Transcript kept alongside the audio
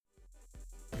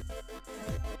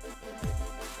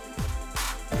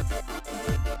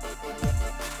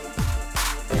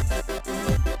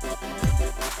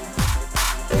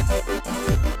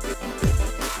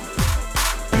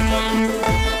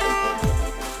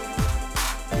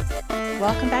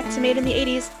Welcome back to Made in the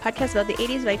 80s, podcast about the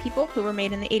 80s by people who were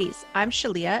made in the 80s. I'm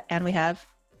Shalia, and we have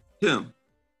Tim.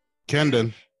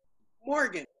 Kendon.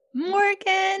 Morgan,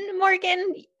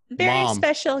 very Mom.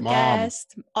 special Mom.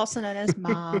 guest, also known as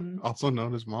Mom. Also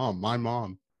known as Mom, my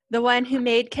mom. The one who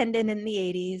made Kendon in the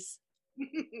 80s.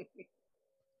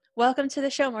 Welcome to the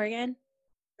show, Morgan.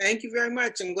 Thank you very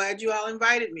much. I'm glad you all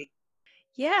invited me.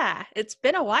 Yeah, it's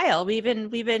been a while. We've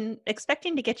been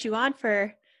expecting to get you on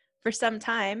for some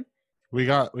time. We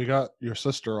got your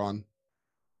sister on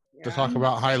to talk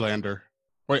about Highlander.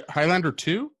 Wait, Highlander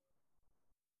 2?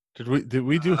 Did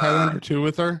we do Highlander 2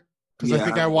 with her? Because I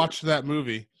think I watched that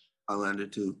movie. Highlander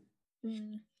 2.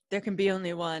 There can be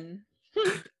only one.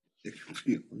 There can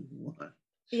be only one.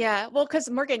 Yeah, well, because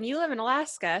Morgan, you live in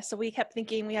Alaska, so we kept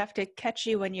thinking we have to catch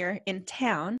you when you're in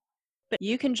town. But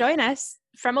you can join us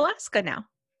from Alaska now.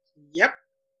 Yep.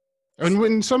 And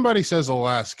when somebody says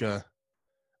Alaska,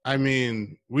 I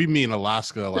mean, we mean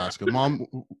Alaska. Mom,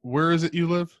 where is it you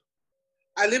live?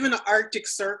 I live in the Arctic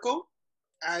Circle.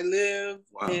 I live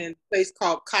in a place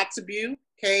called Kotzebue,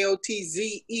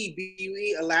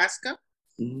 Kotzebue, Alaska.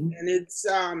 Mm-hmm. And it's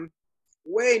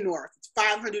way north. It's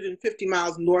 550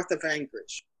 miles north of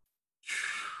Anchorage.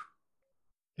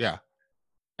 Yeah.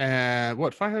 And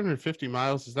what, 550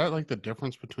 miles? Is that like the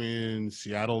difference between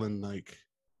Seattle and like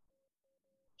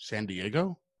San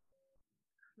Diego?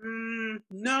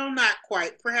 No, not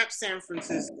quite. Perhaps San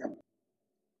Francisco.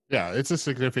 Yeah, it's a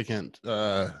significant.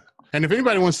 And if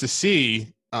anybody wants to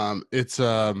see, it's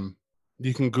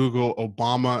you can Google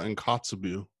Obama and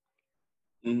Kotzebue.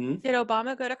 Mm-hmm. Did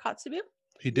Obama go to Kotzebue?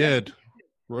 He did.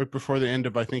 Right before the end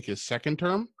of, I think, his second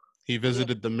term. He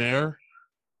visited the mayor.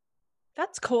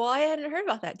 That's cool. I hadn't heard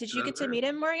about that. Did you get to meet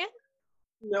him, Morgan?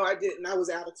 No, I didn't. I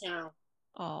was out of town.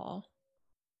 Oh.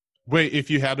 Wait, if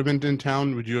you had been in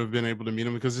town, would you have been able to meet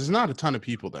him? Because there's not a ton of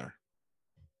people there.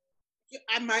 Yeah,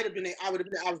 I might have been.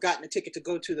 I've gotten a ticket to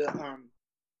go to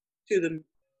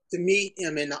meet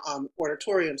him in the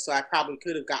auditorium, so I probably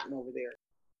could have gotten over there.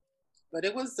 But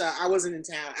it was I wasn't in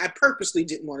town. I purposely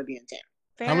didn't want to be in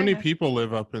town. How many people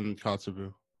live up in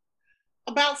Kotzebue?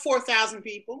 About 4,000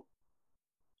 people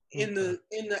in the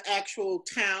actual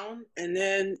town, and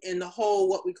then in the whole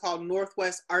what we call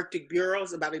Northwest Arctic Bureau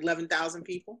is about 11,000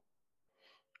 people.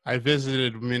 I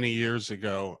visited many years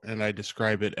ago, and I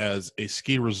describe it as a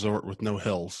ski resort with no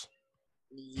hills.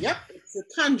 Yep, it's a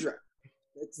tundra.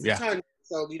 It's a tundra,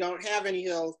 so you don't have any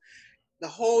hills. The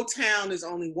whole town is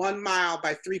only 1 mile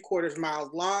by 3/4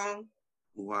 miles long.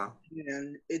 Wow.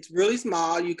 And it's really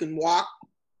small. You can walk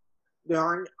you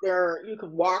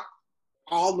can walk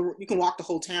the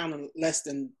whole town in less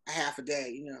than a half a day.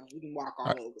 You can walk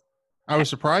all over. I was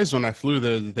surprised when I flew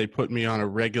there that they put me on a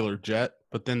regular jet,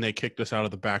 but then they kicked us out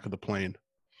of the back of the plane.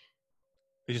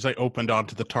 They just opened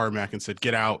onto the tarmac and said,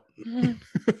 "Get out."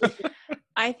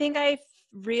 I think I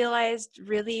realized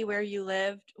really where you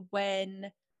lived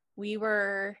when we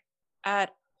were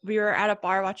at a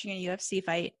bar watching a UFC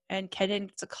fight, and Kendon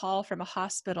gets a call from a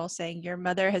hospital saying your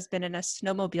mother has been in a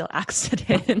snowmobile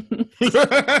accident.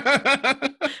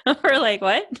 We're like,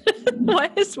 what? Why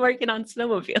is Morgan on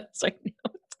snowmobiles right now?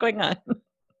 What's going on?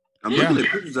 I'm looking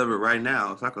at pictures of it right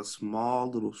now. It's like a small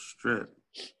little strip.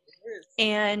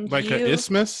 And like an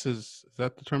isthmus? Is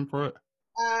that the term for it?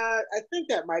 I think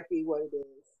that might be what it is.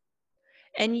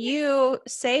 And you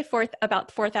say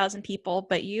about 4,000 people,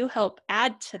 but you help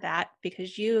add to that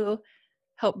because you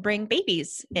help bring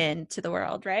babies into the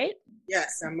world, right?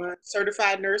 Yes, I'm a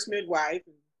certified nurse midwife.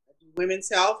 I do women's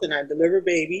health, and I deliver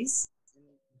babies and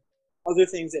other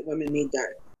things that women need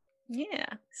done. Yeah,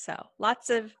 so lots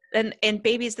of and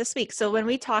babies this week. So when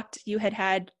we talked, you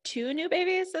had 2 new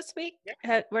babies this week.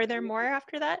 Yeah. Were there more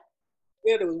after that?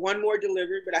 Yeah, there was 1 more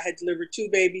delivered, but I had delivered 2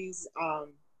 babies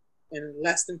in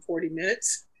less than 40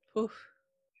 minutes. Oof.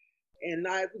 And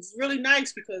it was really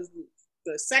nice because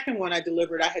the second one I had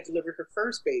delivered her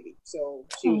first baby. So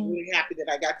she was really happy that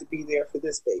I got to be there for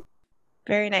this baby.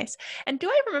 Very nice. And do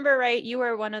I remember right, you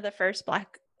were one of the first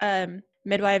Black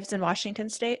midwives in Washington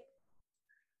State?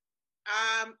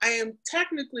 I am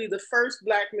technically the first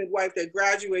Black midwife that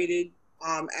graduated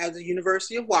at the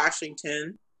University of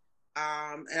Washington.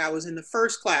 And I was in the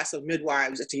first class of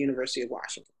midwives at the University of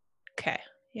Washington. Okay.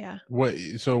 Yeah.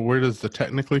 Wait, so where does the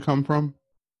technically come from?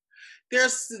 There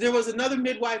was another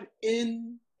midwife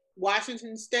in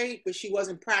Washington State, but she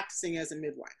wasn't practicing as a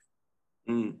midwife.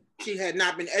 Mm. She had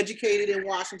not been educated in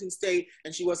Washington State,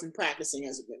 and she wasn't practicing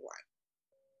as a midwife.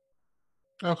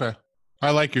 Okay.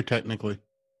 I like your technically.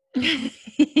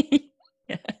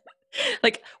 Yeah.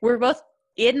 Like we're both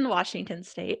in Washington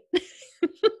State.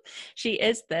 She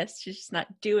is this. She's just not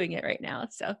doing it right now.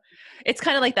 So it's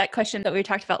kind of like that question that we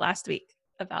talked about last week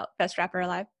about best rapper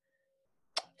alive.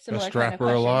 Similar Best kind of rapper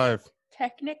question. alive.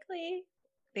 Technically,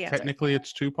 the answer. Technically,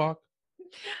 it's Tupac.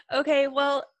 Okay,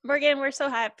 well, Morgan, we're so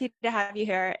happy to have you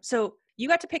here. So you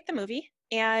got to pick the movie,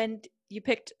 and you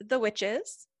picked The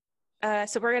Witches.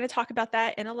 So we're going to talk about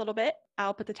that in a little bit.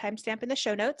 I'll put the timestamp in the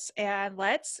show notes, and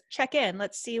let's check in.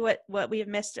 Let's see what we've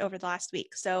missed over the last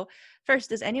week. So first,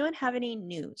 does anyone have any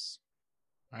news?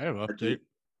 I have an update.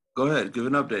 Go ahead, give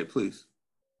an update, please.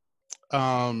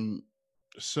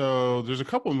 So there's a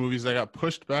couple of movies that got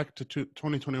pushed back to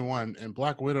 2021, and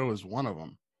Black Widow is one of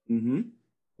them. Mm-hmm.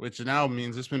 Which now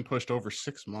means it's been pushed over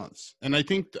 6 months. And I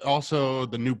think also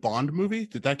the new Bond movie,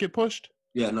 did that get pushed?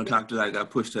 Yeah, No Time to Die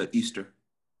got pushed to Easter.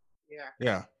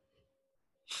 Yeah.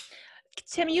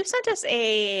 Tim, you sent us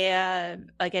a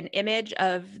like an image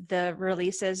of the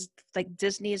releases, like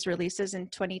Disney's releases in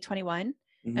 2021,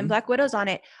 and Black Widow's on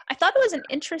it. I thought it was an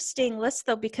interesting list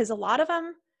though, because a lot of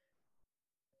them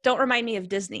don't remind me of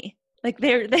Disney. Like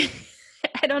they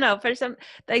I don't know, for some,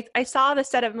 like I saw the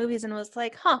set of movies and was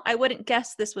like, I wouldn't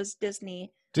guess this was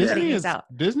Disney. Disney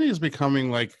is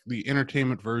becoming like the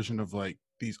entertainment version of like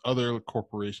these other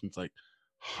corporations like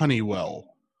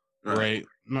Honeywell, right?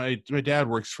 My dad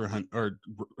works for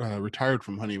retired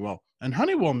from Honeywell, and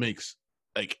Honeywell makes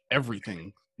like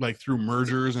everything, like through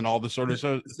mergers and all this sort of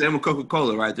stuff. Same with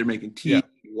Coca-Cola, right? They're making tea,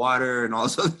 water, and all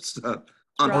this other stuff.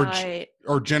 Right.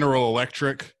 Or General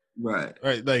Electric. Right.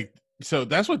 Like, so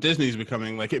that's what Disney's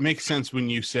becoming. Like, it makes sense when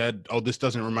you said, "Oh, this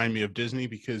doesn't remind me of Disney,"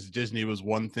 because Disney was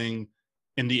one thing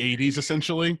in the 80s,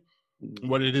 essentially.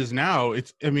 What it is now,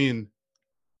 it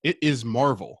is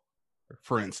Marvel,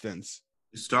 for instance.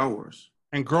 It's Star Wars.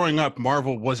 And growing up,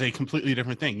 Marvel was a completely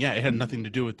different thing. Yeah, it had nothing to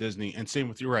do with Disney. And same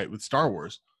with, you're right, with Star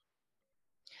Wars.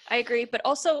 I agree. But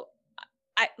also,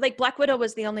 I like Black Widow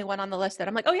was the only one on the list that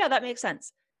I'm like, oh yeah, that makes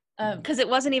sense. Because it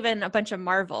wasn't even a bunch of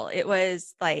Marvel. It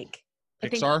was like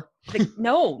Pixar?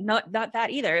 No, not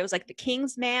that either. It was like The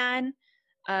King's Man.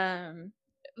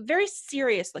 Very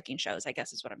serious looking shows, I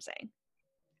guess is what I'm saying.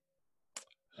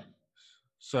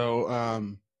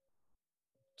 So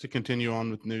to continue on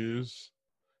with news.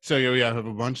 So yeah, we have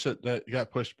a bunch that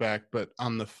got pushed back, but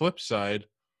on the flip side,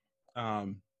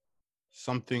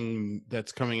 something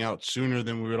that's coming out sooner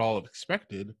than we would all have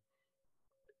expected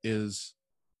is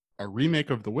a remake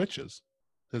of The Witches.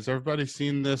 Has everybody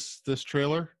seen this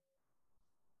trailer?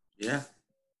 Yeah.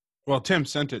 Well, Tim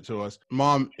sent it to us.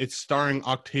 Mom, it's starring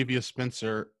Octavia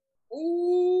Spencer.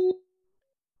 Ooh.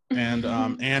 And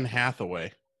Anne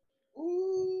Hathaway.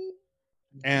 Ooh.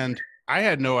 And I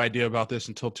had no idea about this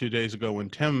until 2 days ago when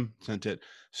Tim sent it.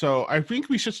 So I think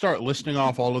we should start listing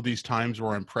off all of these times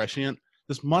where I'm prescient.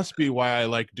 This must be why I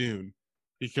like Dune,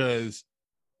 because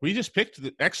we just picked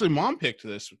actually Mom picked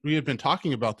this. We had been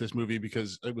talking about this movie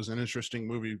because it was an interesting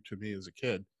movie to me as a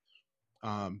kid.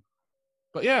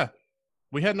 But yeah,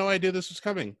 we had no idea this was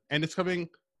coming, and it's coming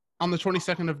on the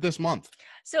 22nd of this month.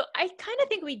 So I kind of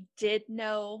think we did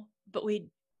know, but we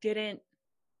didn't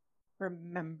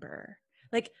remember.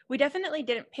 Like, we definitely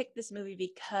didn't pick this movie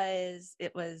because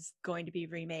it was going to be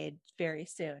remade very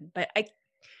soon. But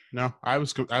I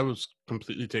was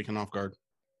completely taken off guard.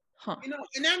 You know,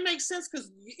 and that makes sense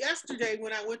because yesterday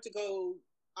when I went to go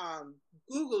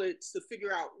Google it to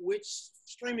figure out which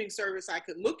streaming service I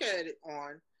could look at it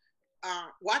on,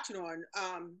 watch it on,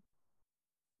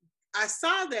 I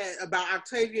saw that about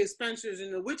Octavia Spencer's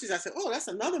and The Witches. I said, oh, that's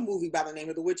another movie by the name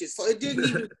of The Witches. So it didn't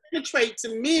even penetrate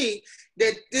to me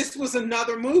that this was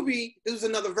another movie. This was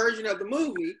another version of the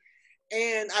movie.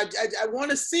 And I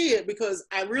want to see it because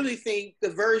I really think the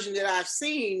version that I've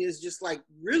seen is just like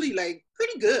really like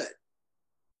pretty good.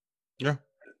 Yeah.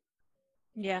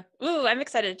 Yeah. Ooh, I'm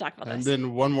excited to talk about this. And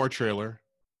then one more trailer.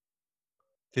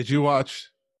 Did you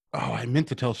watch? Oh, I meant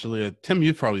to tell Shalia. Tim,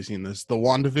 you've probably seen this. The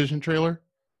WandaVision trailer?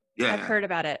 Yeah. I've heard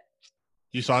about it.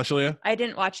 You saw it, Shalia? I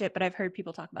didn't watch it, but I've heard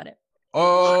people talk about it.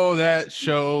 Oh, that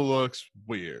show looks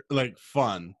weird. Like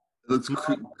fun. It looks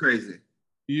crazy.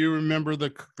 You remember the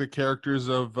characters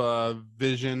of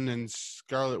Vision and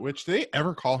Scarlet Witch? Did they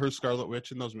ever call her Scarlet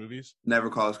Witch in those movies? Never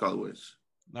call her Scarlet Witch.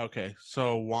 Okay,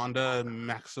 so Wanda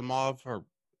Maximoff or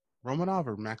Romanov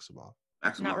or Maximoff?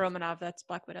 Not Romanov, that's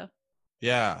Black Widow.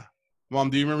 Yeah. Mom,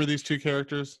 do you remember these two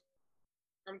characters?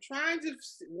 I'm trying to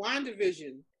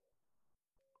WandaVision.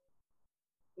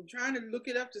 I'm trying to look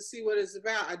it up to see what it's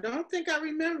about. I don't think I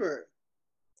remember.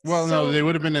 Well, no, they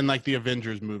would have been in like the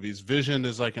Avengers movies. Vision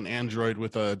is like an android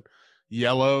with a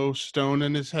yellow stone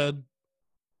in his head.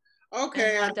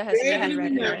 Okay, I'm vaguely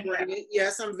remembering it.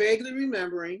 Yes, I'm vaguely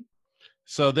remembering.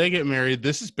 So they get married.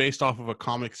 This is based off of a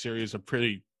comic series, a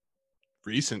pretty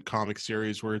recent comic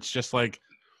series where it's just like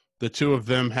the two of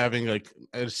them having like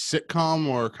a sitcom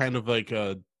or kind of like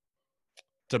a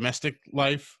domestic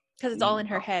life. Because it's all in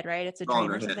her head, right? It's a All in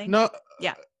dream her or head. something. No.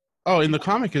 Yeah. Oh, in the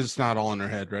comic, it's not all in her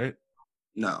head, right?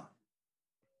 No.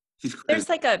 She's crazy. There's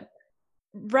like a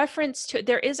reference to,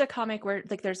 there is a comic where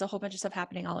like there's a whole bunch of stuff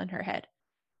happening all in her head.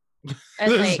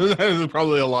 And like, That is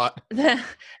probably a lot.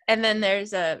 and then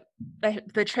there's the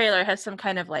trailer has some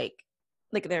kind of like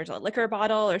there's a liquor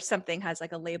bottle or something has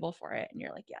like a label for it, and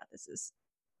you're like, yeah, this is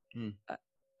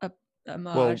a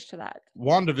homage to that.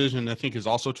 WandaVision, I think, is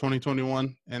also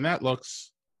 2021, and that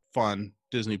looks fun.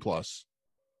 Disney Plus.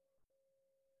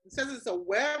 It says it's a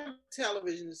web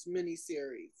television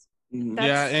miniseries. Mhm.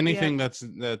 Yeah, That's- anything that's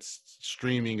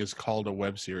streaming is called a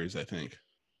web series, I think.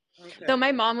 Okay. Though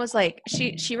my mom was like,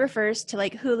 she refers to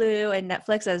like Hulu and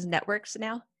Netflix as networks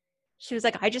now. She was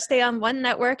like, I just stay on one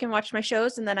network and watch my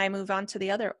shows, and then I move on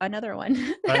to another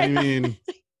one. I mean,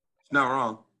 Not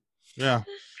wrong. yeah.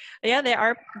 Yeah, they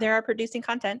are producing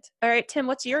content. All right, Tim,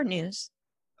 what's your news?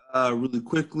 Really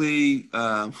quickly,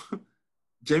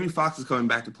 Jamie Foxx is coming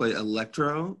back to play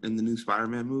Electro in the new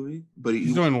Spider-Man movie, but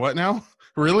He's doing what now?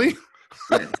 Really?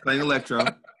 yeah, he's playing Electro.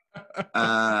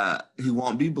 He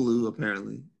won't be Blue,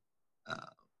 apparently.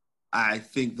 I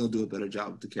think they'll do a better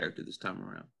job with the character this time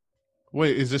around.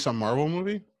 Wait, is this a Marvel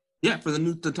movie? Yeah, for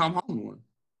the Tom Holland one.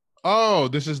 Oh,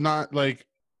 this is not like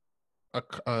a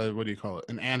what do you call it?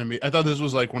 An anime. I thought this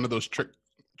was like one of those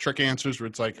trick answers where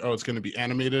it's like, oh, it's going to be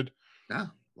animated. Yeah,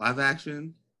 live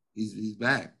action. He's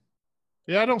back.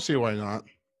 Yeah, I don't see why not.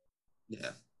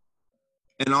 Yeah,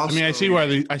 and also I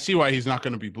mean, I see why he's not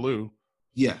going to be Blue.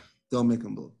 Yeah, they'll make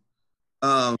him Blue.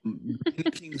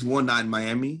 King's One Night in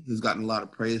Miami has gotten a lot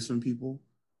of praise from people.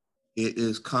 It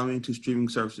is coming to streaming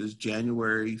services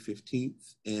January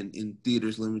 15th and in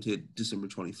theaters limited December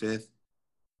 25th.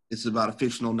 It's about a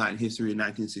fictional night in history in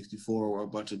 1964 where a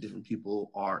bunch of different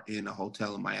people are in a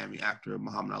hotel in Miami after a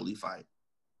Muhammad Ali fight.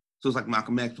 So it's like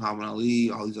Malcolm X, Muhammad Ali,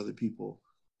 all these other people.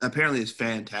 Apparently it's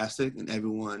fantastic and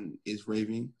everyone is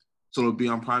raving. So it'll be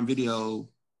on Prime Video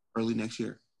early next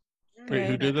year. Wait,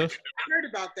 who did this? I heard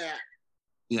about that.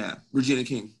 Yeah, Regina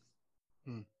King.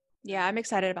 Yeah, I'm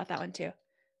excited about that one too.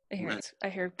 Right. I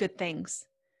hear good things.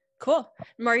 Cool.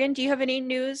 Morgan, do you have any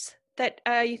news that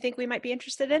you think we might be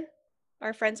interested in?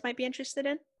 Our friends might be interested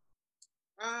in?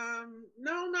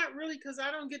 No, not really, because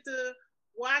I don't get to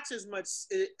watch as much.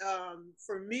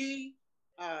 For me,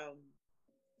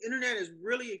 internet is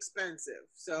really expensive,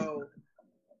 so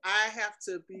I have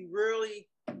to be really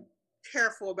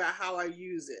careful about how I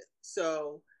use it.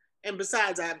 So, and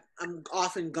besides, I'm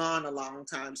often gone a long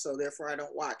time, so therefore I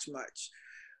don't watch much.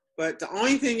 But the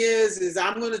only thing is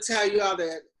I'm going to tell you all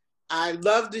that I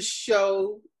love this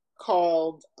show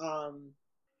called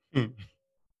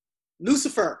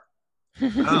Lucifer.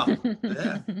 Oh,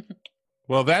 yeah.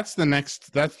 Well, that's the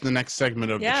next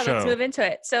segment of the show. Let's move into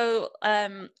it. So,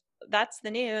 that's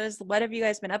the news. What have you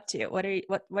guys been up to? What are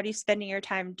you spending your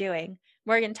time doing?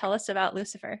 Morgan, tell us about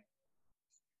Lucifer.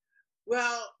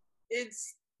 Well,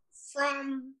 it's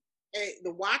from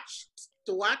the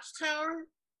Watchtower,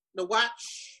 the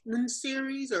Watchmen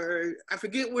series, or I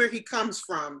forget where he comes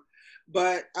from,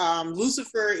 but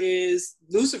Lucifer is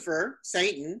Lucifer,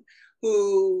 Satan,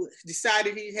 who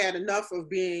decided he had enough of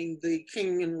being the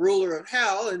king and ruler of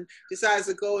hell and decides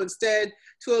to go instead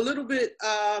to a little bit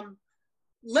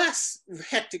less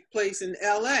hectic place in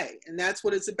LA. And that's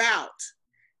what it's about.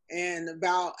 And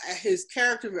about his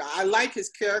character. I like his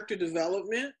character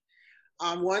development.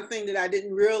 One thing that I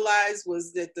didn't realize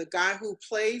was that the guy who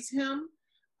plays him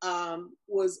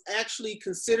was actually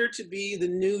considered to be the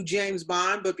new James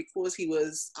Bond, but because he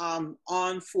was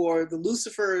on for the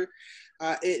Lucifer,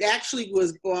 it actually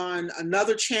was on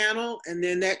another channel, and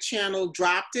then that channel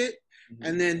dropped it,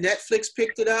 and then Netflix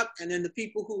picked it up, and then the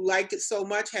people who liked it so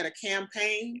much had a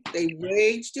campaign. They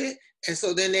waged it, and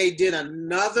so then they did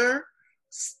another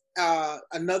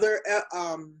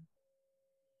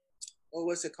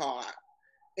what's it called?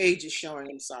 Age is showing.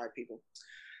 I'm sorry, people.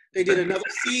 They did another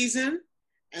season,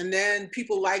 and then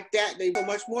people liked that. They so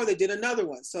much more. They did another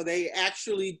one. So they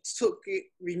actually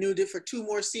renewed it for 2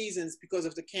 more seasons because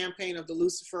of the campaign of the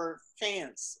Lucifer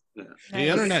fans. Yeah. The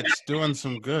internet's doing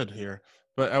some good here.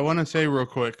 But I want to say real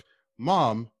quick,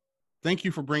 Mom, thank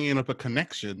you for bringing up a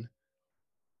connection.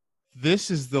 This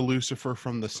is the Lucifer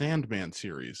from the Sandman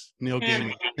series, Neil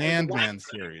Gaiman's Sandman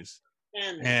series.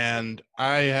 And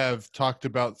I have talked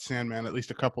about Sandman at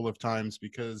least a couple of times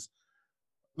because,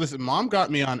 listen, Mom got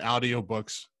me on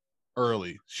audiobooks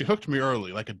early. She hooked me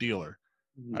early like a dealer.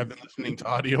 I've been listening to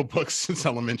audiobooks since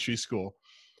elementary school.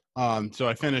 So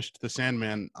I finished the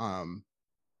Sandman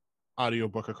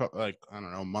audiobook I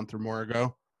don't know, a month or more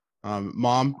ago.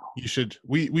 Mom, you should.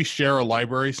 We share a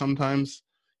library sometimes.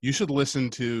 You should listen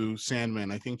to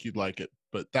Sandman. I think you'd like it.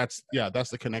 But that's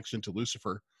the connection to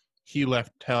Lucifer. He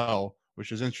left hell,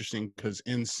 which is interesting because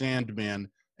in Sandman,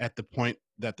 at the point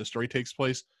that the story takes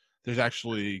place,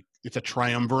 it's a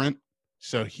triumvirate.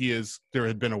 So there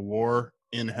had been a war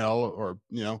in hell,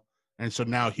 and so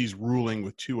now he's ruling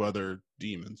with two other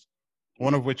demons,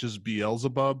 one of which is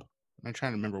Beelzebub. I'm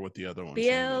trying to remember what the other one's name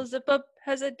is. Beelzebub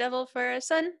has a devil for a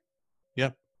son.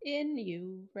 Yep. In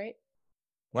you, right?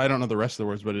 Well, I don't know the rest of the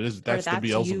words, but that's the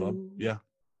Beelzebub. You. Yeah.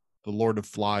 The Lord of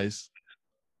Flies.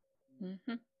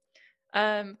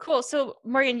 Mm-hmm. Cool. So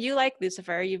Morgan, you like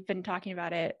Lucifer. You've been talking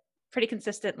about it pretty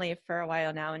consistently for a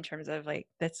while now in terms of like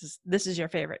this is your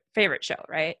favorite show,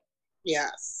 right?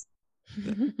 Yes.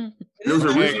 Those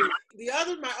are really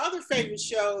My other favorite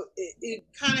show, it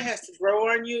kind of has to grow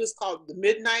on you. It's called The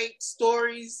Midnight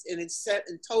Stories, and it's set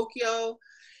in Tokyo.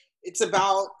 It's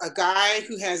about a guy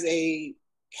who has a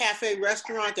cafe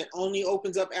restaurant that only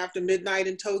opens up after midnight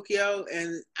in Tokyo,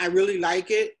 and I really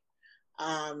like it.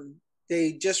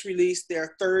 They just released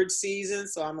their 3rd season,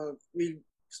 so I'm gonna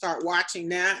start watching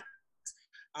that.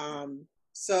 I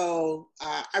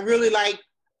really like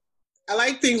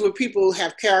things where people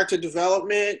have character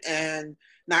development and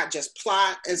not just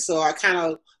plot. And so I kind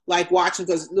of like watching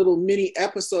those little mini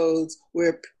episodes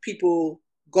where people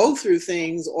go through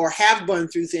things or have gone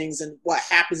through things and what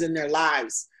happens in their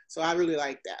lives. So I really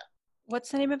like that. What's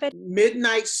the name of it?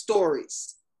 Midnight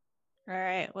Stories. All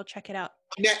right, we'll check it out.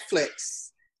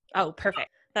 Netflix. Oh, perfect.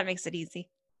 That makes it easy.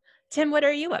 Tim, what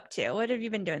are you up to? What have you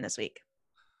been doing this week?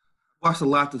 watched a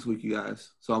lot this week, you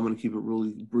guys. So I'm going to keep it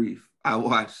really brief. I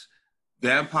watched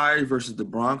Vampires versus the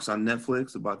Bronx on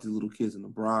Netflix about these little kids in the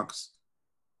Bronx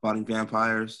fighting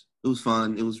vampires. It was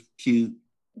fun. It was cute.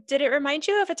 Did it remind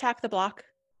you of Attack the Block?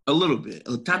 A little bit.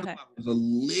 Attack the Okay. Block was a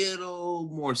little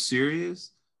more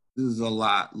serious. This is a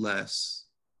lot less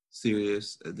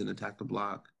serious than Attack the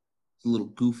Block. It's a little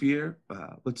goofier,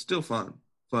 but still fun.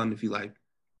 Fun if you like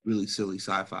really silly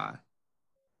sci-fi.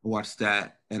 I watched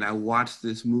that, and I watched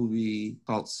this movie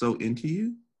called So Into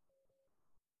You.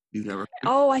 You've never?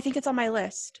 Oh, I think it's on my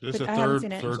list. This is But a I haven't third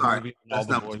seen it. movie in all That's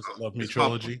the not what Boys it's That called. Love Me It's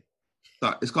called- trilogy.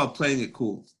 It's called Playing It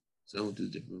Cool. So it's a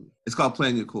different movie. It's called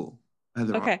Playing It Cool. I have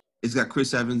it wrong. Okay. It's got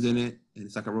Chris Evans in it, and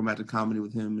it's like a romantic comedy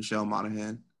with him, Michelle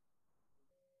Monaghan.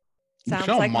 Sounds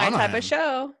Michelle like my type Monaghan. of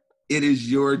show. It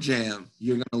is your jam.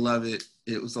 You're gonna love it.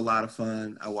 It was a lot of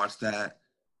fun. I watched that,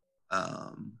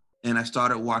 and I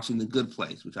started watching The Good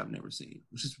Place, which I've never seen,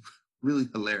 which is really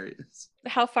hilarious.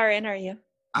 How far in are you?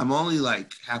 I'm only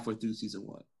like halfway through season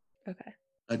 1. Okay.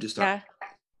 I just started, Yeah.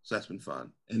 so that's been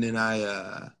fun. And then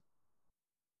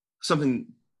something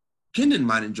Kendon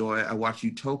might enjoy. I watched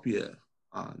Utopia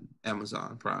on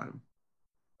Amazon Prime.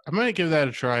 I might give that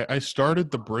a try. I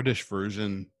started the British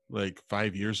version like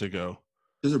 5 years ago.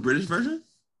 There's a British version?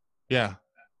 Yeah.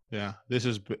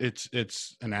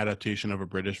 It's an adaptation of a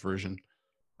British version.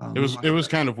 Um, It was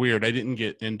kind of weird. I didn't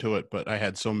get into it, but I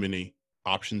had so many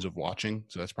options of watching,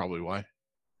 so that's probably why.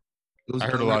 it was I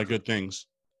heard a lot of good things.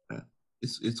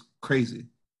 It's crazy.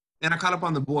 And I caught up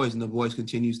on The Boys, and The Boys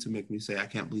continues to make me say, I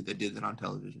can't believe they did that on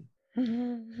television.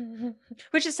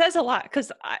 Which it says a lot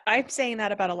because I'm saying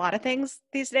that about a lot of things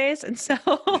these days. And so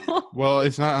Well,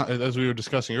 it's not, as we were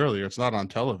discussing earlier, it's not on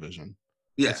television.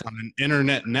 Yeah, It's on an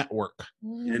internet network.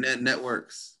 internet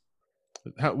networks.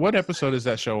 What episode is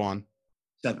that show on?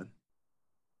 7.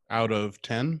 Out of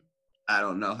 10? I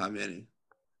don't know how many.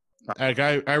 Like,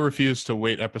 I refuse to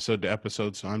wait episode to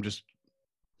episode, so I'm just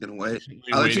Gonna wait.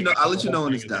 patiently I'll let you waiting know. I'll until let you the know whole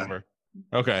when thing it's is done.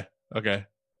 over. Okay.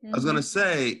 I was gonna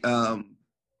say,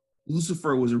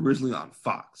 Lucifer was originally on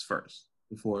Fox first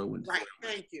before it went. Right.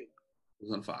 Thank you. It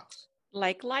was on Fox.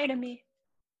 like lie to me.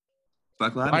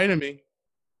 Black Lives. Lie to me.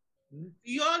 Do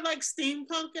y'all like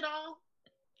steampunk at all?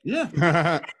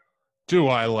 Yeah. Do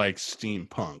I like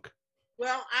steampunk?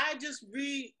 Well, I just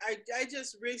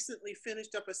recently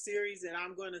finished up a series that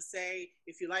I'm going to say,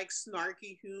 if you like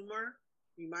snarky humor,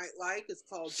 you might like. It's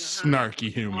called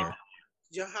Snarky humor.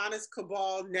 Johannes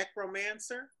Cabal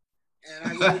Necromancer, and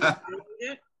I really enjoyed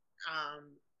it.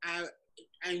 I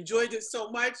enjoyed it so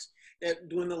much that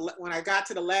when I got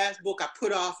to the last book, I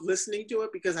put off listening to it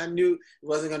because I knew it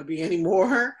wasn't going to be any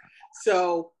more.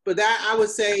 So, but that I would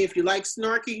say, if you like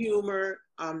snarky humor,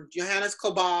 Johannes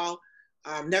Cabal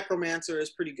Necromancer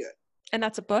is pretty good. And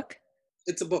that's a book?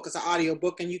 It's a book. It's an audio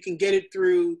book, and you can get it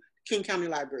through King County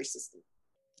Library System.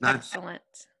 Nice. Excellent.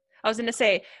 I was going to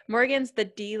say, Morgan's the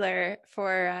dealer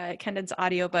for Kendon's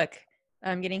audiobook.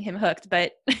 getting him hooked,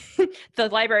 but the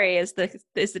library is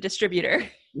the distributor.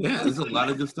 Yeah, there's a lot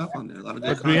of good stuff on there. A lot of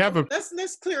good But we have a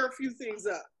Let's clear a few things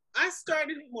up. I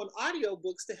started him on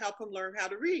audiobooks to help him learn how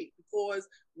to read, because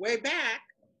way back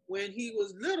when he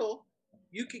was little,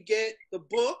 you could get the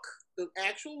book, the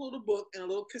actual little book, and a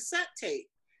little cassette tape.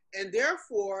 And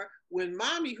therefore, when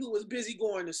mommy, who was busy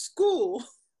going to school,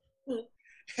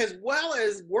 as well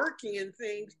as working and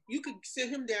things, you could sit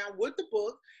him down with the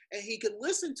book and he could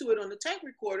listen to it on the tape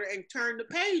recorder and turn the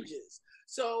pages.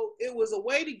 So it was a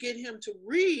way to get him to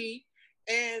read,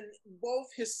 and both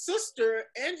his sister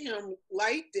and him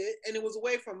liked it, and it was a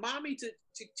way for mommy to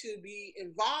be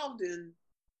involved in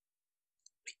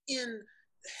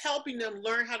helping them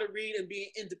learn how to read and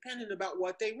be independent about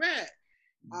what they read.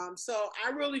 So I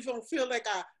really don't feel like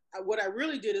what I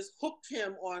really did is hooked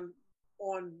him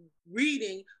on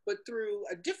reading, but through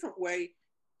a different way,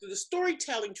 through the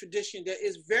storytelling tradition that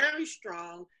is very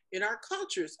strong in our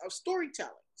cultures of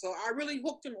storytelling. So I really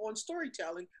hooked him on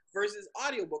storytelling versus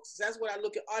audiobooks. That's what I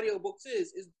look at audiobooks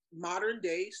is modern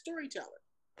day storytelling.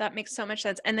 That makes so much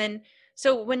sense. And then,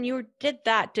 so when you did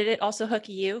that, did it also hook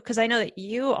you? Because I know that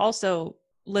you also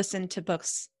listened to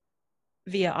books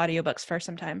via audiobooks for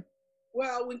some time.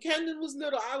 Well, when Kendon was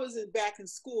little, I was back in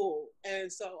school,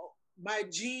 and so my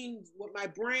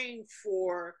brain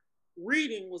for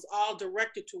reading was all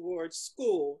directed towards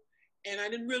school, and I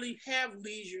didn't really have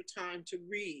leisure time to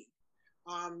read.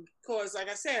 Because like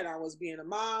I said, I was being a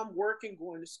mom, working,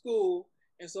 going to school.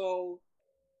 And so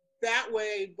that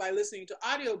way, by listening to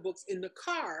audiobooks in the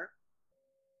car,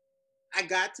 I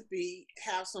got to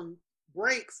have some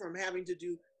break from having to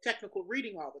do technical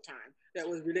reading all the time that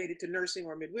was related to nursing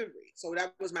or midwifery. So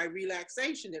that was my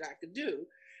relaxation that I could do.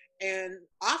 And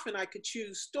often I could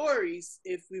choose stories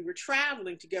if we were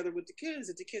traveling together with the kids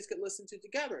that the kids could listen to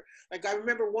together. Like I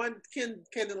remember one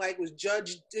Kendon like was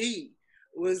Judge D.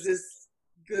 Was this,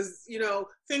 because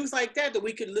things like that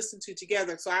we could listen to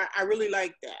together. So I really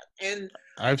like that. And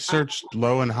I've searched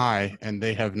low and high, and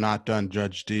they have not done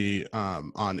Judge D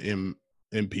on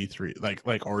MP3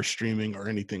 like or streaming or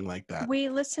anything like that. We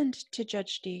listened to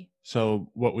Judge D. So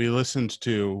what we listened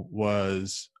to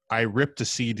was I ripped a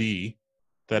CD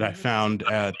that I found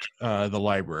at the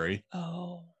library.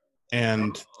 Oh.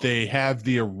 And they have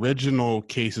the original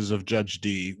cases of Judge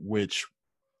D, which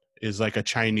is like a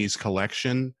Chinese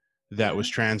collection that was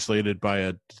translated by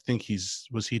I think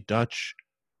was he Dutch?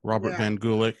 Robert Van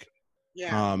Gulik.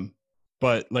 Yeah.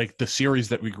 But like the series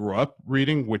that we grew up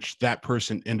reading, which that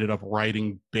person ended up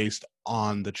writing based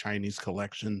on the Chinese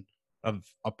collection of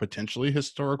a potentially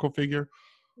historical figure.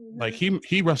 Like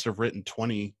he must have written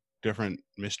 20 different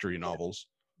mystery novels,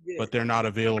 but they're not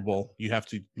available. You have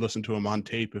to listen to them on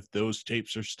tape if those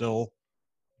tapes are still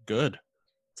good.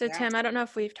 So Tim, I don't know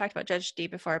if we've talked about Judge D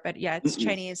before, but yeah, it's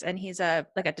Chinese, and he's a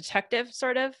detective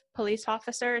sort of police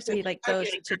officer. So he goes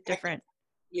to different.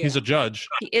 Yeah. He's a judge.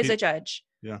 He is a judge.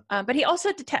 Yeah. But he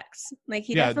also detects. Like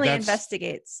he definitely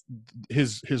investigates.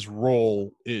 His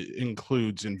role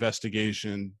includes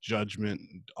investigation, judgment,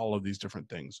 all of these different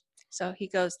things. So he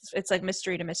goes. It's like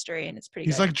mystery to mystery, and it's pretty.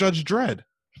 He's good. like Judge Dredd.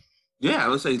 Yeah, I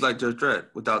would say he's like Judge Dredd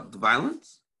without the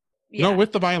violence. Yeah. No,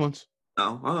 with the violence.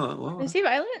 Oh, well. Is he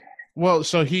violent? Well,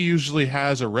 so he usually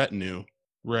has a retinue,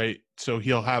 right? So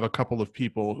he'll have a couple of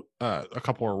people, a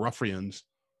couple of ruffians.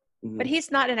 But he's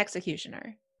not an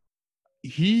executioner.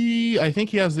 I think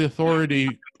he has the authority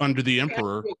under the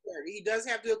emperor. He does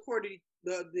have the authority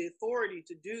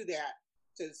to do that.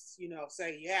 To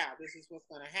say, yeah, this is what's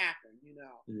going to happen.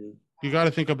 You got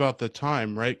to think about the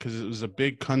time, right? Because it was a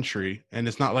big country, and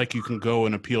it's not like you can go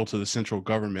and appeal to the central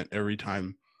government every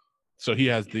time. So he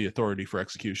has the authority for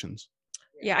executions.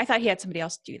 Yeah, I thought he had somebody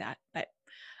else do that, but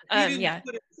he didn't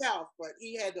do it himself, but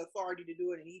he had the authority to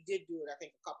do it, and he did do it, I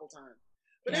think, a couple times.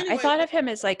 But anyway, I thought of him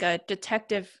as like a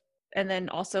detective, and then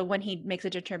also when he makes a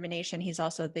determination, he's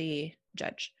also the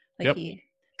judge. Like he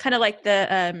kind of like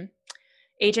the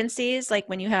agencies, like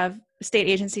when you have state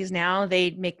agencies now, they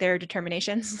make their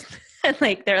determinations, and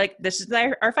like they're like, this is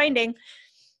our finding.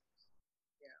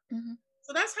 Yeah. Mm-hmm.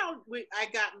 So that's how I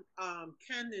got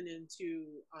Kendon into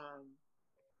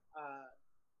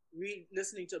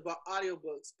listening to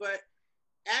audiobooks. But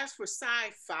as for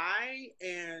sci-fi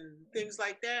and things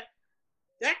like that,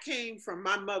 that came from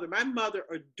my mother. My mother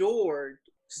adored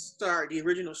the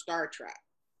original Star Trek.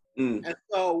 And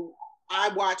so I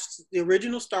watched the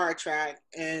original Star Trek,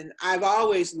 and I've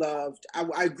always loved,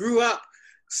 I grew up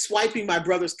swiping my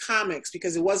brother's comics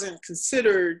because it wasn't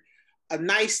considered a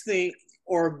nice thing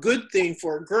or a good thing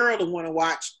for a girl to want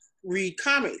to read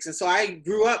comics. And so I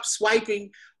grew up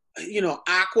swiping,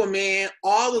 Aquaman,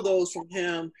 all of those from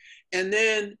him. And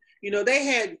then They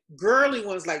had girly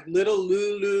ones like Little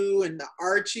Lulu and the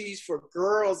Archies for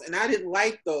girls, and I didn't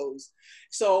like those.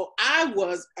 So I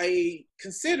was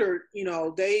considered,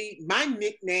 my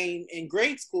nickname in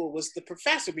grade school was the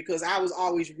professor because I was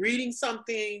always reading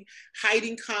something,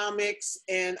 hiding comics,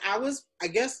 and I was, I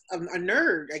guess, a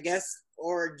nerd, I guess,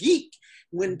 or a geek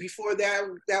when before that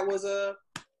was a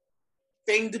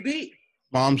thing to be.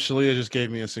 Mom, Shalia just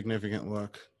gave me a significant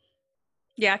look.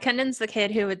 Yeah, Kendon's the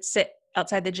kid who would sit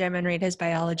outside the gym and read his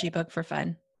biology book for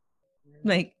fun.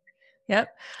 Like,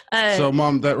 yep. So,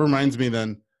 Mom, that reminds me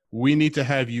then, we need to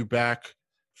have you back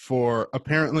for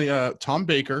apparently Tom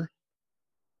Baker,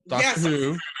 Doctor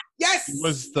Who. Yes.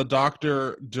 Was the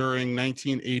Doctor during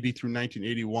 1980 through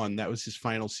 1981. That was his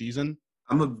final season.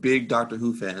 I'm a big Doctor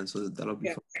Who fan, so that'll be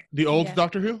fun. The old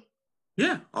Doctor Who?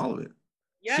 Yeah, all of it.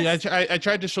 Yes. See, I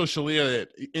tried to show Shalia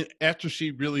it after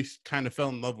she really kind of fell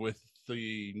in love with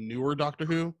the newer Doctor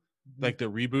Who, like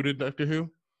the rebooted Doctor Who.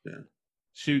 Yeah.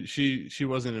 She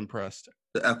wasn't impressed.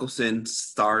 The Eccleston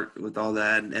start with all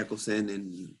that, and Eccleston,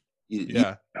 and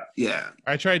yeah.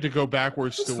 I tried to go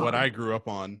backwards to what I grew up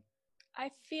on.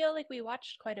 I feel like we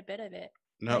watched quite a bit of it.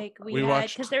 No, like we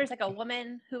watched because there was like a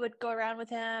woman who would go around with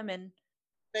him, and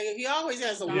he always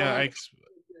has a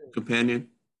companion.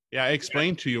 Yeah, I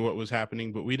explained to you what was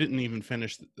happening, but we didn't even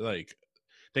finish. Like,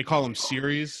 they call them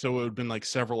series, so it would have been like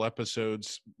several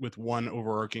episodes with one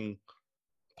overarching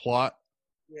plot.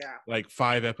 Yeah, like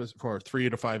 5 episodes or 3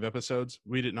 to 5 episodes.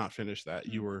 We did not finish that.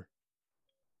 You were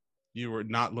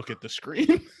not look at the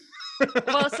screen.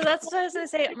 Well, so that's what I was gonna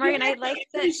say, Morgan. I like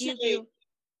that you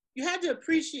had to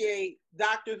appreciate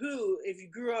Doctor Who if you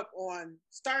grew up on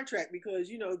Star Trek because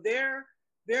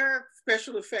their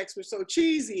special effects were so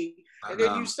cheesy, and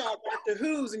then you saw Doctor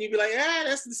Who's and you'd be like,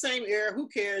 that's the same era. Who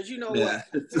cares? You know what?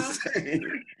 It's the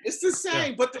same. It's the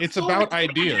same, but it's about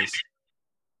ideas.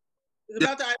 It's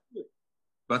about the idea.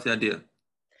 About the idea.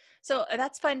 So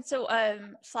that's fun. So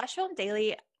Slash Film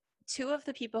Daily, 2 of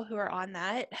the people who are on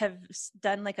that have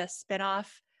done like a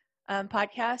spin-off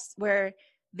podcast where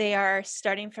they are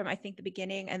starting from I think the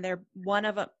beginning, and they're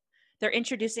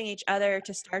introducing each other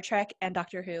to Star Trek and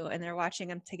Doctor Who, and they're watching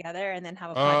them together and then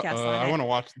have a podcast on it. I want to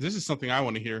watch. This is something I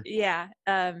want to hear. Yeah.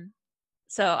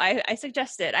 So I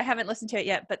suggest it. I haven't listened to it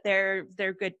yet, but they're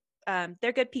good.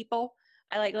 They're good people.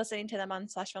 I like listening to them on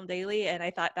Slash Film Daily, and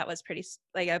I thought that was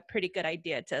a pretty good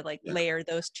idea to layer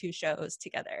those 2 shows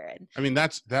together. And I mean,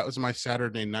 that was my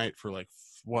Saturday night for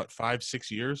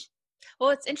 5-6 years.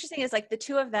 Well, what's interesting is the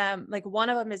 2 of them, one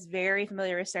of them is very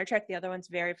familiar with Star Trek, the other one's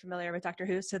very familiar with Doctor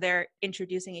Who, so they're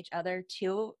introducing each other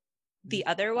to the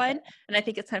other one, and I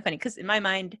think it's kind of funny because in my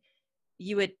mind,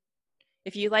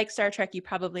 if you like Star Trek, you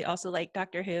probably also like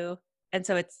Doctor Who, and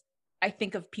so I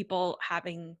think of people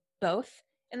having both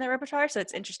in their repertoire, so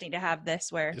it's interesting to have this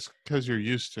where it's because you're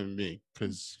used to me.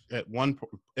 Because at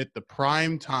the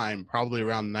prime time, probably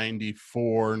around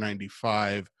 94,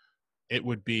 95, it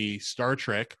would be Star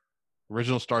Trek.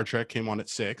 Original Star Trek came on at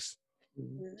 6.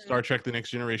 Mm-hmm. Star Trek: The Next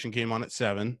Generation came on at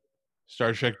 7.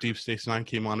 Star Trek: Deep Space Nine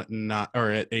came on at 9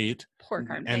 or at 8. Poor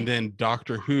Carme. And then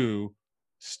Doctor Who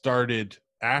started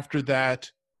after that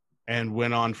and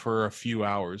went on for a few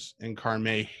hours. And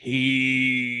Carme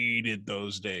hated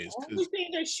those days. The only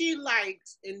thing that she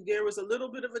liked, and there was a little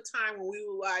bit of a time when we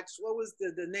would watch, what was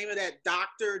the name of that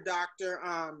doctor,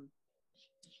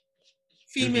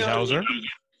 female. Hauser?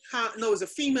 No, it was a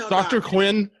female Dr.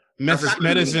 Quinn,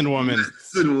 medicine woman.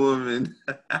 Medicine woman.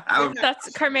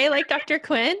 That's Carme like Dr.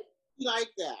 Quinn? Like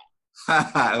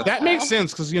that. That makes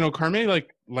sense because Carme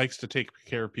likes to take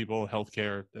care of people,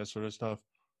 healthcare, that sort of stuff.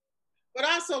 But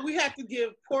also, we have to give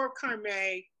poor Carme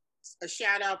a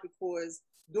shout out because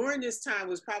during this time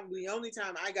was probably the only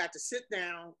time I got to sit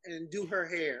down and do her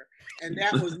hair, and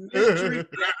that was misery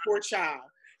for that poor child.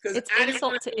 Because I didn't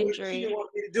want to injury. She didn't want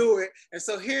me to do it, and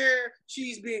so here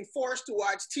she's being forced to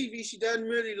watch TV she doesn't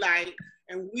really like,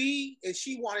 and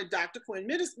she wanted Dr. Quinn,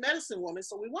 medicine woman,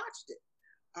 so we watched it.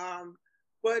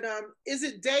 But is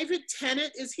it David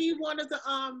Tennant? Is he one of the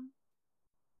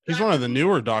He's one of the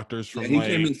newer doctors from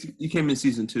he came in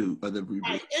season 2 of the reboot.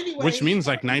 Right, anyway, which means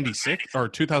 96 or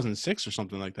 2006 or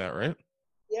something like that, right?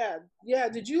 Yeah.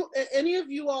 Did any of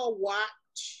you all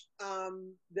watch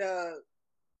the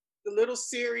little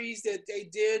series that they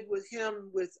did with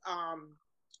him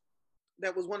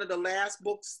that was one of the last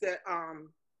books that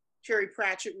Terry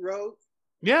Pratchett wrote?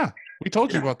 Yeah, we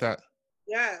told you about that.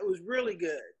 Yeah, it was really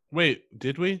good. Wait,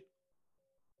 did we?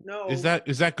 No. Is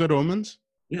that Good Omens?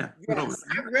 Yeah. Yes,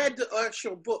 I read the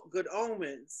actual book, Good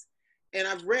Omens, and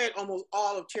I've read almost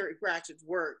all of Terry Pratchett's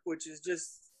work, which is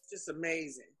just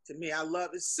amazing to me. I love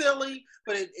it. It's silly,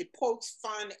 but it pokes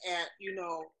fun at,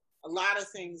 a lot of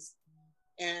things,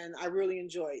 and I really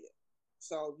enjoyed it.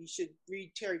 So you should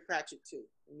read Terry Pratchett too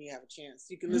when you have a chance.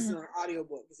 You can listen on an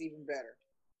audiobook; it's even better.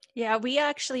 Yeah, we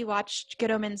actually watched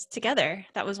Good Omens together.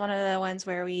 That was one of the ones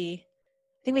where I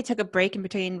think we took a break in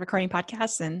between recording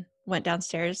podcasts and went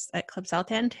downstairs at Club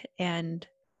South End and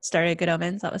started Good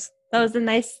Omens. That was a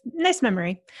nice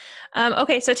memory.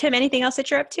 Okay, so Tim, anything else that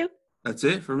you're up to? That's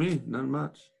it for me. Not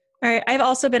much. All right, I've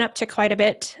also been up to quite a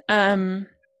bit. The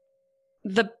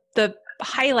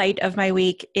highlight of my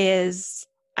week is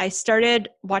I started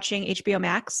watching HBO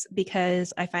Max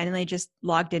because I finally just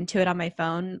logged into it on my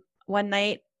phone one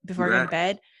night before going to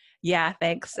bed. Yeah,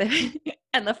 thanks.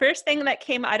 And the first thing that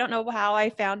came, I don't know how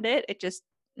I found it. It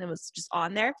was just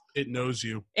on there. It knows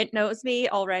you. It knows me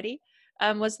already.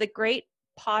 Was the Great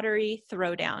Pottery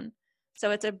Throwdown.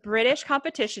 So it's a British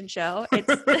competition show.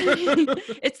 It's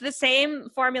it's the same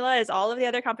formula as all of the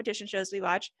other competition shows we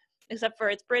watch, except for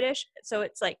it's British. So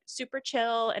it's like super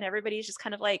chill and everybody's just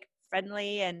kind of like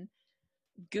friendly and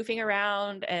goofing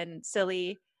around and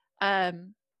silly.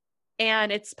 And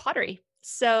it's pottery.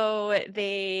 So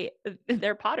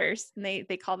they're potters and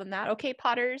they call them that. Okay,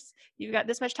 potters, you've got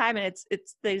this much time, and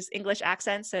it's these English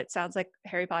accents, so it sounds like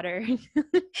Harry Potter.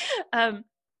 And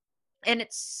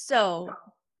it's so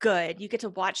good. You get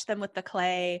to watch them with the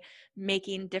clay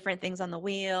making different things on the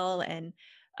wheel. And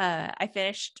I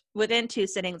finished within 2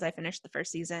 sittings. I finished the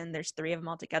first season. There's 3 of them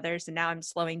all together, so now I'm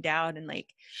slowing down and like.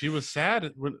 She was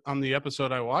sad on the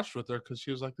episode I watched with her because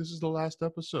she was like, "This is the last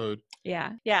episode."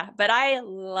 Yeah, but I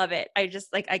love it. I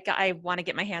just like I want to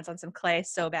get my hands on some clay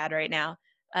so bad right now.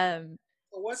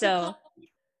 What's it called?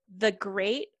 The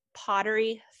Great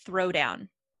Pottery Throwdown.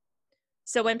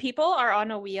 So when people are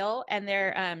on a wheel and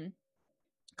they're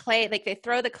clay, like they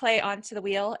throw the clay onto the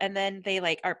wheel and then they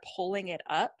like are pulling it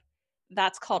up,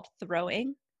 that's called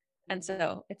throwing. And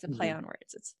so it's a play on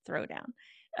words. It's throwdown.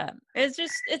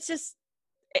 It's just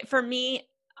for me,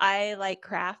 I like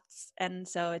crafts, and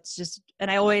so it's just,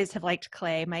 and I always have liked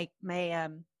clay. My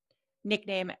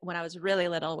nickname when I was really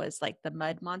little was like the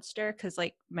mud monster, because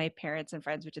like my parents and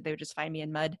friends they would just find me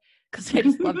in mud because I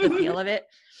just love the feel of it.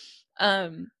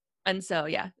 And so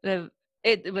yeah,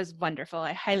 it was wonderful.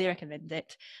 I highly recommend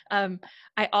it.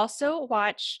 I also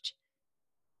watched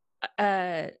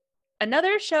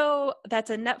another show that's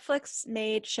a Netflix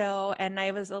made show, and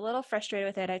I was a little frustrated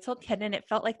with it. I told Kenan it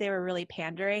felt like they were really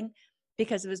pandering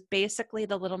because it was basically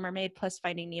The Little Mermaid plus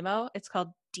Finding Nemo. It's called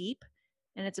Deep,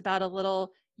 and it's about a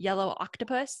little yellow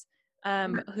octopus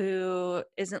who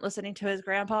isn't listening to his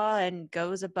grandpa and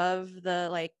goes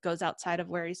goes outside of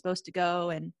where he's supposed to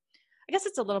go. And I guess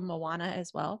it's a little Moana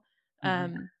as well.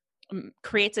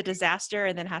 Creates a disaster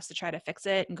and then has to try to fix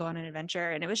it and go on an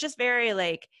adventure. And it was just very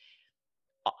like,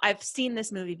 I've seen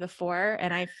this movie before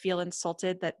and I feel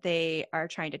insulted that they are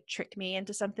trying to trick me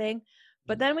into something.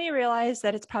 But then we realized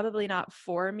that it's probably not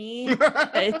for me.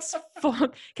 It's for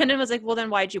Kendon was like, well, then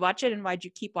why'd you watch it? And why'd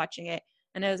you keep watching it?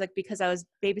 And I was like, because I was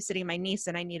babysitting my niece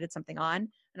and I needed something on.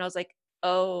 And I was like,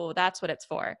 oh, that's what it's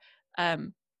for.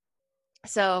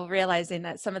 So realizing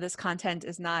that some of this content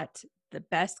is not the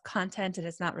best content and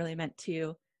it's not really meant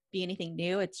to be anything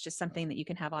new. It's just something that you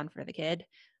can have on for the kid.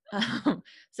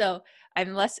 So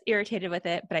I'm less irritated with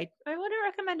it, but I wouldn't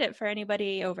recommend it for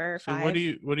anybody over 5. So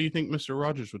what do you think Mr.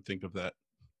 Rogers would think of that?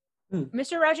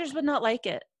 Mr. Rogers would not like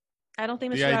it. I don't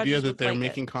think Mr. The Rogers idea that would they're like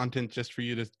making content just for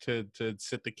you to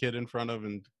sit the kid in front of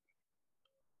and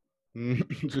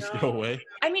just go away.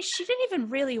 I mean, she didn't even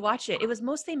really watch it. It was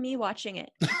mostly me watching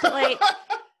it. Like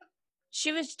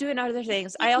she was doing other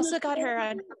things. I also got her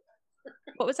on.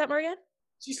 What was that, Morgan?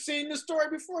 She's seen the story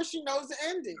before she knows the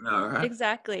ending. All right.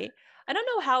 Exactly. I don't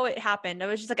know how it happened. I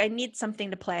was just like, I need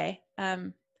something to play.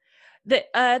 The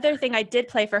other thing I did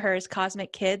play for her is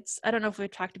Cosmic Kids. I don't know if we've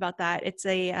talked about that. It's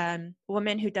a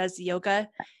woman who does yoga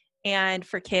and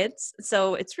for kids.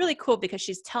 So it's really cool because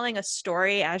she's telling a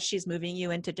story as she's moving you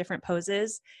into different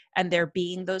poses and they're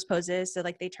being those poses. So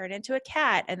like they turn into a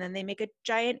cat and then they make a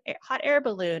giant hot air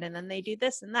balloon and then they do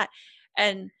this and that.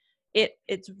 And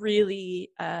it's really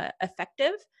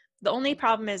effective. The only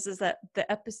problem is that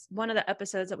one of the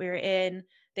episodes that we were in,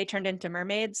 they turned into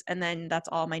mermaids, and then that's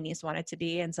all my niece wanted to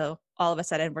be. And so all of a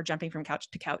sudden we're jumping from couch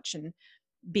to couch and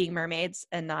being mermaids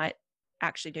and not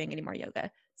actually doing any more yoga.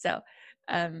 So,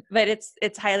 but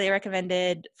it's highly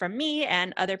recommended from me,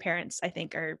 and other parents I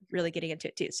think are really getting into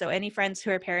it too. So any friends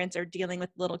who are parents or dealing with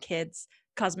little kids,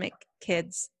 Cosmic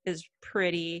Kids is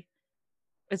pretty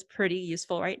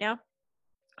useful right now.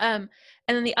 And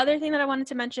then the other thing that I wanted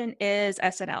to mention is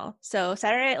SNL. So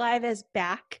Saturday Night Live is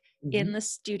back in the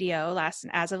studio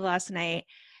as of last night,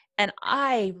 and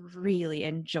I really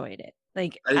enjoyed it.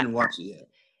 Like I didn't watch it yet.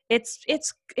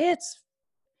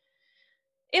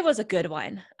 it was a good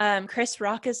one. Chris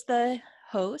Rock is the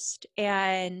host,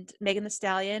 and Megan Thee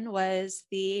Stallion was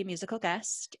the musical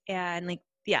guest, and like,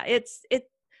 yeah,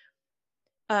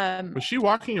 Was she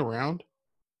walking around?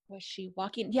 was she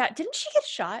walking? Yeah, didn't she get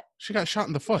shot? She got shot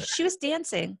in the foot. She was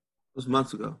dancing. It was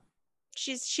months ago.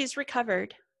 She's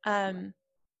recovered.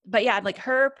 But yeah, like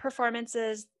her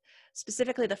performances,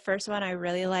 specifically the first one, I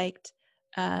really liked.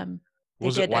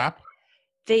 Was it WAP?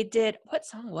 They did, what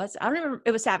song was it? I don't remember.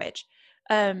 It was Savage.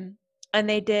 And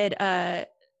they did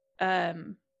kind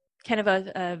of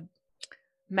a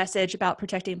message about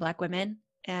protecting Black women,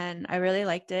 and I really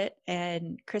liked it.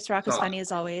 And Chris Rock was funny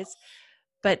as always,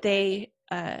 but they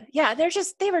were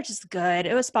just good.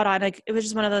 It was spot on. Like, it was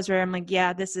just one of those where I'm like,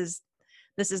 yeah, this is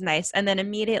nice. And then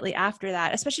immediately after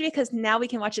that, especially because now we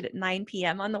can watch it at 9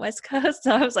 p.m. on the West Coast,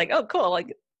 so I was like, oh, cool,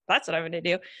 like that's what I'm gonna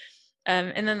do.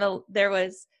 And then there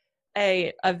was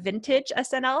a vintage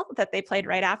SNL that they played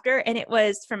right after, and it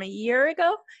was from a year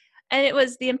ago, and it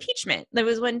was the impeachment. That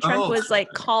was when Trump was like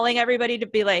calling everybody to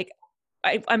be like,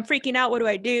 I'm freaking out, what do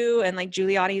I do? And like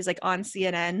Giuliani's like on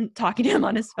CNN talking to him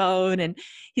on his phone, and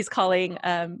he's calling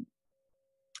a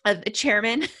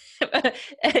chairman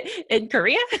in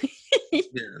Korea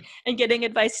and getting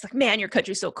advice. He's like, man, your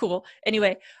country's so cool.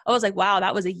 Anyway, I was like, wow,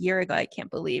 that was a year ago. I can't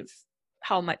believe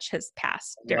how much has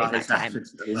passed during that time.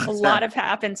 A lot have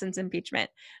happened since impeachment.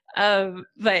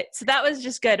 But so that was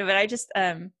just good. But I just,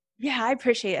 I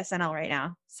appreciate SNL right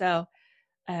now. So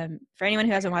for anyone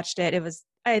who hasn't watched it,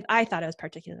 I thought it was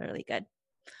particularly good.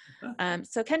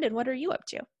 So Kendon, what are you up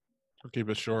to? I'll keep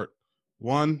it short.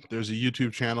 One, there's a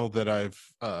YouTube channel that I've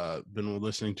been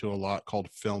listening to a lot called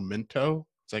Filmento.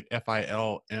 It's like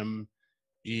Filmento.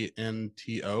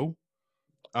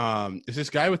 It's this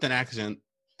guy with an accent,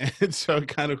 and so it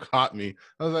kind of caught me.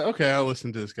 I was like, okay, I'll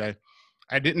listen to this guy.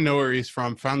 I didn't know where he's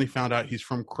from. Finally found out he's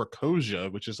from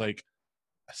Krakosia, which is like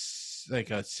a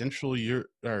Central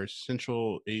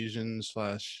Asian /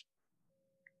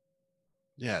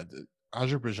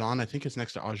 Azerbaijan. I think it's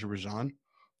next to Azerbaijan.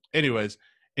 Anyways,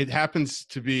 it happens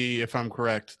to be, if I'm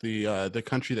correct, the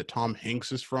country that Tom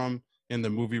Hanks is from in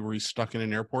the movie where he's stuck in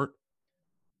an airport.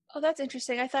 Oh, that's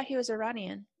interesting. I thought he was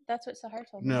Iranian. That's what Sahar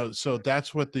told me. No, so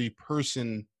that's what the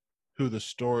person who the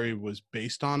story was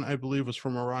based on, I believe, was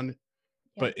from Iran. Yeah.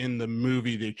 But in the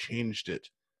movie, they changed it.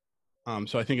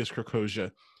 So I think it's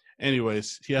Krakosia.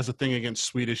 Anyways, he has a thing against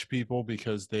Swedish people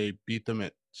because they beat them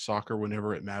at soccer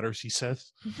whenever it matters, he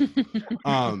says.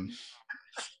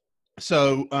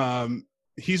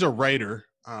 He's a writer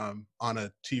on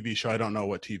a TV show. I don't know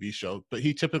what TV show, but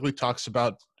he typically talks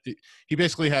about, he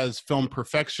basically has film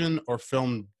perfection or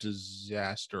film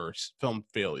disaster or film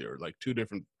failure, like two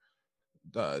different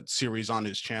series on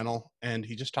his channel. And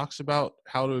he just talks about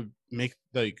how to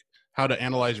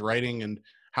analyze writing and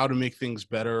how to make things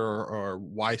better or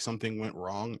why something went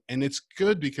wrong. And it's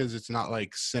good because it's not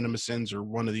like CinemaSins or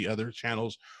one of the other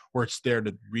channels where it's there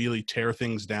to really tear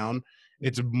things down.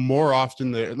 It's more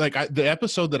often the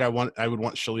episode that I would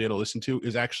want Shalia to listen to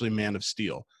is actually Man of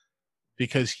Steel,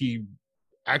 because he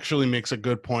actually makes a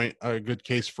good point, a good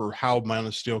case for how Man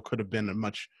of Steel could have been a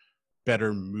much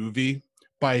better movie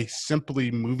by simply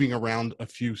moving around a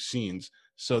few scenes.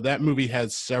 So that movie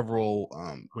has several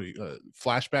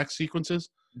flashback sequences,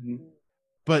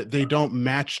 but they don't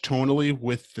match tonally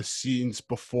with the scenes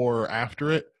before or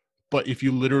after it. But if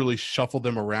you literally shuffle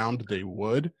them around, they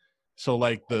would. So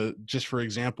like just for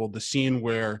example, the scene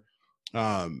where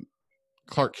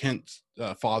Clark Kent's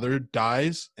father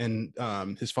dies and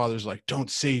his father's like,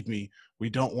 don't save me. We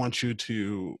don't want you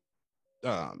to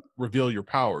reveal your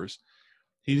powers.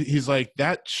 He's like,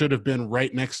 that should have been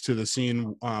right next to the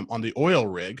scene on the oil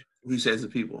rig. He saves the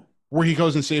people. Where he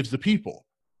goes and saves the people,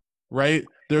 right?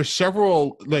 There's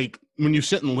several, like when you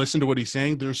sit and listen to what he's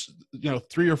saying, there's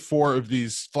 3 or 4 of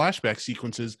these flashback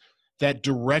sequences that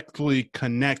directly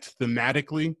connect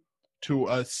thematically to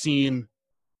a scene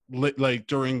like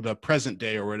during the present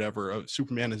day or whatever of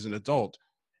Superman as an adult.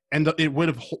 And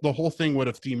the whole thing would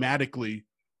have thematically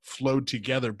flowed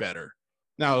together better.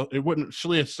 Now,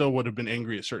 Shalia still would have been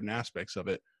angry at certain aspects of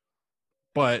it,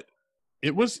 but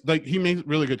it was like, he made a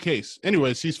really good case.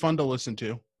 Anyways, he's fun to listen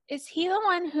to. Is he the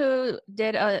one who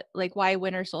did why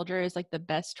Winter Soldier is like the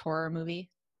best horror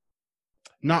movie?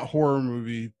 Not horror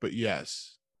movie, but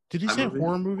yes. Did he say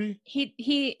horror movie?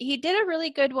 He did a really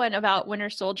good one about Winter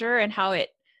Soldier and how it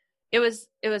was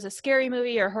a scary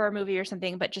movie or horror movie or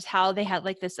something, but just how they had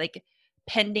like this like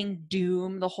pending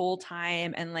doom the whole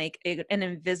time and like an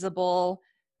invisible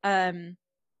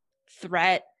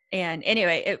threat. And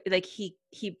anyway, he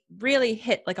really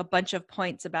hit like a bunch of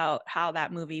points about how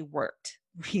that movie worked.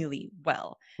 really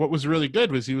well. What was really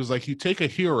good was he was like, you take a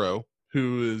hero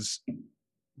who is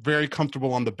very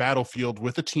comfortable on the battlefield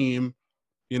with a team,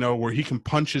 you know, where he can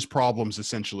punch his problems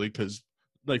essentially, because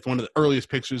like one of the earliest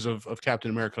pictures of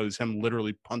Captain America is him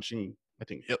literally punching, I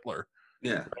think, Hitler.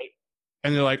 Yeah.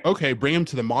 And they're like, okay, bring him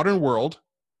to the modern world,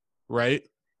 right?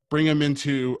 Bring him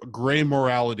into gray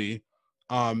morality.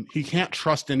 He can't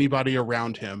trust anybody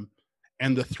around him.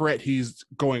 And the threat he's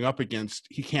going up against,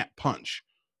 he can't punch.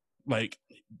 Like,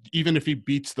 even if he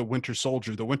beats the Winter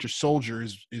Soldier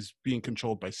is being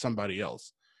controlled by somebody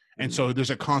else. And so there's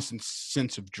a constant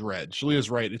sense of dread. Shalia's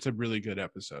right. It's a really good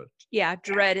episode. Yeah,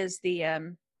 dread is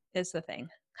the thing.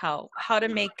 How to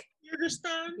make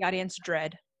Kyrgyzstan? the audience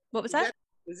dread. What was that?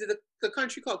 Is it the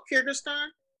country called Kyrgyzstan?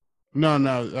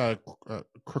 No,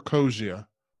 Krakozhia.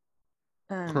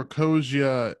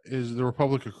 Krakozhia is the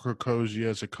Republic of Krakozhia.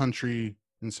 Is a country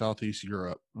in Southeast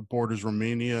Europe. It borders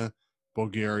Romania,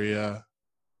 Bulgaria,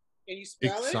 Can you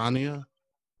spell it? Ixania,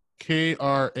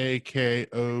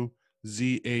 Krakozhia.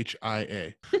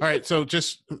 All right, so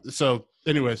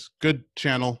anyways, good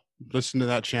channel. Listen to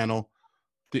that channel.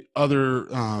 The other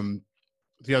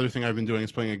thing I've been doing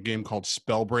is playing a game called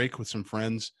Spellbreak with some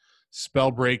friends.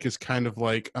 Spellbreak is kind of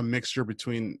like a mixture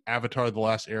between Avatar: The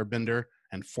Last Airbender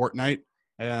and Fortnite.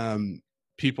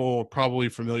 People are probably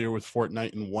familiar with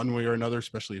Fortnite in one way or another,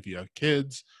 especially if you have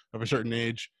kids of a certain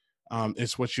age.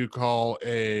 It's what you call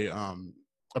a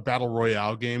battle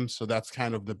royale game. So that's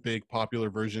kind of the big popular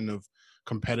version of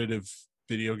competitive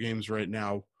video games right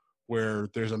now, where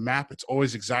there's a map. It's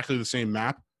always exactly the same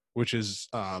map, which is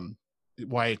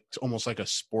why it's almost like a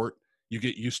sport. You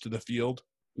get used to the field,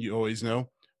 you always know.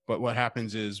 But what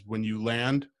happens is when you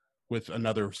land with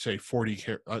another, say,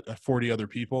 40 other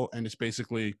people, and it's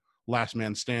basically last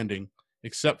man standing,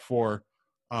 except for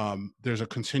there's a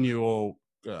continual,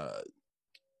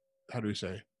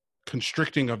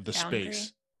 constricting of the Boundary.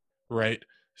 space, right?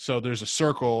 So there's a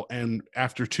circle, and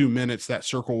after 2 minutes, that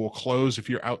circle will close. If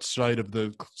you're outside of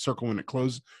the circle when it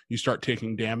closes, you start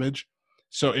taking damage.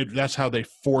 So that's how they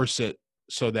force it,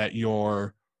 so that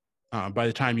you're, by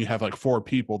the time you have like 4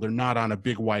 people, they're not on a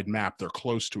big wide map. They're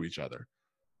close to each other,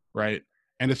 right?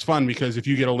 And it's fun because if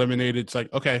you get eliminated, it's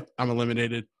like, okay, I'm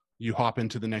eliminated. You hop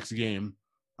into the next game.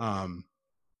 But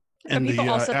people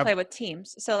also play with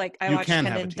teams. So like I You watched can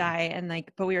have a Kendon team. die, and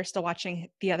but we were still watching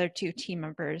the other 2 team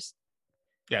members.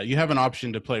 Yeah, you have an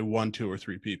option to play 1, 2, or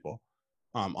 3 people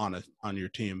on your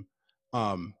team.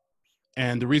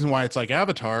 And the reason why it's like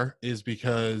Avatar is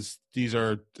because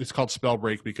it's called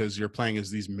Spellbreak because you're playing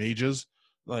as these mages,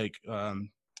 like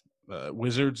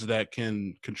wizards that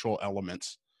can control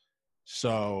elements.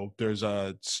 So there's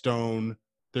stone,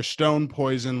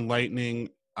 poison, lightning,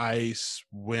 ice,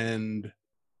 wind,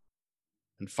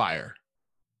 and fire.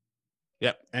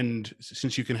 Yep. And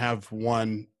since you can have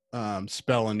one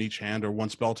spell in each hand or one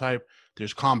spell type,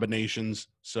 there's combinations.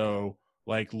 So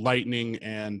like lightning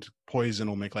and poison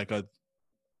will make like a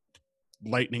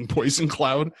lightning poison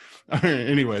cloud.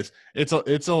 Anyways, it's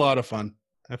a lot of fun.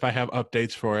 If I have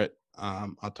updates for it,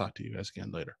 I'll talk to you guys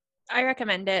again later. I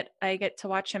recommend it. I get to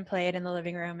watch him play it in the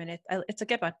living room, and it's a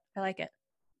good one. I like it.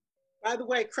 By the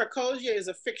way, Krakozhia is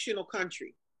a fictional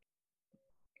country.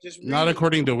 Just Not read it.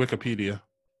 according to Wikipedia.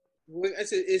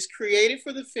 It's created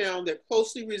for the film that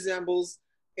closely resembles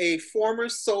a former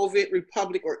Soviet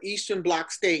republic or Eastern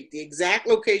Bloc state. The exact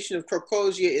location of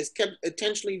Krakozhia is kept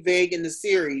intentionally vague in the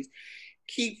series,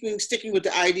 sticking with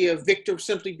the idea of Victor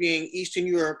simply being Eastern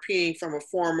European from a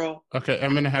former. Okay,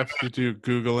 I'm gonna have to do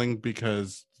Googling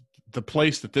because the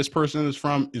place that this person is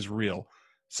from is real.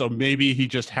 So maybe he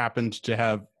just happened to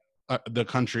have the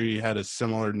country had a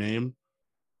similar name.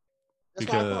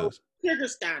 That's why I thought it was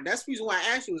Kyrgyzstan. That's the reason why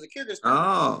I asked you, was it Kyrgyzstan?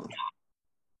 Oh.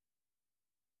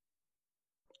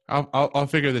 I'll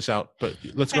figure this out, but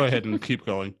let's go ahead and keep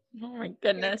going. Oh my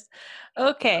goodness.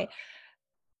 Okay.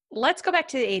 Let's go back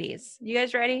to the 80s. You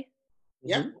guys ready?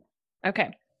 Yeah.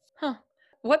 Okay.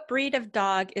 What breed of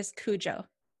dog is Cujo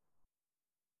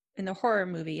in the horror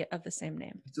movie of the same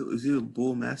name? Is he a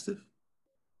bull mastiff?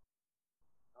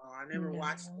 Oh, I never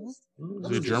watched this.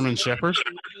 Is it a German Shepherd?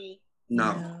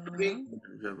 No.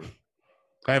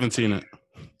 I haven't seen it.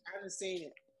 I haven't seen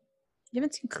it. You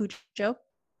haven't seen Cujo?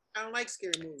 I don't like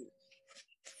scary movies.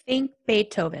 Think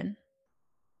Beethoven.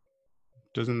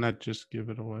 Doesn't that just give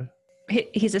it away?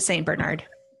 He's a Saint Bernard.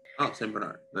 Oh, Saint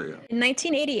Bernard. There you go. In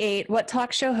 1988, what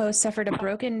talk show host suffered a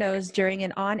broken nose during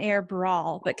an on-air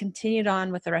brawl, but continued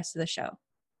on with the rest of the show?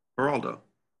 Geraldo.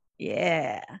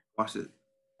 Yeah. Watch it.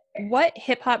 What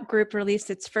hip-hop group released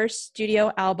its first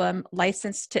studio album,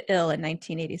 Licensed to Ill, in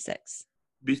 1986?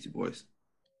 Beastie Boys.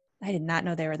 I did not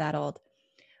know they were that old.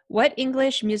 What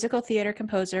English musical theater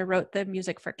composer wrote the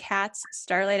music for Cats,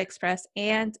 Starlight Express,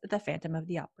 and The Phantom of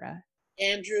the Opera?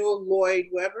 Andrew Lloyd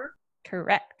Webber.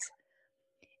 Correct.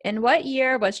 In what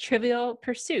year was Trivial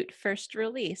Pursuit first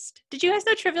released? Did you guys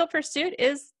know Trivial Pursuit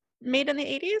is made in the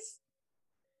 80s?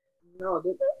 No,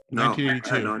 No, I 1982.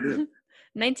 had no idea.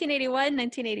 1981,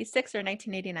 1986, or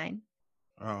 1989?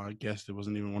 Oh, I guessed it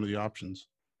wasn't even one of the options.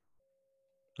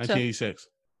 So- 1986.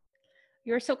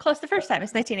 You were so close the first time.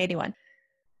 It's 1981.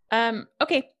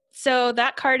 Okay, so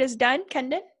that card is done.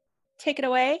 Kendon, take it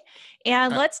away.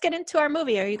 And let's get into our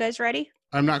movie. Are you guys ready?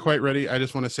 I'm not quite ready. I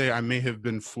just want to say I may have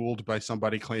been fooled by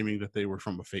somebody claiming that they were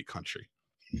from a fake country.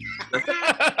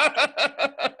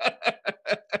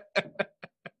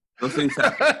 Those things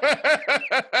happen.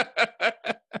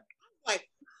 like,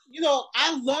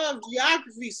 I love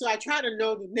geography, so I try to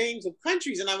know the names of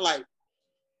countries, and I'm like,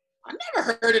 I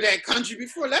never heard of that country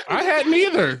before. I hadn't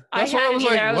either. That's why I was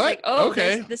like, I was what? like, oh,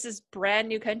 okay. this is brand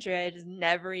new country I just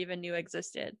never even knew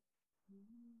existed.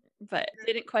 But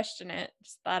didn't question it.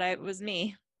 Just thought it was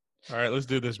me. All right, let's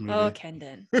do this movie. Oh,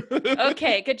 Kendon.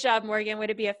 Okay, good job, Morgan. Way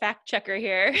to be a fact checker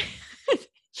here.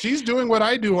 She's doing what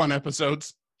I do on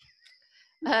episodes.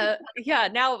 Yeah,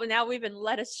 now we've been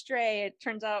led astray. It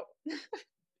turns out.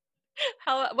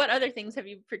 What other things have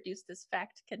you produced as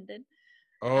fact, Kendon?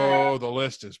 Oh, the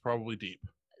list is probably deep.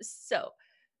 So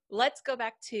let's go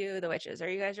back to the witches. Are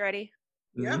you guys ready?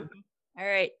 Yeah. All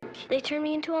right. They turned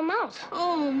me into a mouse.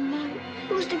 Oh, my.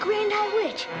 Who's the Grand High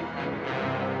Witch?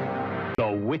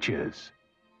 The Witches.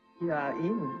 You're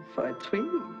in for a treat.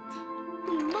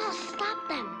 We must stop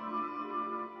them.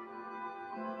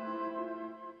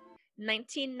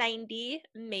 1990,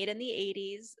 made in the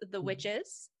 80s, The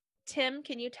Witches. Tim,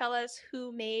 can you tell us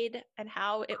who made and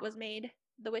how it was made,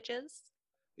 The Witches?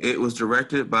 It was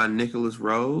directed by Nicholas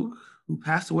Roeg, who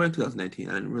passed away in 2018.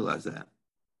 I didn't realize that.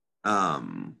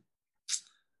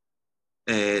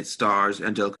 It stars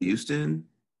Angelica Houston,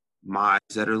 Mai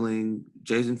Zetterling,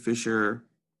 Jason Fisher,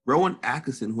 Rowan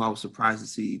Atkinson, who I was surprised to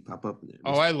see pop up in there.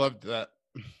 Oh, I loved that.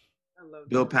 I love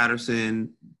Bill that.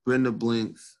 Patterson, Brenda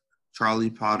Blinks,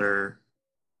 Charlie Potter,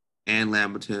 Ann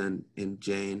Lamberton, and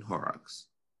Jane Horrocks.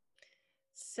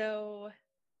 So,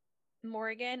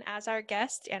 Morgan, as our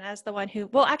guest and as the one who,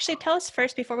 well, actually, tell us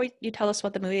first before you tell us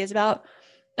what the movie is about.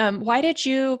 Why did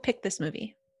you pick this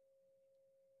movie?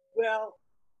 Well,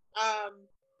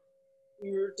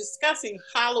 we were discussing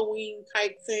Halloween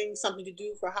type things, something to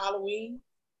do for Halloween,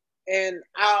 and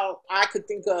I could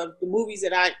think of the movies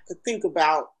that I could think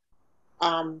about.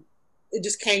 It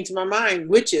just came to my mind,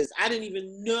 Witches. I didn't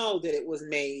even know that it was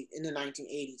made in the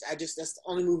 1980s. That's the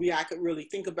only movie I could really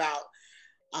think about.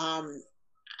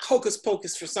 Hocus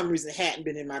Pocus, for some reason, hadn't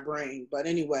been in my brain. But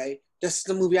anyway, that's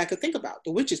the movie I could think about,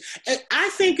 The Witches. And I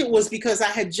think it was because I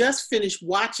had just finished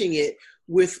watching it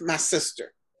with my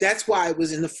sister. That's why it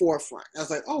was in the forefront. I was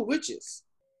like, oh, Witches.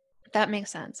 That makes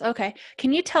sense. Okay.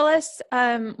 Can you tell us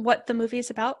what the movie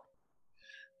is about?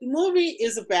 The movie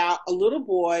is about a little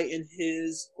boy and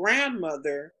his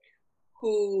grandmother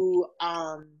who,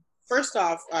 first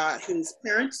off, his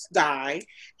parents die,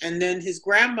 and then his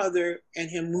grandmother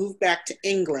and him move back to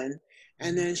England,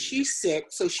 and then she's sick,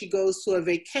 so she goes to a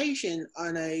vacation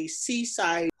on a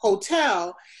seaside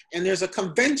hotel, and there's a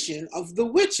convention of the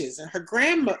witches, and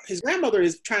his grandmother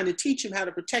is trying to teach him how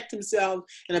to protect himself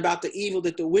and about the evil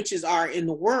that the witches are in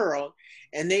the world,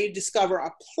 and they discover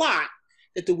a plot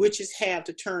that the witches have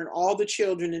to turn all the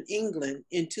children in England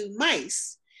into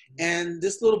mice. And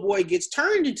this little boy gets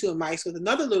turned into a mice with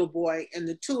another little boy, and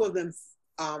the two of them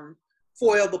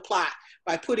foil the plot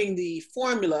by putting the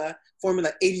formula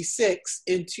 86,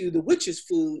 into the witches'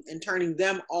 food and turning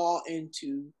them all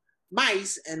into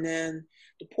mice. And then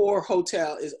the poor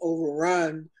hotel is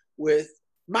overrun with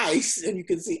mice, and you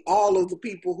can see all of the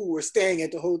people who were staying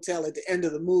at the hotel at the end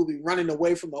of the movie running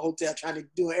away from the hotel, trying to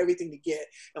do everything to get,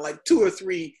 and like 2 or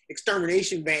 3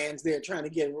 extermination vans there trying to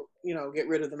get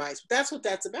rid of the mice. But that's what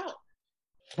that's about.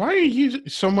 Why are you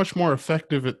so much more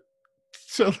effective at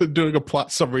doing a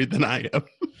plot summary than I am?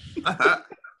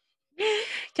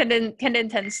 Kendon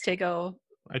tends to go.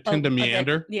 I tend to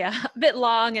meander. A bit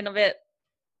long and a bit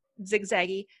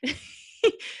zigzaggy.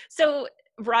 So,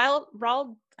 Ronald,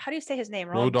 how do you say his name?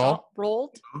 Roald.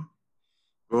 Ronald?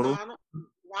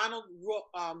 Ronald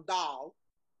Dahl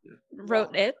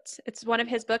wrote it. It's one of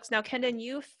his books. Now, Kendon,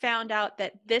 you found out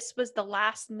that this was the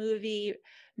last movie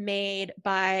made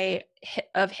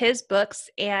of his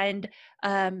books and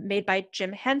made by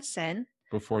Jim Henson.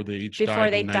 Before they each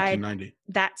died in 1990.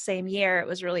 That same year it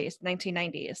was released,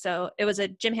 1990. So it was a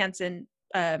Jim Henson,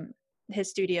 his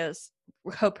studios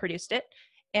co-produced it,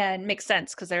 and makes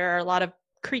sense because there are a lot of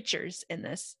creatures in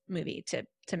this movie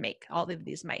to make all of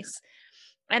these mice,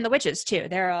 and the witches too.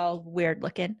 They're all weird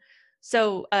looking.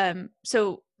 So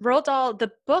so Roald Dahl,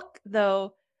 the book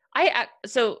though, I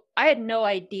had no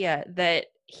idea that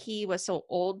he was so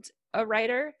old a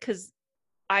writer, because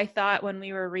I thought when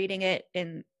we were reading it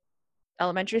in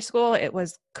elementary school it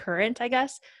was current, I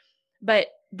guess. But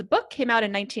the book came out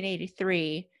in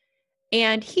 1983,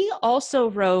 and he also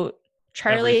wrote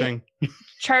Everything.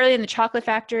 Charlie and the Chocolate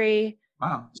Factory,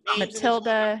 Wow.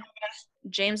 Matilda,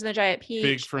 James and the Giant Peach.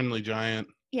 Big Friendly Giant.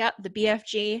 Yep, the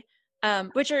BFG,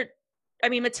 which are, I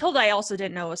mean, Matilda I also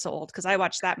didn't know was so old because I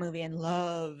watched that movie and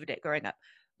loved it growing up.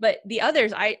 But the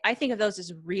others, I think of those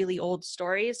as really old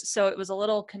stories. So it was a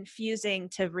little confusing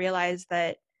to realize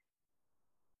that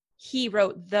he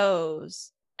wrote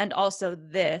those and also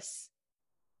this,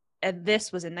 and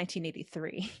this was in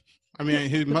 1983. I mean,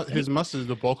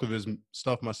 the bulk of his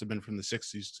stuff must have been from the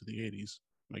 60s to the 80s,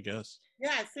 I guess.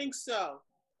 Yeah, I think so.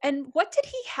 And what did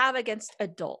he have against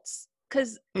adults?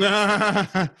 Because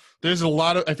there's a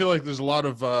lot of, I feel like there's a lot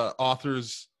of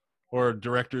authors or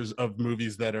directors of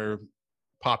movies that are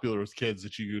popular with kids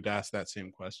that you could ask that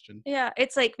same question. yeah,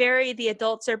 it's like very, the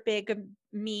adults are big and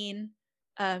mean.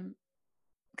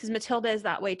 Because Matilda is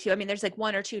that way too. I mean, there's like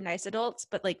one or two nice adults,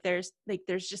 but like there's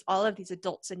just all of these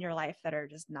adults in your life that are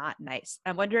just not nice.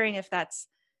 I'm wondering if that's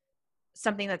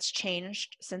something that's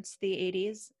changed since the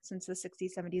 80s, since the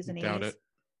 60s, 70s, and 80s. Doubt it.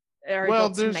 Are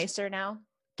adults nicer now?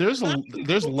 There's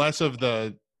less of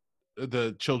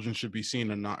the children should be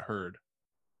seen and not heard.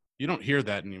 You don't hear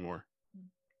that anymore.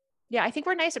 Yeah, I think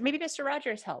we're nicer. Maybe Mr.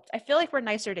 Rogers helped. I feel like we're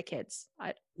nicer to kids.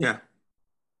 Yeah.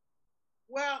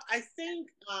 Well, I think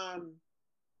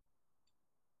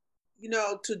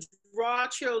to draw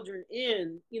children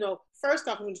in, first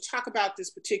off, when you talk about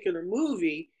this particular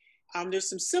movie, there's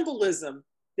some symbolism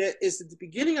that is at the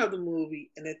beginning of the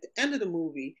movie and at the end of the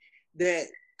movie that,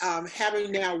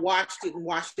 having now watched it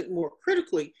more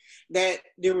critically, that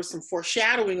there was some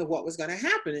foreshadowing of what was going to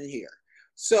happen in here.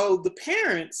 So the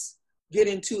parents get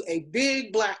into a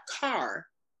big black car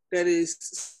that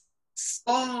is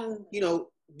long,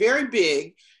 very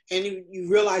big, and you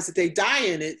realize that they die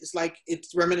in it. It's like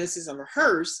it's reminiscent of a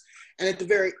hearse. And at the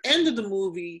very end of the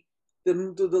movie,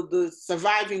 the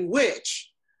surviving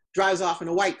witch drives off in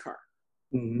a white car.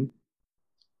 Mm-hmm.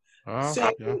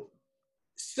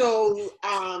 So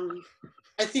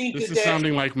I think this is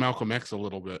sounding like Malcolm X a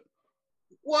little bit.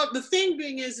 Well, the thing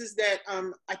being is that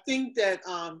I think that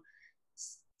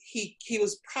he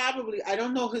was probably, I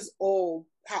don't know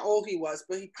how old he was,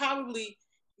 but he probably,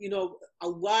 a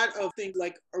lot of things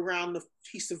like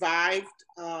he survived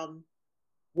World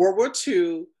War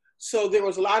II. So there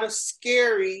was a lot of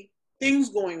scary things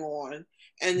going on.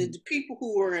 And the people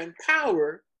who were in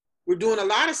power were doing a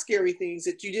lot of scary things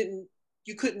that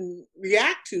you couldn't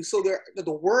react to. So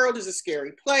the world is a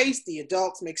scary place. The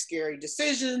adults make scary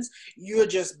decisions. You're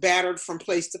just battered from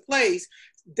place to place.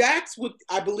 That's what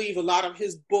I believe a lot of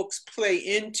his books play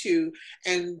into,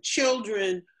 and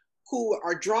children who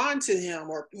are drawn to him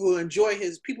or who enjoy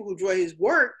his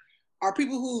work are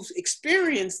people who've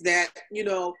experienced that,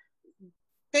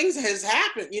 things has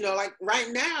happened, like right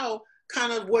now,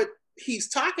 kind of what he's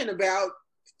talking about,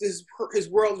 his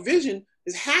world vision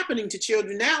is happening to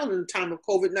children now in the time of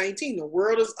COVID-19. The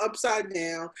world is upside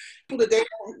down. People that they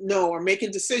don't know are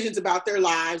making decisions about their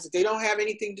lives that they don't have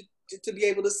anything to be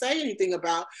able to say anything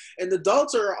about. And the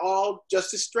adults are all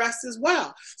just as stressed as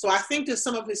well. So I think that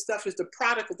some of his stuff is the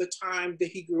product of the time that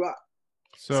he grew up.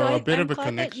 So I'm glad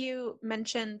that you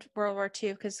mentioned World War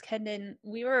II, because Kendon,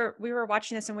 we were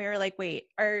watching this and we were like, wait,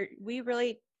 are we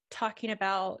really talking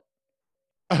about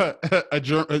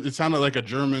it sounded like a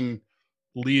German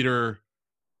leader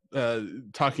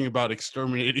talking about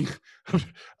exterminating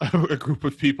a group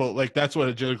of people. Like that's what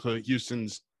Angelica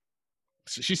Houston's.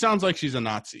 She sounds like she's a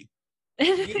Nazi.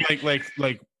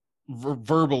 like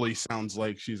verbally sounds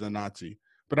like she's a Nazi.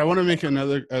 But I want to make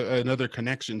another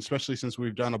connection, especially since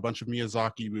we've done a bunch of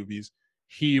Miyazaki movies.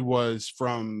 He was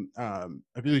from, I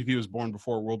believe he was born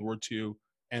before World War II,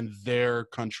 and their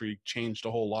country changed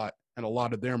a whole lot. And a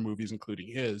lot of their movies, including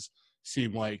his,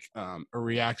 seem like a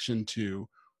reaction to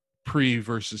pre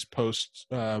versus post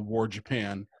war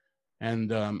Japan.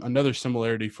 And another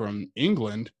similarity from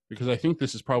England, because I think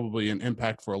this is probably an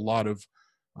impact for a lot of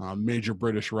major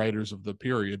British writers of the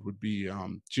period, would be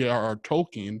J.R.R.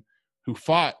 Tolkien, who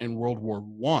fought in World War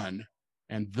I,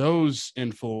 and those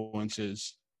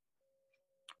influences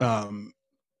kind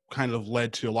of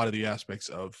led to a lot of the aspects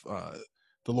of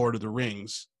the Lord of the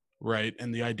Rings, right?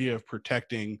 And the idea of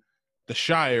protecting the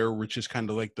Shire, which is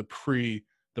kind of like the pre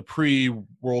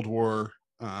World War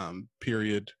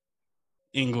period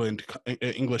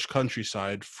English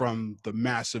countryside from the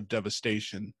massive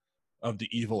devastation of the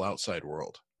evil outside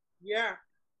world. Yeah.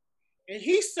 And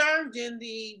he served in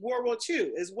the World War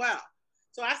II as well.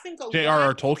 So I think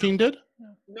J.R.R. Tolkien did?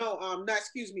 Roald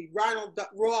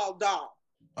Dahl.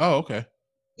 Oh, okay.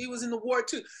 He was in the war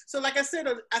too. So like I said,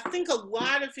 I think a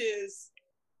lot of his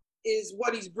is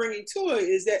what he's bringing to it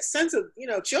is that sense of,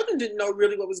 children didn't know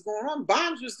really what was going on.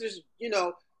 Bombs was just,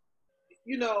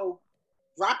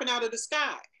 dropping out of the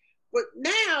sky. But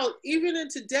now, even in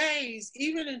today's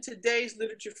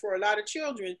literature for a lot of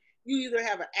children, you either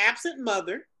have an absent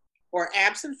mother or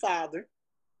absent father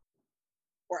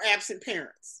or absent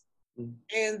parents. Mm-hmm.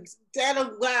 And that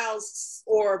allows,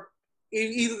 or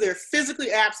either they're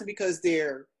physically absent because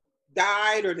they're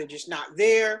died or they're just not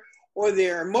there, or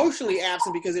they're emotionally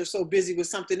absent because they're so busy with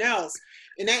something else.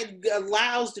 And that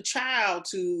allows the child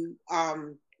to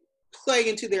play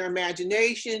into their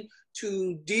imagination,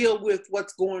 to deal with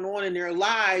what's going on in their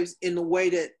lives in a way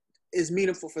that is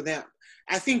meaningful for them.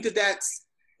 I think that's,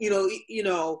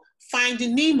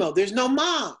 Finding Nemo, there's no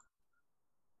mom.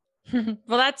 Well,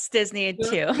 that's Disney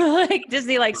too. Like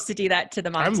Disney likes to do that to the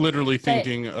moms. I'm literally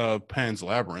thinking of Pan's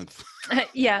Labyrinth.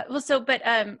 Yeah. Well,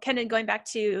 Kenan, going back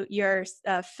to your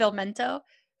Filmento,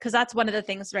 because that's one of the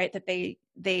things, right, that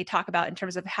they talk about in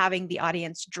terms of having the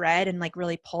audience dread and like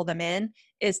really pull them in,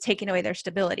 is taking away their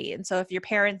stability. And so if your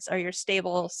parents are your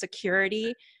stable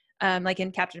security, like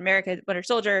in Captain America, Winter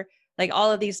Soldier, like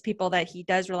all of these people that he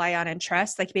does rely on and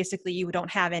trust, like basically you don't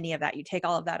have any of that. You take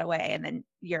all of that away, and then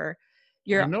you're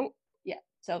yeah.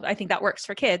 So I think that works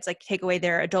for kids, like take away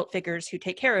their adult figures who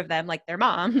take care of them, like their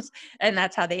moms, and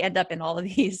that's how they end up in all of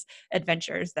these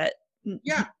adventures that.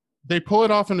 Yeah. They pull it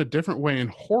off in a different way in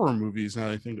horror movies. Now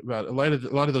I think about it. A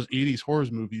lot of those 80s horror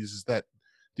movies is that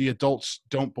the adults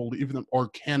don't believe them or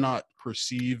cannot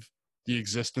perceive the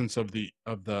existence of the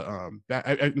I'm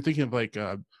thinking of like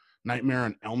Nightmare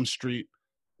on Elm Street.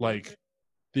 Like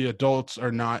the adults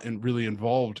are not really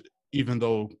involved, even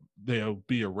though they'll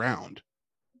be around.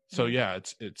 So yeah,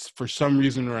 it's for some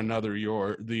reason or another,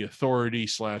 the authority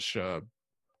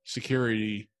 /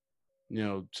 security,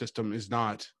 system is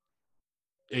not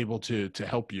able to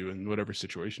help you in whatever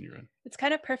situation you're in. It's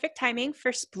kind of perfect timing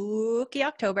for spooky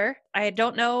October. I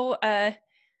don't know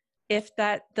if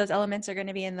those elements are going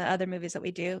to be in the other movies that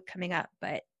we do coming up,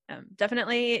 but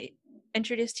definitely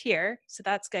introduced here, so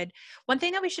that's good. One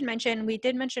thing that we should mention, we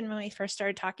did mention when we first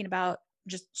started talking about,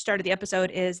 just started the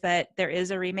episode, is that there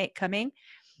is a remake coming.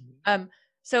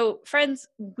 So friends,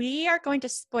 we are going to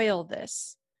spoil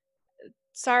this.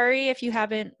 Sorry if you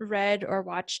haven't read or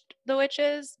watched The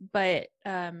Witches, but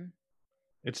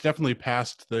it's definitely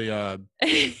past the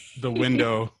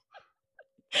window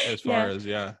as far as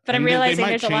But I'm realizing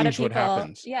there's a lot of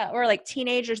people, or like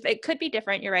teenagers. It could be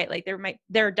different. You're right. Like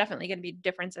there are definitely going to be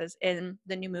differences in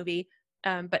the new movie.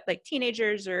 But like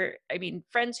teenagers, or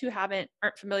friends who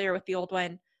aren't familiar with the old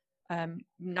one,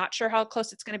 not sure how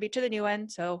close it's going to be to the new one.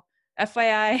 So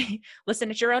FYI, listen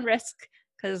at your own risk,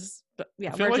 because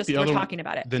we're talking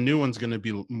about it. The new one's going to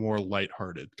be more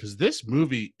lighthearted, because this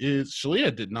movie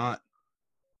Shalia did not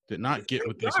get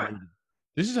with this movie.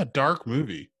 This is a dark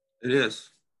movie. It is.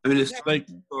 It's like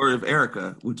the story of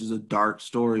Erica, which is a dark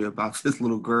story about this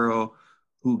little girl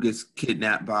who gets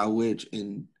kidnapped by a witch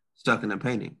and stuck in a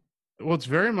painting. Well, it's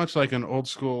very much like an old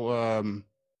school,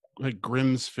 like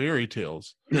Grimm's fairy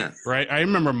tales. Yeah. Right. I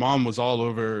remember Mom was all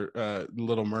over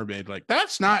Little Mermaid. Like,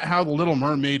 that's not how the Little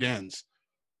Mermaid ends.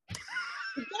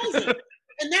 It doesn't.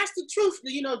 And that's the truth.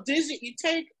 Disney, you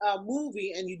take a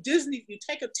movie and you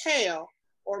take a tale,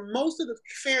 or most of the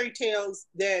fairy tales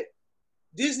that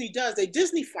Disney does, they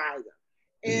Disneyfy them.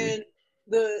 And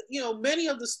many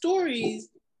of the stories,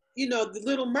 the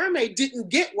Little Mermaid didn't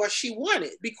get what she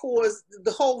wanted, because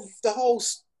the whole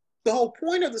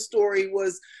point of the story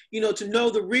was, to know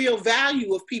the real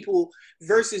value of people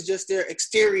versus just their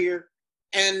exterior.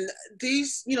 And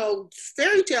these,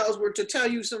 fairy tales were to tell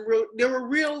you there were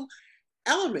real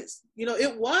elements.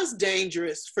 It was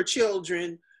dangerous for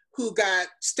children who got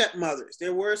stepmothers.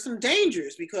 There were some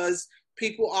dangers because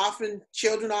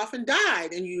children often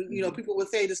died, and people would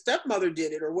say the stepmother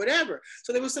did it or whatever.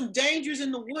 So there were some dangers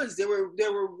in the woods. There were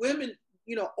women,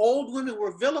 old women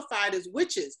were vilified as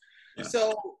witches. Yeah.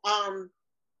 So I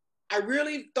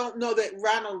really don't know that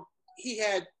Ronald, he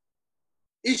had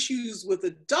issues with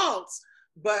adults,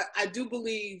 but I do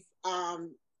believe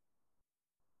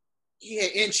he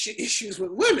had issues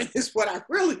with women, is what I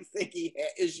really think he had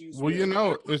issues with.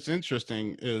 Well, what's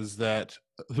interesting is that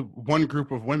one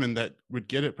group of women that would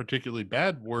get it particularly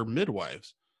bad were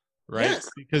midwives, right? Yes.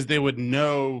 Because they would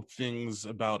know things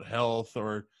about health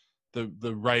or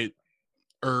the right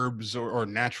herbs or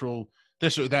natural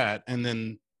this or that, and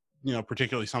then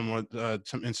particularly some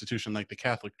institution like the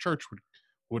Catholic Church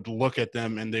would look at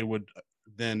them and they would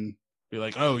then be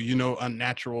like, oh,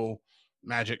 unnatural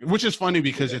magic, which is funny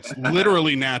because it's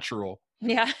literally natural.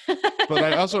 Yeah. But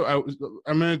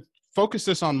I'm going to focus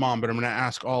this on Mom, but I'm going to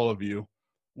ask all of you,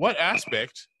 what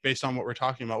aspect, based on what we're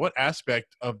talking about, what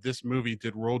aspect of this movie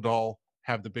did Roald Dahl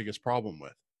have the biggest problem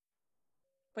with?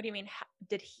 What do you mean?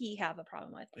 Did he have a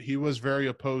problem with? He was very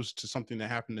opposed to something that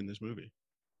happened in this movie.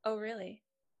 Oh, really?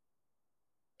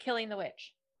 Killing the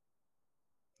witch.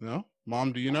 No?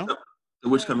 Mom, do you know? The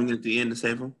witch coming in at the end to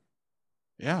save him?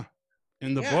 Yeah.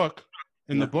 In the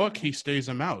Yeah. book, he stays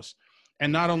a mouse.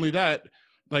 And not only that,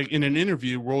 like in an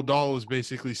interview, Roald Dahl is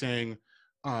basically saying,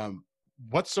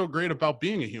 what's so great about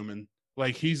being a human?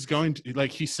 Like he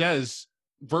says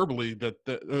verbally that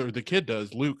the kid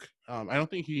does, Luke. I don't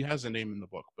think he has a name in the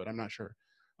book, but I'm not sure.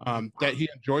 That he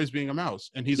enjoys being a mouse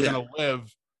and he's going to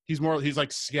live. He's like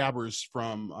Scabbers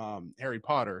from Harry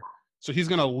Potter. So he's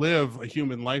going to live a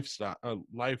human lifespan.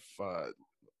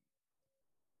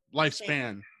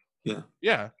 Yeah.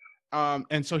 Yeah.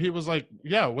 And so he was like,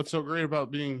 yeah, what's so great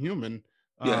about being human?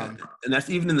 And that's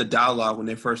even in the dialogue when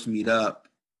they first meet up.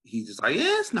 He's just like,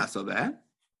 yeah, it's not so bad.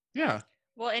 Yeah.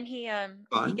 Well, and he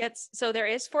Fun. gets, so there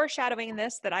is foreshadowing in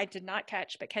this that I did not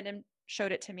catch, but Kendon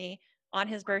showed it to me on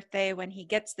his birthday when he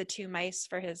gets the 2 mice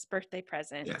for his birthday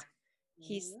present. Yeah.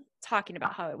 He's talking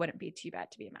about how it wouldn't be too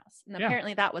bad to be a mouse. And Yeah.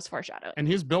 apparently that was foreshadowed. And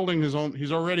he's building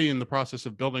he's already in the process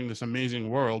of building this amazing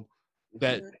world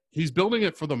that he's building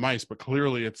it for the mice, but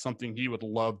clearly it's something he would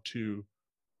love to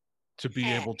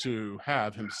be able to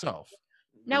have himself.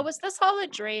 Now, was this all a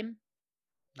dream?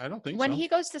 I don't think When so. he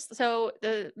goes to, so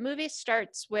the movie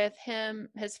starts with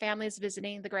his family's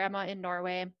visiting the grandma in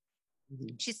Norway.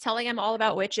 Mhm. She's telling him all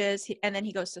about witches, and then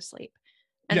he goes to sleep.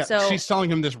 And yeah, so she's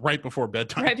telling him this right before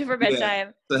bedtime. right before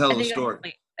bedtime. The hell and of a then he goes to story.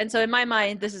 sleep. And so in my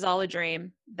mind, this is all a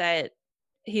dream that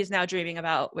he's now dreaming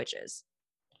about witches.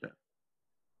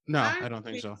 No, I don't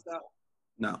think so.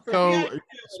 No. So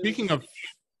speaking of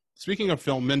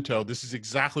Filmento, this is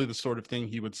exactly the sort of thing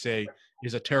he would say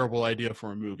is a terrible idea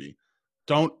for a movie.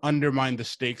 Don't undermine the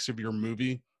stakes of your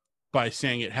movie by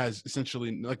saying it has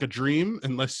essentially like a dream,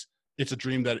 unless it's a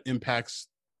dream that impacts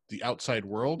the outside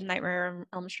world. Nightmare on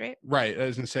Elm Street. Right. I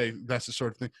was going to say that's the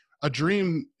sort of thing. A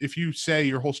dream, if you say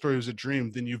your whole story was a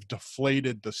dream, then you've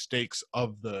deflated the stakes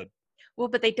of the... Well,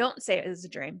 but they don't say it was a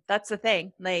dream. That's the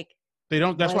thing. Like, They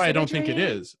don't. That's Was why I it a don't think it dream?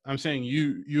 is. I'm saying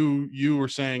you were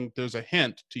saying there's a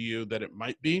hint to you that it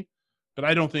might be, but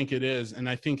I don't think it is. And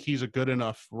I think he's a good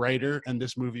enough writer, and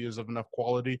this movie is of enough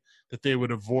quality that they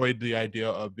would avoid the idea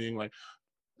of being like,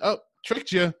 "Oh,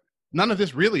 tricked you. None of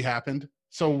this really happened.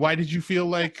 So why did you feel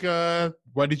like?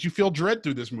 Why did you feel dread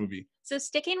through this movie?" so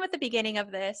sticking with the beginning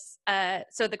of this,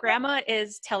 so the grandma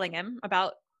is telling him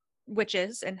about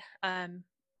witches, and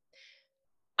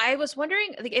I was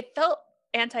wondering, like, it felt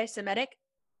anti-Semitic,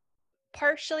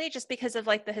 partially just because of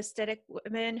like the Hasidic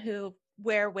women who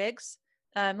wear wigs.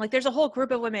 Like, there's a whole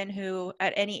group of women who,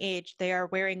 at any age, they are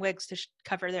wearing wigs to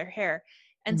cover their hair,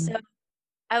 and so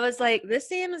I was like, this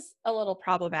seems a little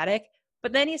problematic.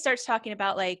 But then he starts talking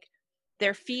about like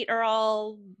their feet are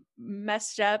all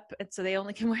messed up, and so they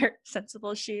only can wear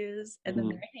sensible shoes, and then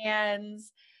their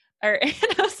hands are. And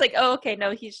I was like, oh, okay,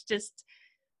 no, he's just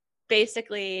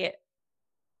basically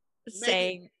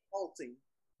saying, Faulty.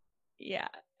 yeah.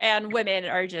 And women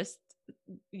are just,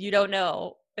 you don't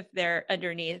know if they're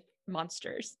underneath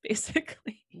monsters,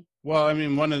 basically. Well, I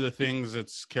mean, one of the things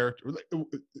that's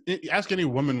ask any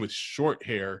woman with short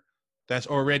hair, that's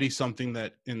already something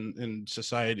that in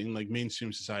society, in like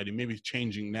mainstream society, maybe it's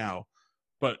changing now,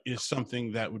 but is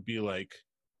something that would be like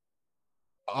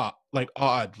odd,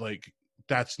 like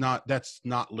that's not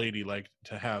ladylike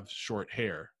to have short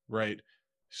hair, right?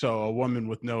 So a woman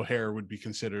with no hair would be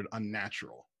considered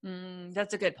unnatural.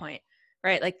 That's a good point,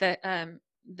 right? Like the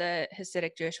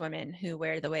Hasidic Jewish women who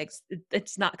wear the wigs,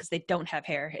 it's not because they don't have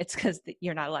hair, it's because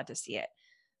you're not allowed to see it.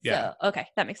 Yeah. So, okay,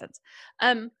 that makes sense.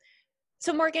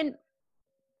 So Morgan,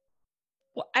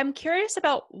 I'm curious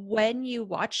about when you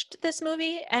watched this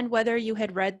movie and whether you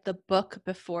had read the book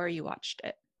before you watched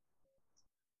it.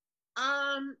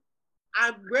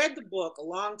 I read the book a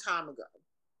long time ago,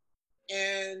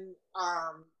 and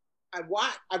I've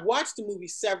watched the movie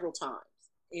several times.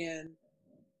 And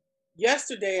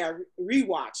yesterday I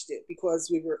rewatched it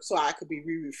because so I could be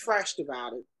refreshed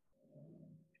about it.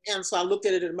 And so I looked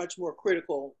at it in a much more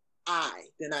critical eye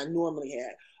than I normally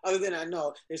had. Other than I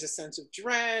know there's a sense of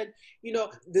dread,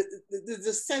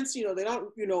 the sense, they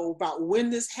don't, about when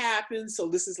this happened. So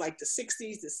this is like the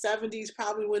 60s, the 70s,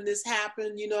 probably when this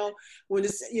happened, when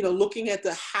it's, looking at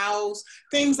the house,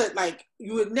 things that like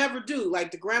you would never do.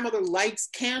 Like the grandmother lights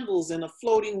candles in a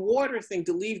floating water thing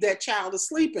to leave that child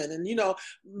asleep in. And,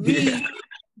 me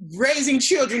raising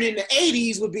children in the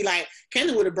 80s would be like,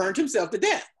 Kendon would have burned himself to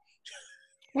death.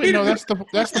 Wait, no, that's the Burn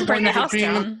point the of it house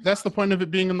being down. that's the point of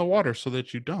it being in the water so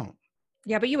that you don't.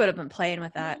 Yeah, but you would have been playing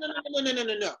with that.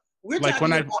 No. We're Like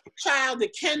talking when about a child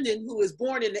that Kendon, who was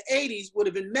born in the 80s, would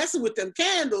have been messing with them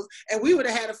candles, and we would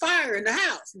have had a fire in the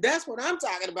house. That's what I'm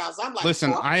talking about. So I'm like,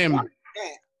 Listen, oh, I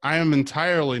am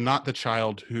entirely not the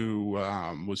child who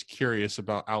was curious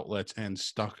about outlets and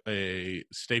stuck a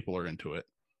stapler into it.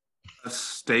 A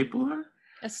stapler?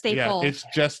 A staple. Yeah,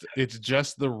 it's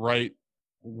just the right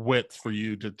width for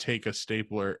you to take a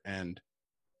stapler and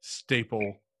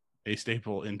staple a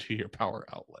staple into your power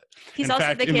outlet. He's In also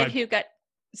fact, the in kid my- who got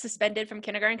suspended from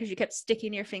kindergarten because you kept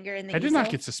sticking your finger in the I did not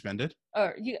easel. get suspended.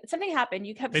 Or something happened.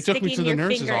 You kept They took sticking me to the your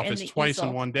nurse's finger in office the twice easel.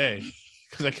 in one day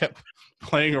because I kept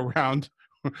playing around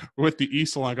with the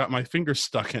easel and I got my finger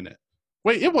stuck in it.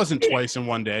 Wait, it wasn't twice in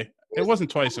one day. It wasn't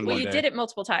twice in Well, one you day. did it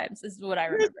multiple times, is what I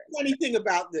Here's remember. the funny thing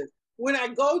about this. When I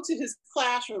go to his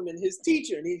classroom and his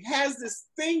teacher, and he has this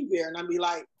thing there, and I'd be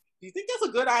like, do you think that's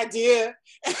a good idea?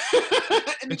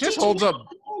 It just holds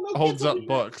up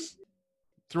books.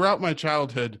 Throughout my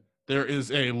childhood, there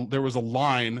was a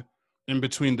line in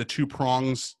between the two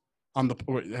prongs on the,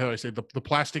 how do I say, the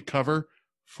plastic cover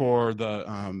for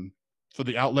the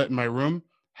outlet in my room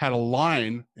had a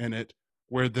line in it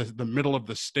where the middle of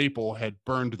the staple had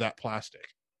burned that plastic.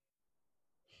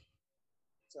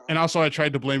 And also I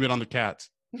tried to blame it on the cats.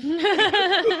 As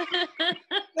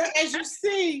you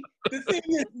see, the thing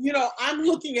is, I'm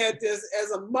looking at this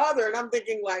as a mother, and I'm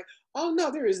thinking like, oh no,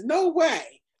 there is no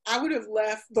way I would have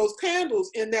left those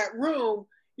candles in that room.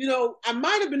 I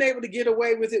might have been able to get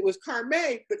away with it with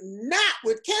Carme, but not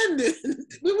with Kendon.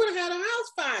 We would have had a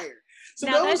house fire. So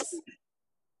Now those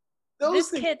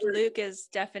this kid Luke is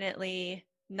definitely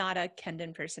not a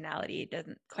Kendon personality. It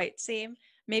doesn't quite seem.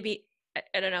 Maybe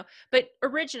I don't know. But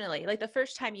originally, like the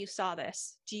first time you saw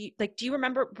this, do you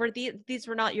remember? Were these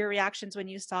were not your reactions when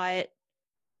you saw it?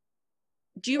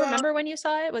 Do you remember when you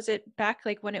saw it? Was it back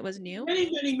like when it was new?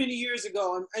 Many years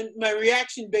ago, and my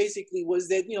reaction basically was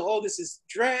that oh, this is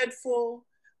dreadful.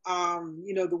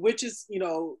 The witches.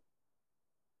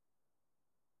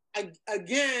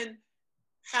 Again,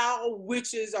 how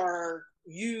witches are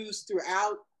used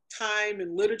throughout time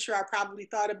and literature, I probably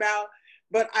thought about.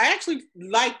 But I actually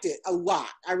liked it a lot.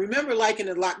 I remember liking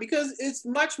it a lot because it's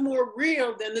much more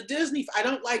real than the Disney. I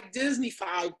don't like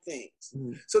Disney-fied things.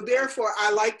 Mm-hmm. So therefore,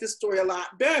 I like this story a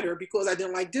lot better because I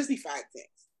didn't like Disney-fied things.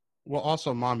 Well,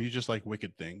 also, Mom, you just like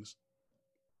wicked things.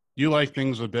 You like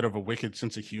things with a bit of a wicked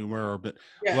sense of humor, or a bit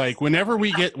like whenever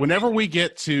we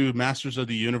get to Masters of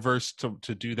the Universe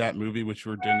to do that movie, which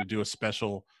we're going to do a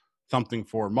special something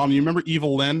for. Mom, you remember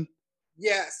Evil Lynn?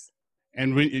 Yes.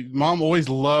 And Mom always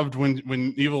loved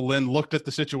when Evil Lynn looked at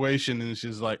the situation and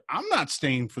she's like, "I'm not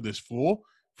staying for this fool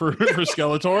for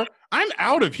Skeletor. I'm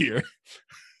out of here."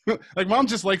 Like Mom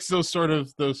just likes those sort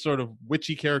of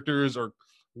witchy characters or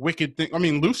wicked things. I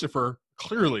mean, Lucifer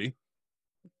clearly.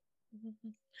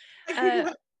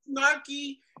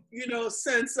 Snarky,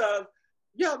 sense of,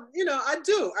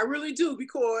 I really do,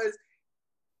 because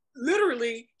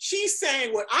literally she's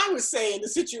saying what I was saying in the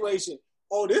situation.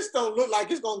 Oh, this don't look like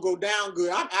it's gonna go down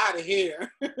good. I'm out of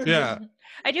here. Yeah.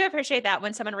 I do appreciate that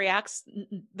when someone reacts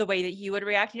the way that you would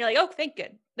react, and you're like, "Oh,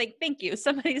 thank you.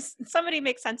 Somebody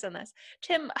makes sense in this."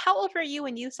 Tim, how old were you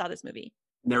when you saw this movie?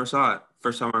 Never saw it.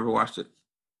 First time I ever watched it.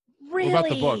 Really? What about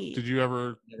the book? Did you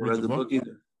ever read the book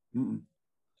either? Mm-mm.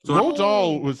 So Roald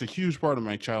Dahl was a huge part of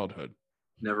my childhood.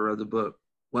 Never read the book.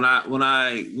 When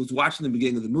I was watching the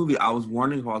beginning of the movie, I was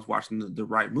wondering if I was watching the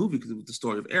right movie because it was the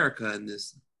story of Erica and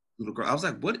this little girl. I was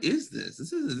like, what is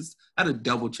this? I had to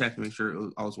double check to make sure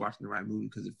I was watching the right movie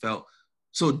because it felt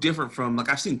so different from, like,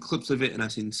 I've seen clips of it and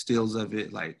I've seen stills of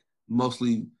it, like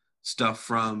mostly stuff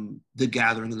from The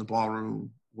Gathering in the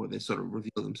ballroom where they sort of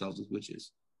reveal themselves as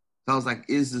witches. So I was like,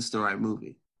 is this the right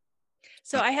movie?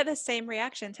 So I had the same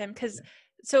reaction, Tim, because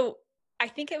so I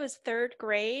think it was third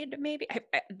grade, maybe.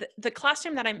 The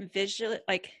classroom that I'm visually,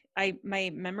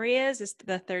 my memory is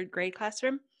the third grade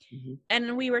classroom. Mm-hmm.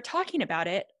 And we were talking about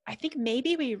it. I think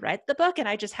maybe we read the book and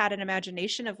I just had an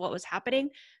imagination of what was happening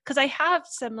because I have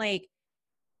some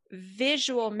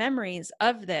visual memories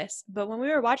of this. But when we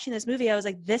were watching this movie, I was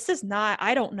like,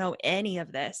 I don't know any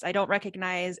of this. I don't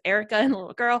recognize Erica and the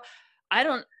little girl. I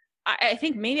don't I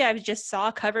think maybe I just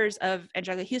saw covers of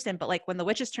Angelica Houston, but like when the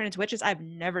witches turn into witches, I've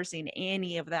never seen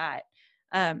any of that.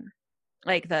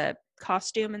 Like the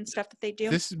costume and stuff that they do.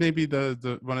 This is maybe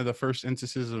the one of the first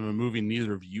instances of a movie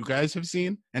neither of you guys have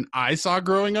seen, and I saw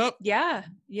growing up. Yeah,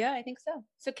 I think so.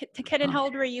 So, Kenan, how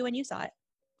old were you when you saw it?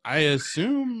 I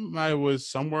assume I was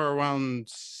somewhere around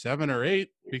 7 or 8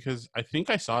 because I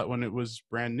think I saw it when it was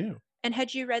brand new. And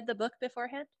had you read the book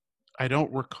beforehand? I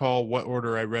don't recall what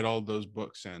order I read all those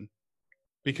books in,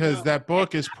 because that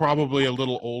book is probably a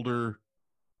little older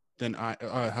than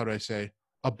how do I say,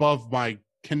 above my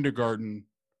kindergarten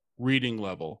reading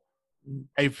level.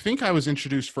 I think I was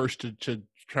introduced first to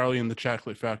Charlie and the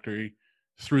Chocolate Factory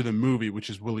through the movie, which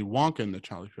is Willy Wonka and the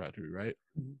Chocolate Factory, right?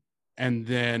 Mm-hmm. And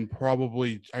then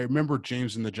probably, I remember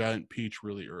James and the Giant Peach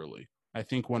really early. I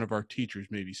think one of our teachers,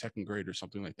 maybe second grade or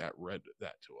something like that, read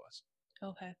that to us.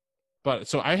 Okay. But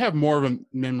so I have more of a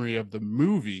memory of the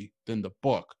movie than the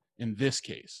book in this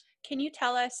case. Can you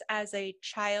tell us, as a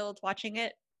child watching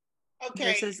it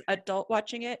versus adult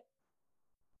watching it?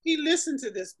 He listened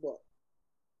to this book.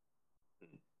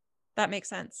 That makes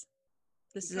sense.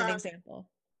 This is an example.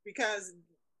 Because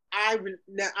I'm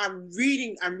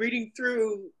reading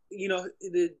through,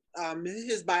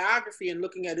 his biography and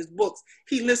looking at his books.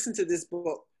 He listened to this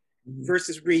book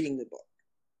versus reading the book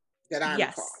that I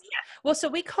recall. Well, so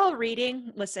we call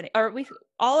reading listening, or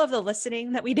all of the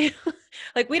listening that we do,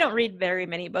 like we don't read very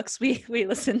many books. We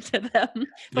listen to them,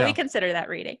 but we consider that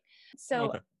reading.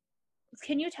 So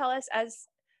can you tell us,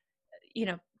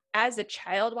 as a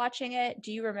child watching it,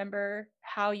 do you remember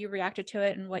how you reacted to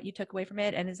it and what you took away from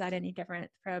it? And is that any different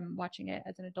from watching it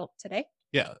as an adult today?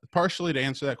 Yeah, partially to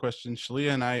answer that question,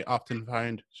 Shalia and I often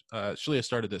Shalia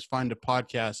started this, find a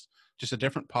podcast, just a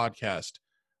different podcast,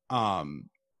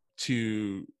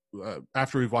 to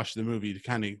after we've watched the movie, to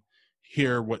kind of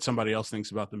hear what somebody else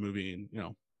thinks about the movie,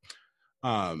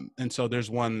 and so there's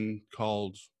one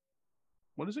called,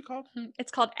 what is it called?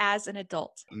 It's called As an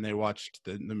Adult. And they watched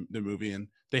the movie and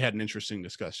they had an interesting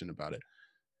discussion about it.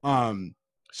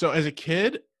 So as a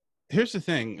kid, here's the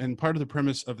thing, and part of the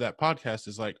premise of that podcast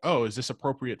is like, oh, is this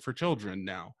appropriate for children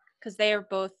now? Because they are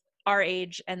both our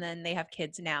age and then they have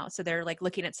kids now. So they're like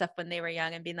looking at stuff when they were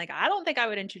young and being like, I don't think I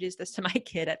would introduce this to my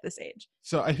kid at this age.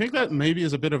 So I think that maybe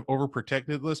is a bit of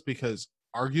overprotectiveness, because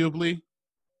arguably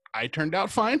I turned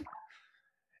out fine.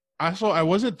 Also, I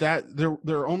wasn't that there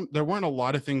weren't a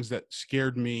lot of things that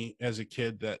scared me as a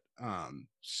kid that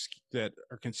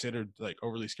are considered like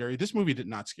overly scary. This movie did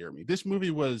not scare me. This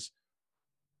movie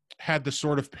had the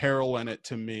sort of peril in it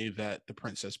to me that The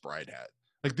Princess Bride had.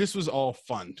 Like, this was all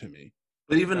fun to me.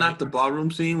 But even not the ballroom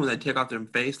scene when they take off their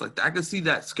face, like I could see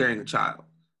that scaring a child.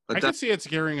 But I could see it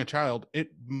scaring a child. It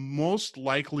most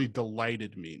likely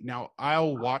delighted me. Now,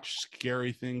 I'll watch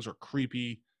scary things or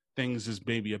creepy things is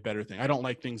maybe a better thing. I don't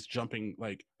like things jumping,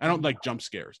 like I don't like jump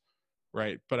scares,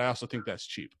 right? But I also think that's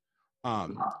cheap.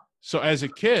 So as a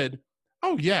kid,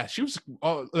 oh yeah, she was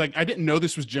like, I didn't know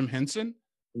this was Jim Henson,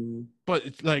 but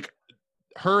it's like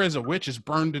her as a witch is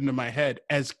burned into my head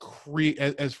as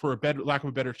for lack of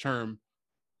a better term,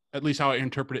 at least how I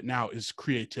interpret it now, is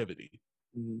creativity.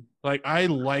 Like, I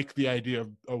like the idea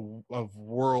of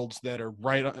worlds that are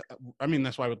right on, I mean,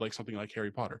 that's why I would like something like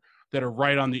Harry Potter, that are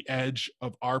right on the edge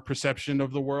of our perception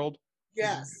of the world.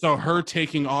 Yes. So her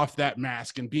taking off that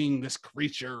mask and being this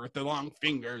creature with the long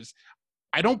fingers,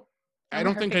 I don't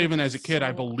think even as a kid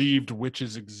I believed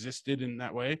witches existed in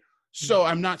that way. So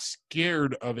I'm not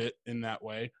scared of it in that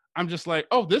way. I'm just like,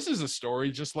 oh, this is a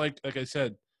story, just like I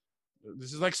said,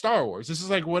 this is like Star Wars. This is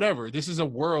like whatever. This is a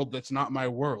world that's not my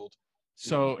world.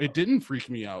 So it didn't freak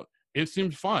me out. It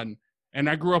seemed fun. And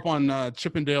I grew up on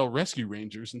Chippendale Rescue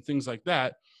Rangers and things like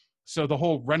that. So the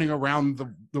whole running around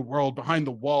the world behind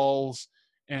the walls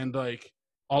and like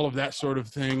all of that sort of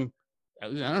thing, I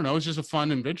don't know. It's just a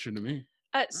fun invention to me.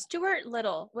 Stuart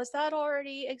Little, was that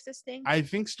already existing? I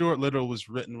think Stuart Little was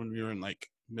written when we were in like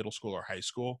middle school or high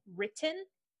school. Written?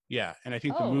 Yeah, and I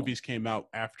think the movies came out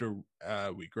after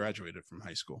we graduated from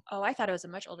high school. Oh, I thought it was a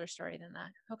much older story than that.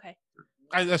 Okay.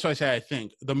 That's why I say I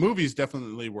think. The movies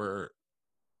definitely were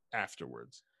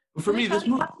afterwards. But for me, this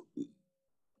movie...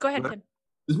 Go ahead, Tim.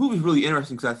 This movie is really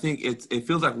interesting because I think it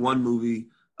feels like one movie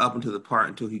up until the part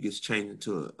until he gets changed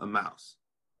into a mouse.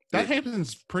 That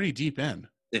happens pretty deep in.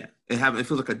 Yeah, it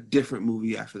feels like a different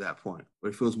movie after that point,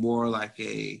 where it feels more like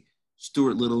a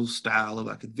Stuart Little style of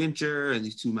like adventure, and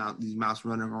these mouse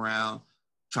running around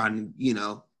trying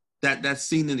to, that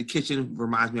scene in the kitchen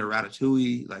reminds me of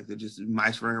Ratatouille. Like, they're just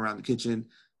mice running around the kitchen,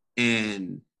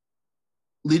 and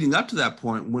leading up to that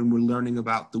point when we're learning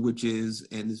about the witches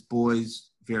and this boy's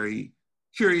very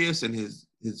curious and his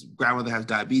grandmother has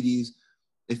diabetes,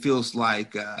 it feels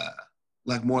like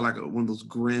more like one of those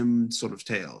grim sort of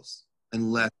tales,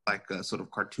 and less like a sort of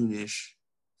cartoonish,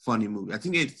 funny movie. I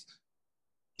think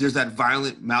there's that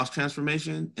violent mouse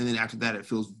transformation, and then after that, it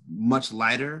feels much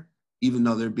lighter, even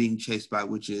though they're being chased by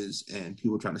witches and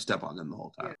people trying to step on them the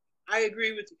whole time. Yeah, I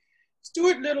agree with you.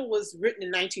 Stuart Little was written in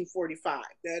 1945.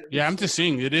 Yeah, I'm just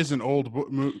seeing it is an old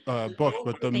book,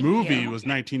 but the Thank movie you. was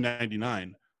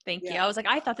 1999. Thank you. Yeah. I was like,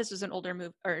 I thought this was an older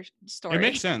movie or story. It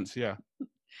makes sense, yeah.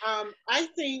 I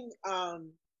think,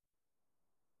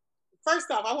 first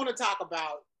off, I want to talk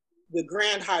about the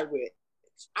Grand High Witch.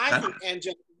 I think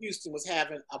Angelica Houston was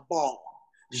having a ball.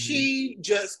 Mm-hmm. She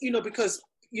just, because,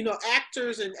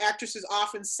 actors and actresses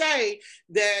often say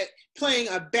that playing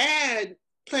a bad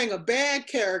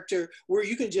character where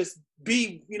you can just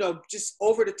be, just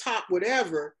over the top,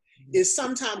 whatever, is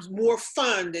sometimes more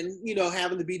fun than,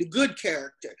 having to be the good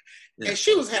character. Yeah. And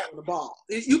she was having a ball.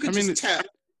 You could just tell.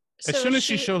 As soon as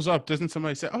she shows up, doesn't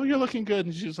somebody say, "Oh, you're looking good"?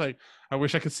 And she's like, "I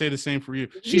wish I could say the same for you."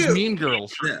 She's Mean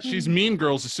Girls. Yeah. She's Mean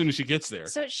Girls as soon as she gets there.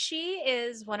 So she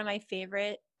is one of my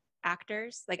favorite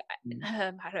actors. Like,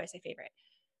 how do I say favorite?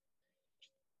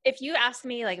 If you ask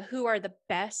me, like, who are the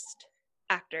best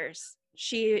actors,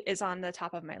 she is on the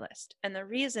top of my list. And the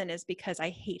reason is because I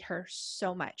hate her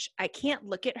so much. I can't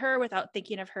look at her without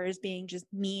thinking of her as being just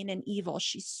mean and evil.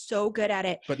 She's so good at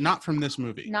it. But not from this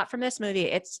movie. Not from this movie.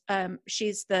 It's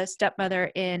she's the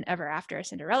stepmother in Ever After, a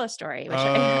Cinderella Story, which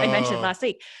I mentioned last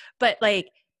week. But like,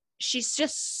 she's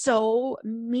just so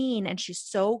mean and she's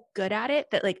so good at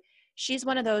it that like, she's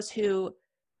one of those who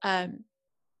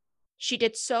she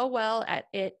did so well at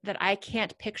it that I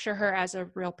can't picture her as a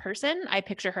real person. I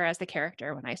picture her as the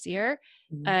character when I see her.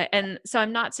 Mm-hmm. And so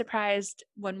I'm not surprised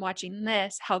when watching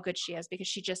this how good she is, because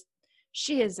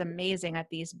she is amazing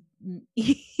at these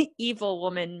evil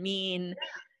woman, mean.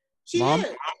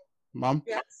 Mom,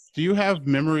 yes. Do you have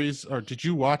memories, or did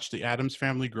you watch The Addams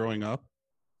Family growing up?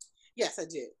 Yes, I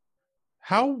did.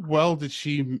 How well did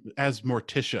she as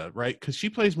Morticia, right? Because she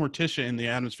plays Morticia in the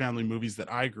Addams Family movies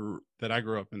that I grew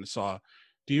up and saw.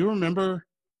 Do you remember?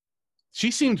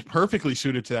 She seemed perfectly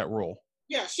suited to that role.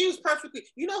 Yeah, she was perfectly.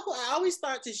 You know who I always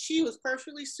thought that she was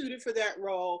perfectly suited for that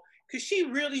role, because she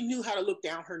really knew how to look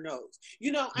down her nose. She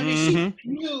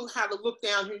knew how to look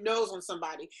down her nose on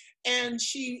somebody, and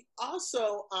she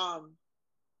also.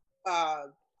 I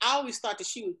always thought that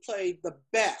she would play the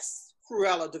best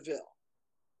Cruella de Vil.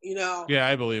 Yeah,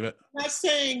 I believe it. I'm not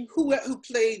saying who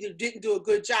played or didn't do a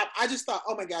good job. I just thought,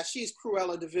 oh my gosh, she's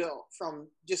Cruella de Vil from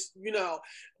just,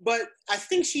 but I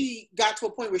think she got to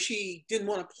a point where she didn't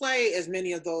want to play as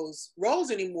many of those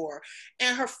roles anymore.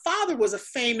 And her father was a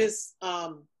famous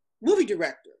movie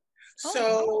director. Oh.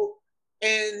 So,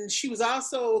 and she was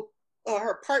also,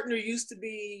 her partner used to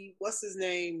be, what's his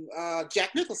name?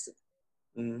 Jack Nicholson.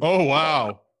 Mm-hmm. Oh,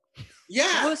 wow.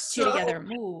 Yeah. Those two together.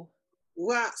 Ooh.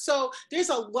 Wow. So there's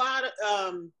a lot of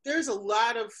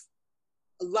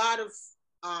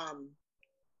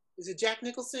is it Jack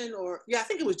Nicholson or I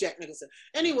think it was Jack Nicholson.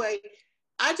 Anyway,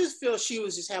 I just feel she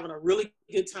was just having a really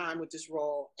good time with this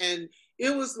role. And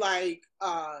it was like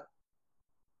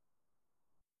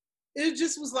it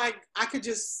just was like I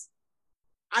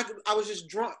was just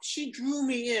drawn. She drew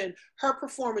me in. Her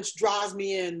performance draws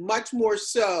me in much more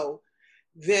so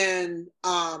than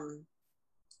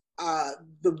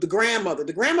the grandmother.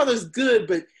 The grandmother's good,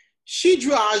 but she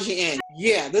draws you in.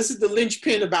 Yeah, this is the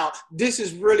linchpin about this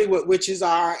is really what witches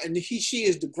are, and she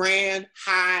is the Grand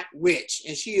High Witch,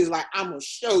 and she is like, I'm gonna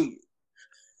show you.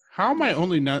 How am I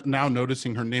only now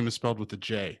noticing her name is spelled with a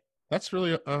J? That's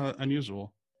really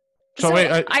unusual. So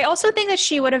wait, I also think that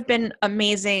she would have been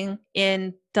amazing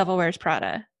in Devil Wears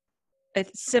Prada.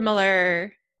 It's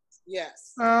similar.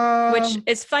 Yes. Which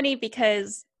is funny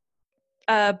because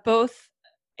both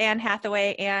Anne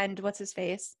Hathaway and what's his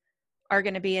face are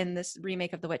going to be in this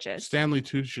remake of The Witches. Stanley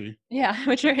Tucci. Yeah,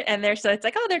 so it's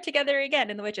like, oh, they're together again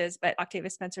in The Witches, but Octavia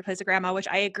Spencer plays a grandma, which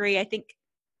I agree. I think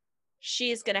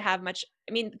she's going to have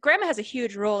grandma has a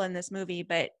huge role in this movie,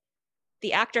 but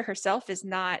the actor herself is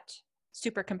not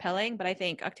super compelling, but I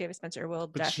think Octavia Spencer will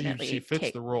definitely she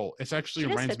fits the role. It actually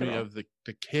reminds me of the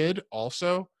kid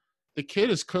also. The kid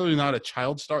is clearly not a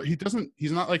child star.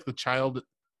 He's not like the child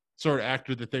sort of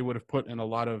actor that they would have put in a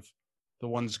lot of the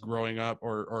ones growing up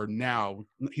or now.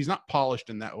 He's not polished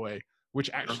in that way, which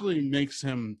actually makes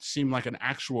him seem like an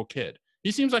actual kid.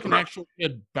 He seems like an actual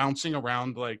kid bouncing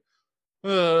around but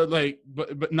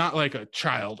not like a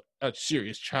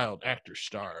serious child actor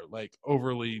star, like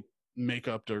overly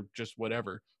make-upped or just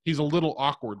whatever. He's a little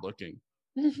awkward looking,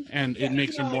 and it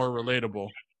makes him more relatable.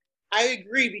 I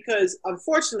agree, because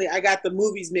unfortunately I got the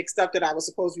movies mixed up that I was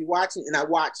supposed to be watching, and I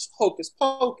watched Hocus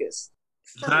Pocus.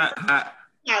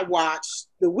 I watched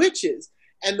The Witches,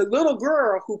 and the little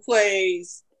girl who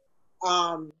plays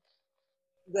the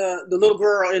little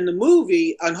girl in the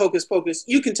movie on Hocus Pocus,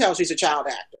 you can tell she's a child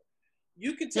actor.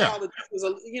 You can tell that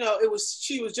it was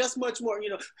she was just much more,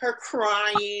 her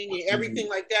crying and everything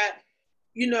like that,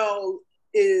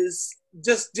 is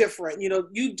just different.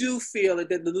 You do feel it,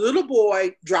 that the little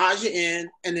boy draws you in,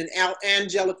 and then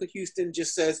Angelica Houston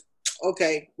just says,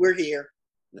 "Okay, we're here."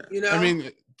 I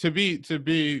mean, to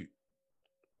be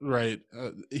right,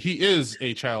 he is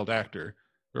a child actor,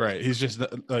 right? He's just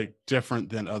like different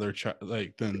than other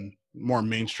than more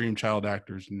mainstream child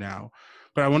actors now.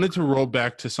 But I wanted to roll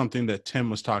back to something that Tim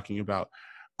was talking about.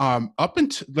 Up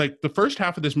until like the first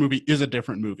half of this movie is a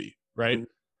different movie, right? Mm-hmm.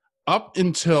 Up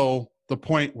until the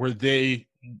point where they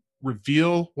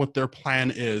reveal what their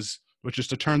plan is, which is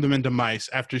to turn them into mice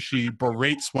after she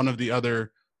berates one of the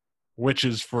other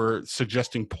witches for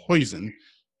suggesting poison.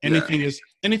 Anything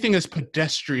is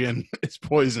pedestrian is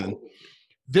poison.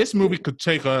 This movie could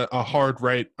take a hard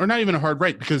right, or not even a hard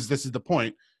right, because this is the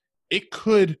point. It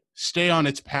could stay on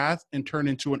its path and turn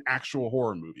into an actual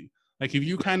horror movie. Like if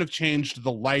you kind of changed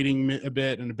the lighting a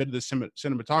bit and a bit of the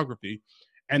cinematography,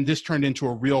 and this turned into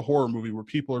a real horror movie where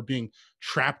people are being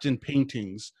trapped in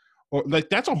paintings, or like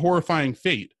that's a horrifying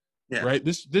fate, right?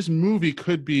 This movie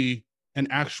could be an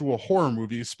actual horror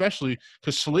movie, especially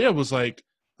because Shalia was like,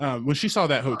 when she saw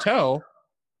that hotel,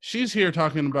 she's here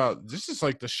talking about this is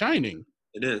like The Shining.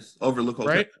 It is Overlook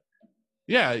Hotel, right?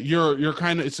 Yeah, you're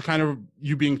kind of, it's kind of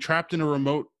you being trapped in a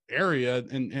remote area,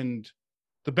 and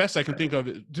the best I can think of,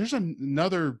 there's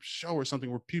another show or something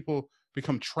where people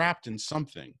become trapped in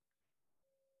something,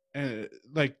 and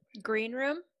like Green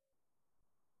Room.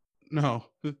 No,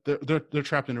 they're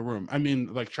trapped in a room. I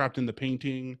mean, like trapped in the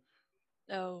painting.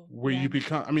 Oh, where you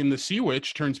become. I mean, the Sea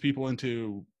Witch turns people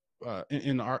into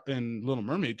in Little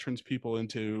Mermaid turns people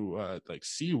into like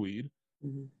seaweed,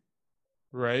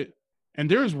 right? And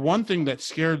there's one thing that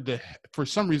for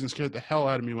some reason scared the hell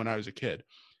out of me when I was a kid,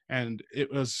 and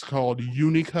it was called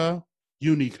Unico,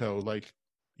 like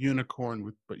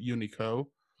unicorn but Unico,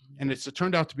 and it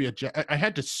turned out to be I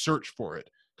had to search for it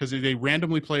because they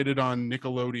randomly played it on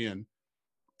Nickelodeon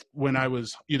when I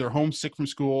was either homesick from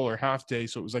school or half day,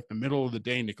 so it was like the middle of the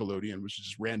day Nickelodeon, which is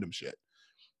just random shit.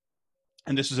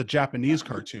 And this is a Japanese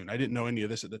cartoon. I didn't know any of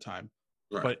this at the time,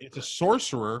 but it's a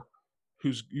sorcerer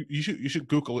who's you should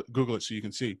Google it so you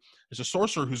can see. It's a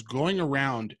sorcerer who's going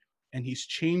around and he's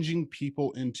changing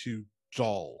people into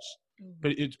dolls,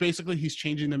 but it's basically he's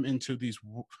changing them into these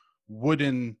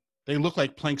wooden. They look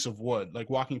like planks of wood,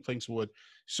 like walking planks of wood.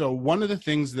 So one of the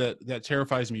things that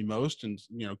terrifies me most, and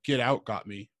Get Out got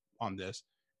me on this,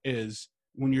 is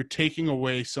when you're taking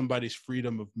away somebody's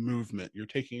freedom of movement, you're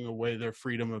taking away their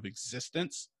freedom of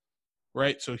existence,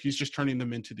 right? So he's just turning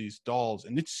them into these dolls,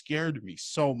 and it scared me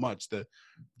so much that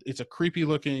it's a creepy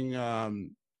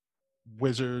looking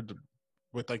wizard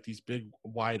with like these big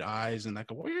wide eyes and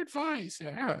like a weird voice.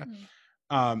 Yeah.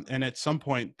 And at some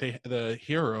point, the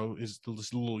hero is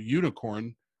this little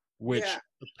unicorn, which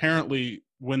apparently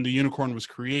when the unicorn was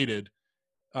created,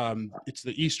 it's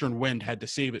the Eastern Wind had to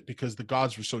save it because the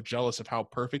gods were so jealous of how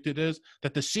perfect it is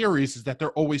that the series is that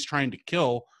they're always trying to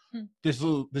kill this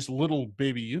little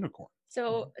baby unicorn.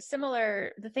 So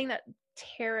similar,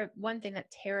 one thing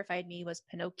that terrified me was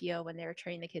Pinocchio when they were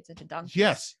turning the kids into donkeys.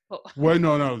 Yes. Well,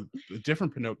 no, a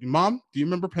different Pinocchio. Mom, do you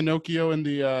remember Pinocchio in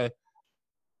the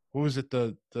what was it?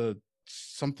 The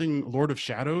something Lord of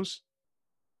Shadows?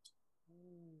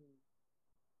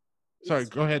 Sorry,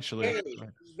 go ahead, Shalia.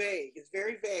 It's vague. It's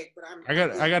very vague, but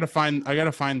I gotta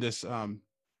find this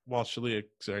while Shalia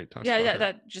talks.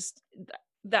 Yeah,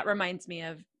 that reminds me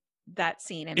of that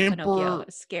scene in Pinocchio.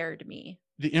 It scared me.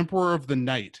 The Emperor of the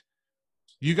Night.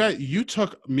 You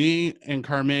took me and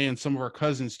Carme and some of our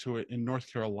cousins to it in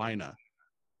North Carolina.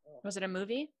 Was it a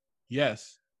movie?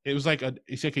 Yes. It was like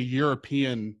it's like a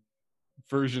European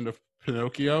version of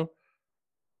Pinocchio.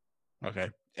 Okay.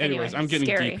 Anyways, I'm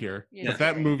getting deep here. Yeah. But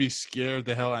that movie scared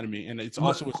the hell out of me, and it's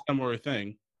also a similar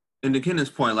thing. And to Kenneth's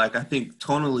point, like I think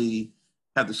tonally,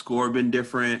 had the score been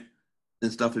different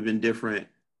and stuff had been different,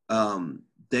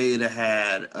 they'd have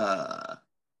had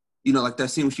like that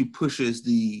scene when she pushes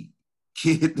the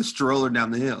kid, the stroller down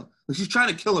the hill. Like she's trying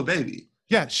to kill a baby.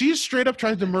 Yeah, she straight up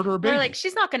tries to murder a baby. Or like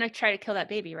she's not going to try to kill that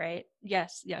baby, right?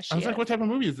 Yes, she I was like, what type of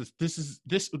movie is this?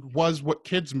 This was what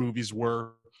kids' movies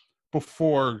were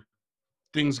before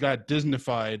things got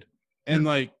Disneyfied, and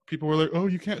like people were like, "Oh,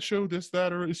 you can't show this,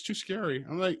 that, or it's too scary."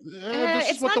 I'm like,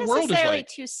 "This is what the world is like." It's not necessarily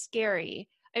too scary.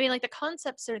 I mean, like the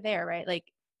concepts are there, right? Like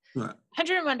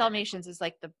 101 Dalmatians is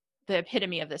like the the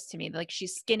epitome of this to me. Like,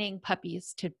 she's skinning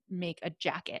puppies to make a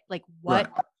jacket. Like,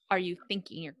 what are you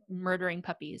thinking? You're murdering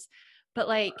puppies. But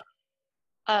like,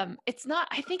 it's not,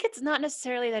 I think it's not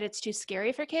necessarily that it's too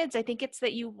scary for kids. I think it's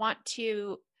that you want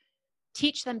to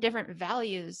teach them different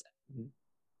values. Mhm.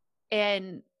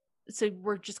 And so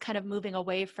we're just kind of moving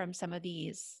away from some of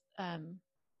these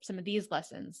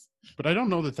lessons. But I don't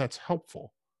know that that's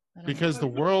helpful, I don't because know.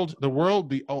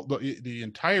 the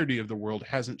entirety of the world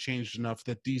hasn't changed enough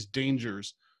that these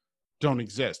dangers don't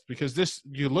exist. Because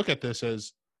you look at this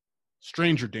as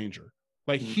stranger danger.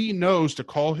 Like, Mhm. he knows to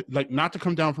call, like, not to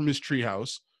come down from his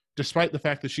treehouse, despite the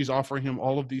fact that she's offering him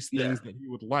all of these things that he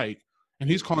would like, and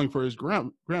he's calling for his grandma.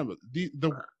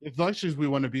 As much as we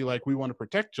want to be like, we want to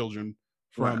protect children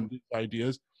from these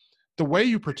ideas, the way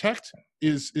you protect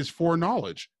is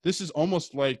foreknowledge. This is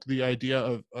almost like the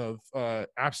idea of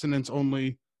abstinence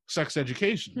only sex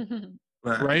education,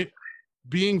 right?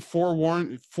 Being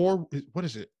forewarned. What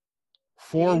is it?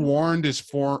 Forewarned is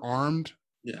forearmed.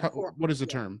 Yeah. What is the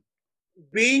term?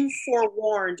 Being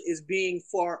forewarned is being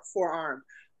forearmed.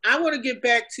 I want to get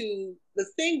back to the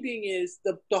thing being is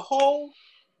the whole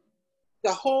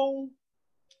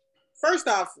first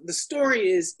off, the story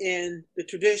is in the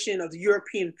tradition of the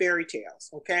European fairy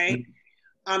tales, okay?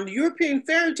 The European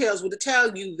fairy tales would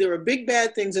tell you there are big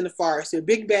bad things in the forest, there are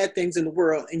big bad things in the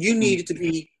world, and you needed to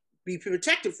be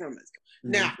protected from it.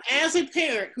 Now, as a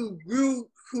parent who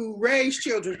raised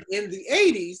children in the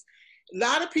 80s, a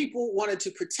lot of people wanted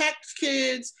to protect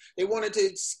kids. They wanted to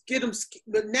get them,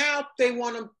 but now they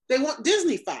want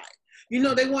Disney-fied. You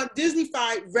know, they want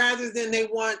Disney-fied rather than they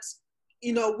want,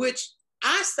 you know, which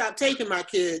I stopped taking my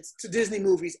kids to Disney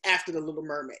movies after The Little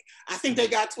Mermaid. I think they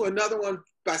got to another one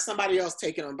by somebody else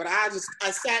taking them, but I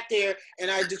sat there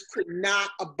and I just could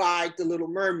not abide The Little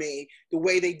Mermaid the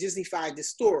way they Disney-fied the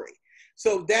story.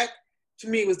 So that, to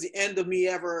me, was the end of me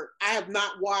ever. I have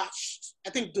not watched,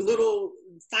 I think the little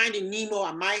Finding Nemo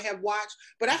I might have watched,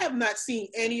 but I have not seen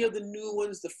any of the new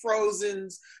ones, the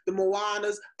Frozens, the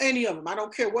Moanas, any of them. I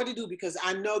don't care what they do because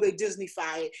I know they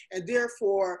Disney-fy it, and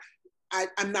therefore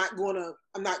I'm not gonna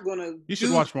You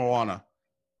should watch Moana.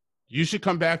 You should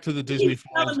come back to the Disney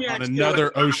Falls on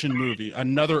another ocean movie,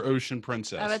 another ocean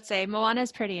princess. I would say Moana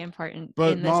is pretty important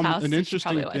But in this Mom, house. an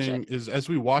interesting thing it. is, as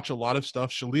we watch a lot of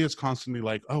stuff, Shalia's constantly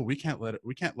like, "Oh, we can't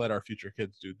let our future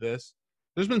kids do this."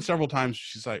 There's been several times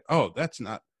she's like, "Oh, that's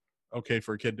not okay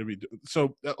for a kid to be."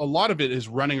 So a lot of it is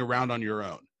running around on your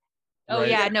own. Oh right?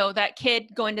 yeah, no, that kid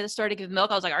going to the store to give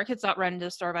milk. I was like, our kid's not running to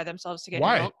the store by themselves to get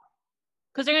Why? milk.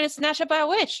 Because they're gonna snatch up by a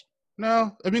witch.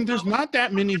 No, I mean, there's not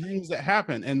that many things that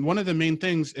happen. And one of the main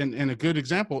things, and a good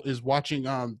example, is watching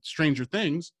Stranger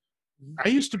Things. I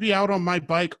used to be out on my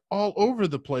bike all over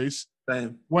the place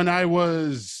Same. when I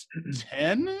was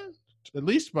 10, at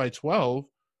least by 12.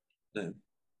 Same.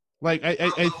 Like,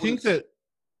 I think that...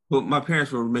 But my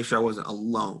parents would make sure I wasn't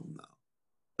alone,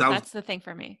 though. That's the thing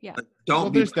for me, yeah.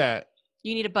 There's that.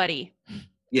 You need a buddy.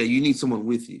 Yeah, you need someone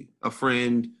with you. A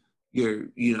friend, you're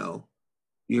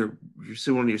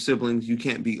one of your siblings. You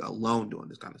can't be alone doing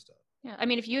this kind of stuff. Yeah, I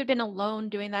mean, if you had been alone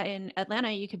doing that in Atlanta,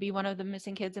 you could be one of the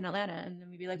missing kids in Atlanta, and then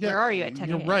we'd be like, "Where are you at 10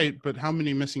 You're a.m.?" right, but how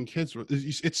many missing kids?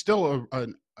 It's still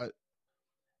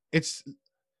it's,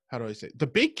 how do I say? The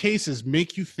big cases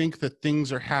make you think that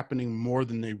things are happening more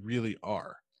than they really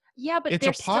are. Yeah, but it's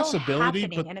they're a possibility, still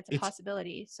happening, but and it's a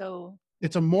possibility. So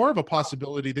it's more of a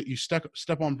possibility that you step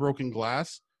on broken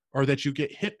glass, or that you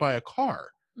get hit by a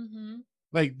car. mm-hmm.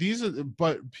 Like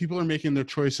but people are making their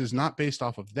choices not based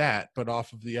off of that, but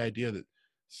off of the idea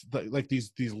that like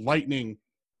these lightning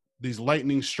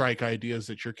strike ideas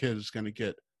that your kid is going to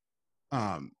get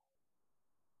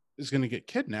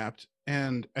kidnapped.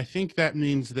 And I think that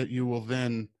means that you will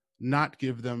then not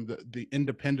give them the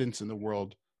independence in the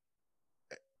world.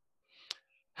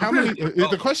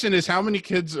 The question is, how many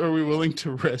kids are we willing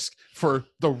to risk for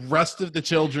the rest of the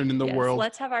children in the world?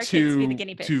 Let's have our kids be the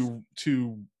guinea pigs. To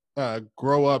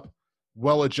grow up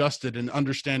well-adjusted and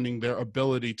understanding their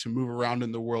ability to move around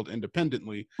in the world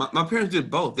independently. My parents did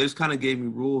both. They just kind of gave me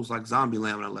rules like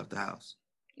Zombieland when I left the house.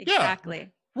 Exactly.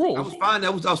 Yeah, rules. I was fine. I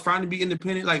was trying to be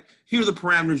independent. Like, here are the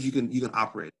parameters you can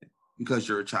operate in because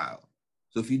you're a child.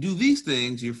 So if you do these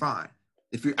things, you're fine.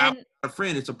 If you're out with a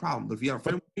friend, it's a problem. But if you have a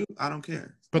friend with you, I don't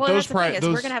care. But that's the thing is,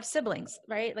 we're gonna have siblings,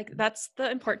 right? Like, that's the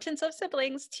importance of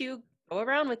siblings, to go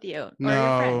around with you or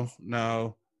your friends.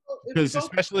 No. Because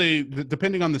especially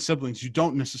depending on the siblings, you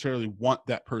don't necessarily want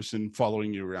that person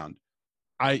following you around,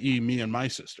 i.e. me and my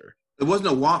sister. It wasn't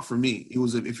a want for me. It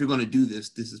was if you're going to do this,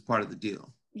 this is part of the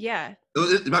deal. Yeah.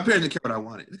 My parents didn't care what I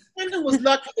wanted. Brandon was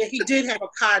lucky that he did have a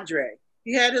cadre.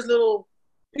 He had his little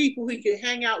people he could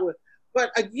hang out with.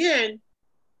 But again,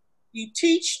 you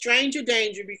teach stranger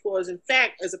danger because, in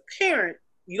fact, as a parent,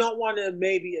 you don't want to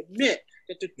maybe admit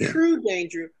that the true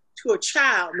danger to a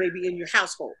child may be in your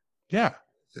household. Yeah.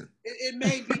 It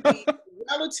may be the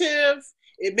relative,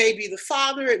 it may be the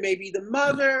father, it may be the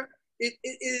mother. It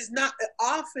is not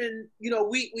often,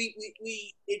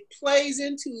 it plays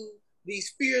into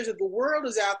these fears of the world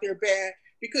is out there bad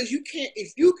because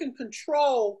if you can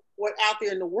control what out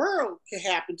there in the world can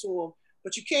happen to them,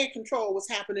 but you can't control what's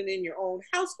happening in your own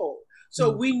household. So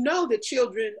we know that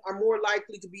children are more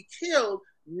likely to be killed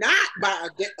not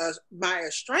by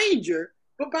a stranger,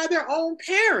 but by their own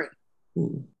parent.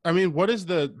 I mean, what is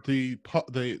the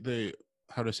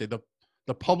how to say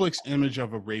the public's image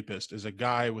of a rapist is a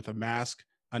guy with a mask,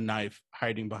 a knife,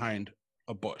 hiding behind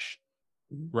a bush,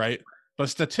 right? But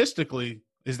statistically,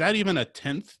 is that even a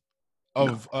tenth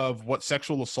of what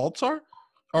sexual assaults are?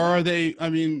 Or are they, I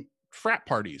mean, frat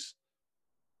parties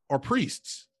or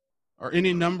priests or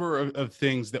any number of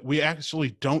things that we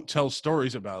actually don't tell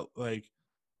stories about? Like,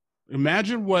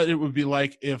 imagine what it would be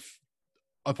like if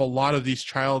a lot of these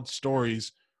child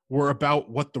stories were about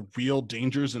what the real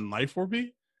dangers in life would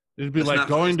be. It'd be like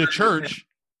going to church,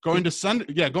 going to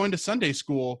Sunday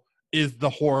school is the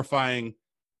horrifying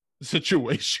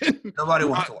situation. Nobody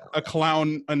wants to a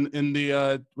clown in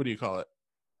the what do you call it?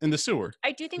 In the sewer.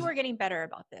 I do think we're getting better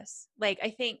about this. Like, I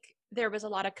think there was a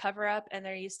lot of cover up and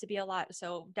there used to be a lot.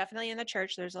 So definitely in the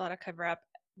church, there's a lot of cover up.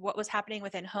 What was happening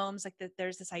within homes, like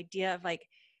there's this idea of like,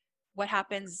 what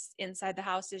happens inside the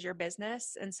house is your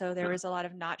business. And so there was a lot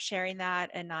of not sharing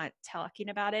that and not talking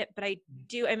about it. But I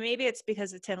do, and maybe it's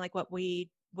because of Tim, like what we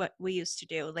used to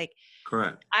do. Like,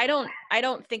 correct. I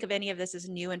don't think of any of this as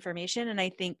new information. And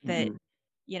I think that,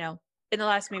 in the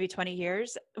last maybe 20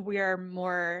 years, we are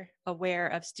more aware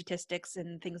of statistics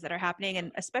and things that are happening.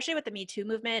 And especially with the Me Too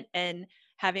movement and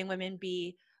having women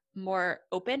be more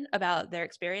open about their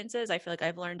experiences, I feel like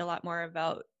I've learned a lot more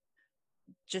about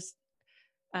just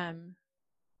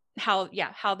how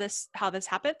this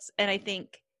happens. And I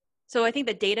think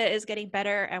the data is getting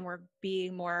better and we're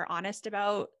being more honest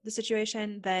about the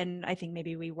situation than I think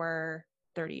maybe we were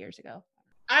 30 years ago.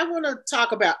 I want to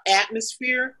talk about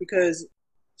atmosphere because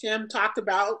Tim talked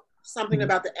about something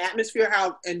about the atmosphere,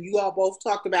 and you all both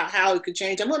talked about how it could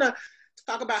change. I'm going to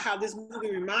talk about how this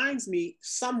movie reminds me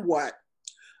somewhat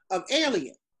of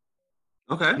Alien.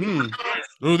 Okay.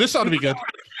 Oh, this ought to be good.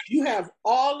 You have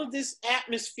all of this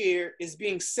atmosphere is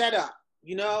being set up,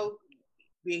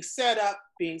 being set up.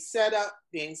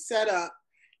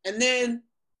 And then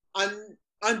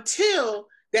until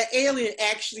that alien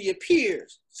actually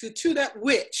appears to that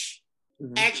witch,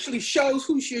 actually shows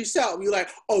who she herself. You're like,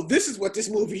 oh, this is what this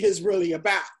movie is really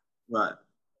about. Right.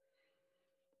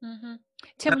 Mm-hmm.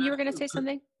 Tim, you were going to say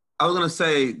something? I was going to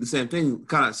say the same thing,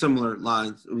 kind of similar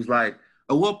lines. It was like,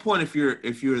 at what point, if you're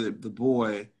the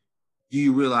boy, do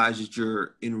you realize that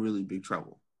you're in really big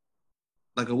trouble?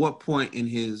 Like, at what point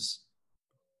is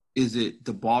it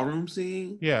the ballroom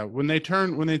scene? Yeah, when they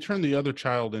turn the other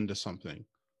child into something.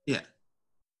 Yeah.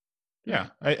 Yeah,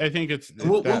 I think it's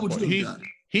what would you have done?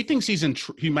 He thinks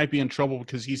he might be in trouble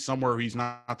because he's somewhere he's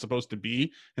not supposed to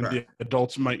be, and the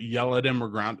adults might yell at him or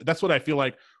ground. That's what I feel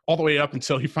like all the way up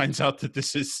until he finds out that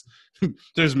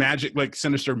there's magic, like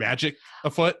sinister magic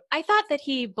afoot. I thought that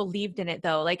he believed in it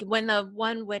though. Like when the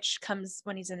one witch comes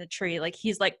when he's in the tree, like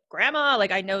he's like, Grandma,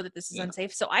 like I know that this is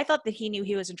unsafe. So I thought that he knew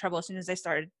he was in trouble as soon as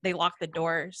they locked the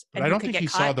doors. But I don't think he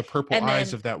saw the purple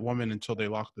eyes of that woman until they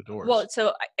locked the doors. Well,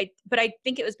 so but I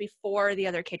think it was before the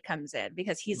other kid comes in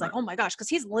because he's like, oh my gosh, because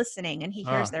he's listening and he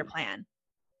hears their plan.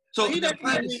 So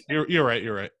you're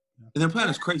right. And their plan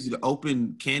is crazy to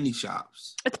open candy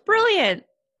shops. It's brilliant.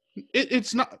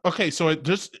 It's not okay. So it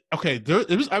just okay.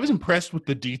 I was impressed with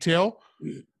the detail.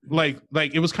 Like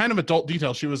it was kind of adult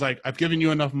detail. She was like, "I've given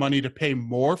you enough money to pay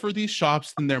more for these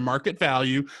shops than their market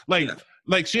value."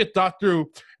 Like she had thought through,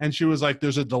 and she was like,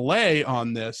 "There's a delay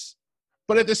on this,"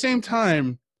 but at the same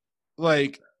time,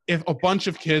 like if a bunch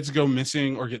of kids go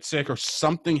missing or get sick or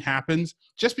something happens,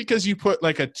 just because you put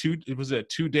like a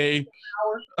 2-day.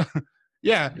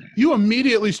 Yeah, you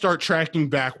immediately start tracking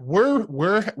back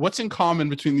what's in common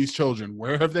between these children.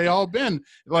 Where have they all been?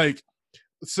 Like,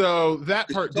 so that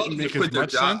part didn't make as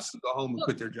much sense. Go home and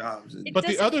quit their jobs. But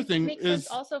the other thing is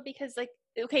also because like,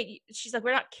 okay, she's like,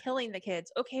 we're not killing the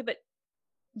kids. Okay, but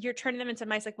you're turning them into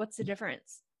mice. Like, what's the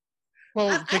difference?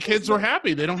 Well, the kids were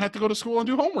happy. They don't have to go to school and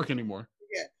do homework anymore.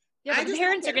 Yeah, but the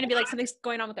parents are going to be like, something's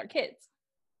going on with our kids.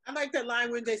 I like that line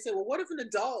when they say, well, what if an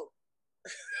adult?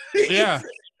 Yeah.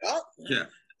 Yeah.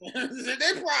 It's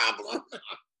their problem.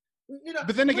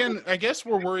 But then again, I guess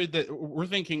we're worried that we're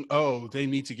thinking, oh, they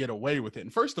need to get away with it.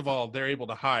 And first of all, they're able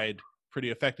to hide pretty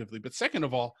effectively. But second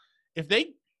of all, if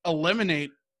they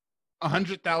eliminate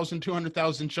 100,000,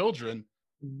 200,000 children,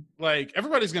 like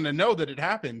everybody's going to know that it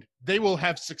happened. They will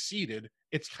have succeeded.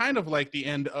 It's kind of like the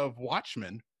end of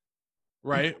Watchmen,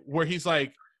 right? Where he's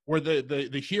like, where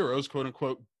the heroes, quote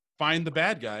unquote, find the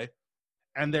bad guy,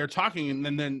 and they're talking,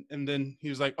 and then he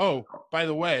was like, oh, by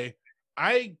the way,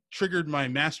 I triggered my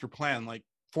master plan like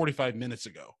 45 minutes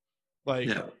ago. Like,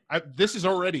 this has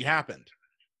already happened.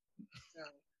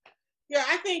 Yeah,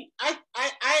 I think I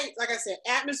like I said,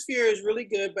 atmosphere is really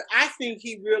good, but I think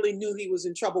he really knew he was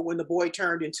in trouble when the boy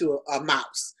turned into a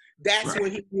mouse. That's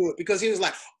when he knew it, because he was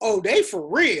like, "Oh, they for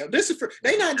real. This is for.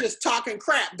 They not just talking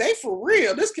crap. They for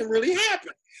real. This can really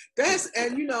happen."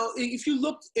 And you know,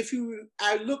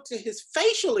 I looked at his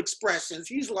facial expressions.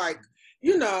 He's like,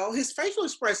 you know, his facial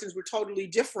expressions were totally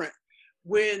different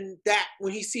when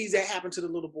he sees that happen to the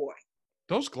little boy.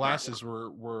 Those glasses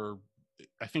were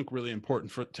I think really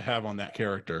important to have on that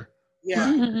character.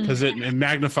 Yeah. Because it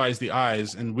magnifies the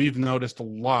eyes, and we've noticed a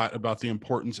lot about the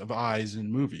importance of eyes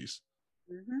in movies.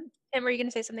 Tim, were you going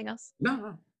to say something else?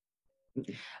 No.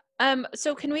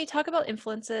 So can we talk about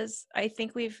influences? I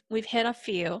think we've hit a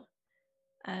few.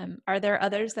 Are there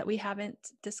others that we haven't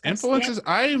discussed? Influences.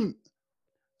 Yet?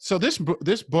 So this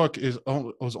book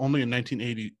was only in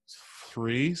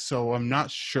 1983, so I'm not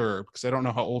sure because I don't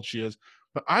know how old she is.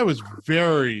 But I was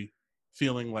very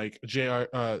feeling like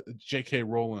J.K.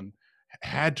 Rowling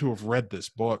had to have read this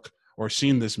book or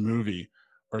seen this movie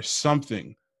or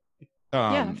something.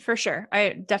 Yeah, for sure. I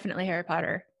definitely Harry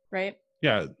Potter, right?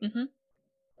 Yeah. Mm-hmm.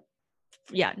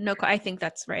 Yeah, no, I think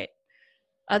that's right.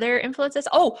 Other influences?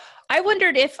 Oh, I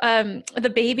wondered if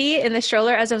the baby in the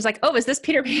stroller, as I was like, oh, is this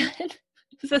Peter Pan?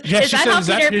 Is that how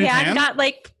Peter Pan got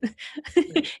like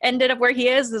ended up where he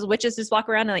is? The witches just walk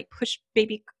around and like push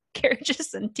baby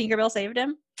carriages and Tinkerbell saved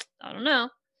him? I don't know.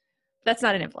 That's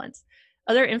not an influence.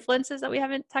 Other influences that we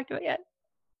haven't talked about yet?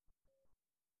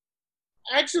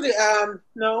 Actually,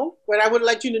 no. But I would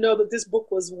like you to know that this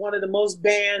book was one of the most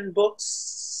banned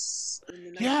books.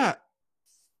 Yeah.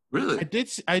 Really?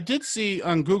 I did see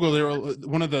on Google there were,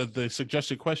 one of the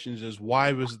suggested questions is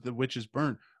why was the witches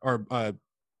burned or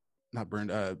not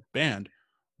burned banned?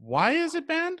 Why is it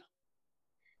banned?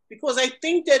 Because I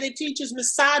think that it teaches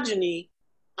misogyny,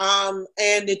 and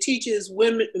it teaches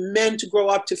men to grow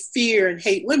up to fear and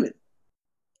hate women.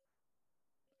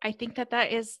 I think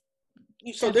that is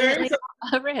so there is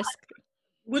a risk.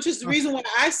 Which is the reason why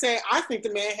I say I think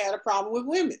the man had a problem with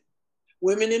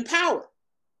women in power.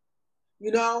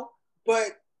 You know,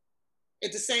 but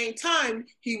at the same time,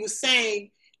 he was saying,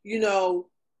 you know,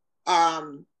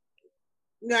 now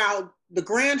the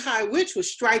Grand High Witch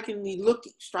was strikingly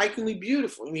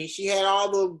beautiful. I mean, she had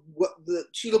all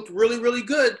she looked really, really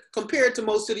good compared to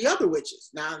most of the other witches.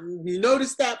 Now, you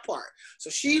notice that part. So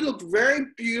she looked very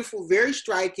beautiful, very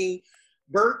striking.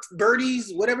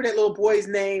 Bertie's, whatever that little boy's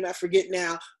name, I forget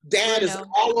now, dad is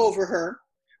all over her.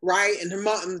 Right, and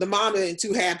the mama ain't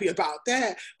too happy about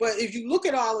that. But if you look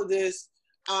at all of this,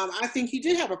 I think he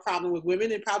did have a problem with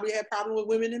women, and probably had a problem with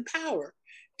women in power,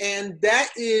 and that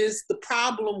is the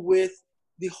problem with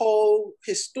the whole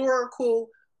historical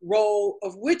role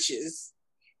of witches.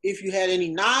 If you had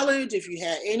any knowledge, if you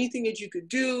had anything that you could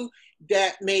do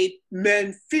that made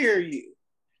men fear you,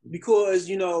 because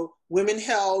you know women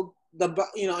held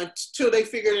until they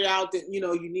figured it out that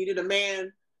you needed a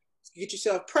man to get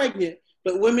yourself pregnant.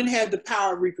 But women had the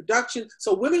power of reproduction.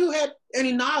 So women who had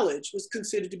any knowledge was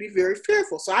considered to be very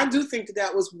fearful. So I do think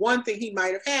that was one thing he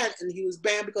might have had, and he was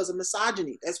banned because of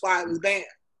misogyny. That's why it was banned.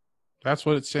 That's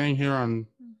what it's saying here on,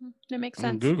 that makes on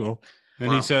sense. Google.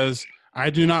 And he says,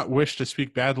 I do not wish to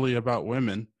speak badly about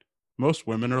women. Most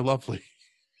women are lovely.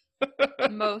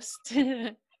 Most.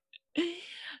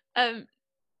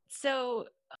 So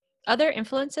other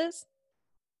influences?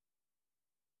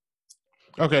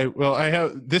 Okay, well,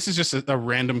 this is just a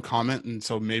random comment, and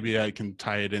so maybe I can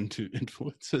tie it into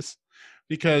influences.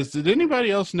 Because did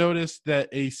anybody else notice that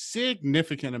a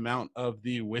significant amount of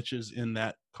the witches in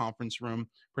that conference room,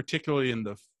 particularly in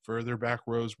the further back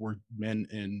rows, were men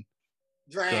in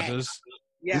dresses?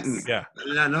 Yes. Yeah. I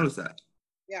did not notice that.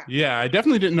 Yeah. Yeah, I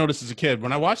definitely didn't notice as a kid.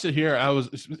 When I watched it here, I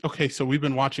was, okay, so we've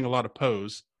been watching a lot of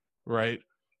Pose, right?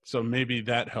 So maybe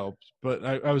that helped. But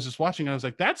I was just watching, and I was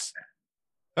like, that's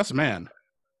a man.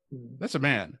 That's a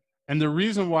man. And the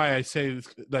reason why I say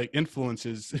like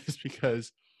influences is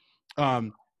because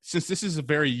since this is a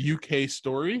very UK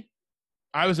story,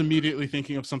 I was immediately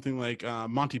thinking of something like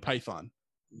Monty Python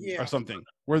or something,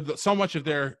 where so much of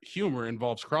their humor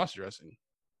involves cross-dressing.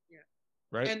 Yeah.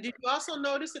 Right? And did you also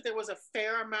notice that there was a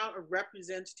fair amount of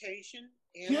representation?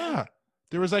 Yeah.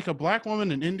 There was like a black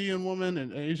woman, an Indian woman,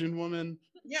 an Asian woman.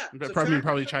 Yeah. But so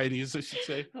probably Chinese, I should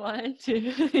say. 1,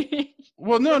 2.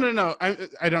 Well, no.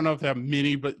 I don't know if they have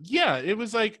many, but yeah, it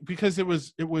was like because it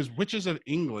was Witches of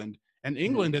England, and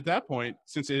England at that point,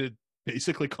 since it had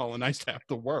basically colonized half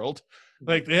the world,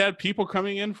 like they had people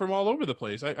coming in from all over the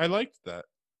place. I liked that.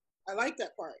 I like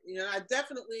that part.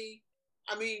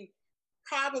 I mean,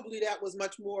 probably that was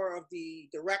much more of the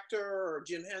director or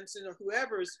Jim Henson or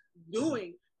whoever's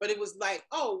doing, but it was like,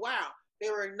 oh, wow. They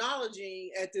were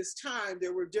acknowledging at this time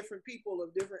there were different people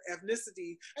of different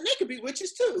ethnicities, and they could be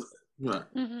witches too. Right.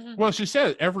 Well, she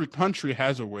said every country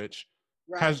has a witch,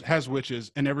 Right. has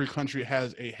witches, and every country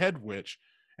has a head witch,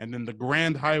 and then the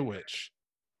Grand High Witch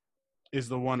is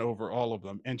the one over all of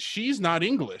them, and she's not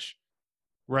English,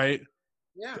 right?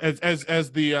 Yeah. As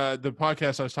the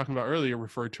podcast I was talking about earlier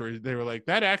referred to her, they were like,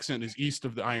 that accent is east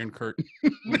of the Iron Curtain.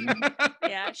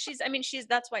 Yeah, she's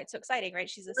that's why it's so exciting, right?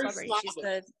 She's a Very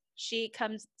celebrity. She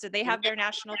comes, so they have their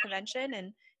national convention,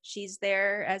 and she's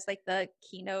there as like the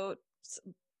keynote,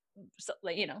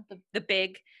 like, the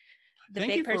big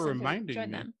Thank you for person to reminding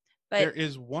join me. them. But There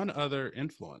is one other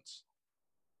influence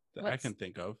that I What's- can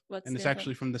think of, what's and it's the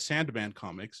actually from the Sandman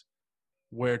comics,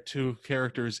 where two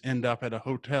characters end up at a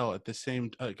hotel at the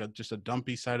same, just a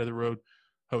dumpy side of the road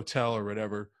hotel or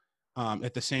whatever,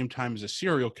 at the same time as a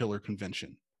serial killer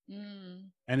convention.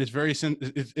 And it's very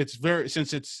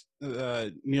since it's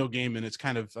Neil Gaiman, it's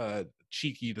kind of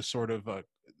cheeky, the sort of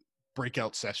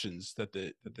breakout sessions that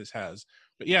this has.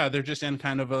 But yeah, they're just in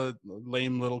kind of a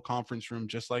lame little conference room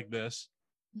just like this.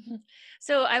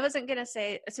 So I wasn't gonna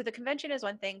say, so the convention is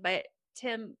one thing, but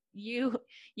Tim, you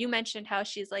mentioned how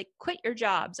she's like, quit your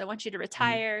jobs. I want you to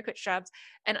retire, quit your jobs.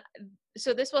 And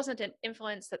so this wasn't an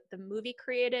influence that the movie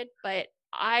created, but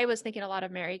I was thinking a lot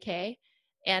of Mary Kay.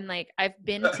 And like, I've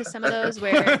been to some of those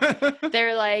where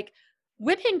they're like,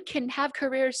 women can have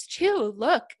careers too.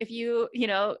 Look, if you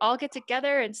all get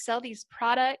together and sell these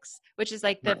products, which is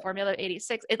like the Formula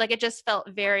 86. It just felt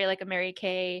very like a Mary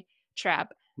Kay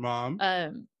trap. Mom.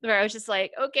 Where I was just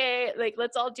like, okay, like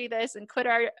let's all do this and quit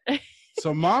our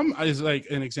So Mom is like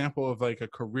an example of like a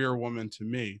career woman to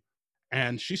me.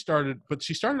 And she started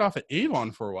off at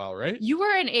Avon for a while, right? You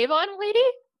were an Avon lady?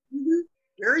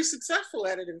 Very successful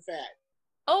at it, in fact.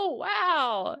 Oh,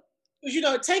 wow.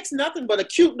 Because, it takes nothing but a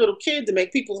cute little kid to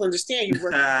make people understand you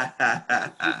work.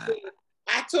 I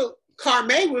took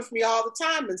Carme with me all the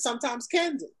time, and sometimes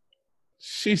Kendall.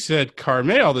 She said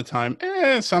Carme all the time.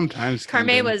 Sometimes Carme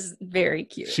Kendall. was very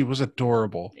cute. She was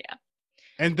adorable. Yeah.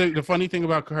 And the funny thing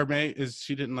about Carme is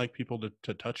she didn't like people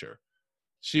to touch her.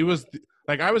 She was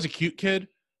like, I was a cute kid.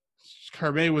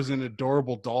 Carme was an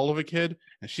adorable doll of a kid,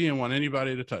 and she didn't want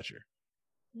anybody to touch her.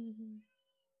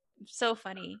 So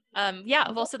funny.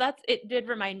 Yeah, well, so it did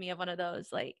remind me of one of those,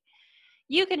 like,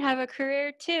 you can have a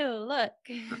career too, look.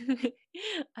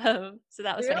 So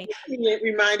that was funny. The other thing it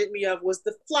reminded me of was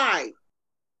The Fly.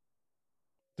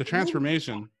 The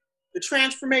transformation. The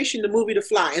transformation, the movie The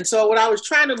Fly. And so what I was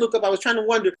trying to look up, I was trying to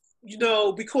wonder,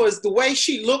 because the way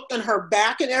she looked on her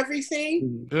back and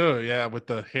everything. Oh, yeah, with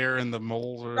the hair and the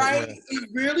moles. Right? Yeah. It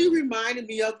really reminded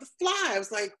me of The Fly. I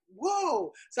was like,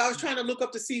 whoa. So I was trying to look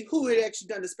up to see who had actually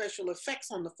done the special effects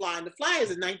on The Fly. And The Fly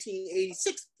is a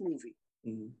 1986 movie.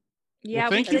 Yeah,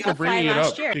 well, thank you for bringing it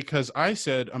up, year. because I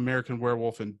said American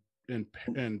Werewolf in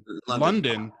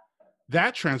London.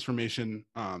 That transformation,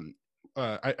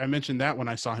 I mentioned that when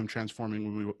I saw him transforming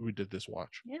when we did this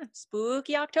watch. Yeah,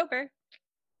 Spooky October.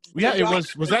 Yeah, it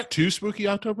was that 2 Spooky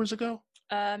Octobers ago?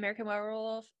 American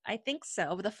Werewolf, I think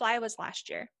so. The Fly was last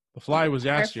year. The Fly was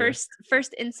last year.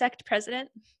 First insect president.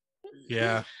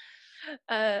 Yeah.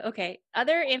 Okay.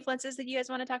 Other influences that you guys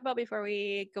want to talk about before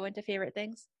we go into favorite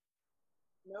things?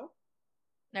 No.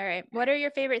 All right. What are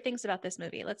your favorite things about this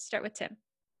movie? Let's start with Tim.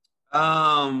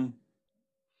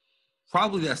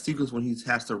 Probably that sequence when he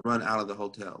has to run out of the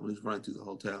hotel, when he's running through the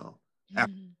hotel.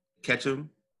 After catch him,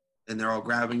 and they're all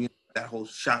grabbing him. That whole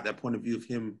shot, that point of view of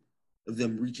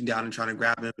them reaching down and trying to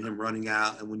grab him, and him running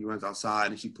out, and when he runs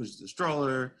outside and she pushes the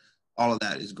stroller, all of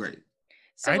that is great.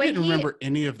 So I didn't remember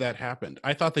any of that happened.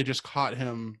 I thought they just caught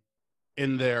him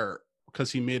in there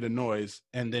because he made a noise,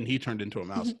 and then he turned into a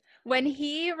mouse. When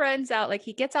he runs out, like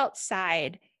he gets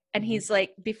outside, and he's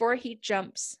like, before he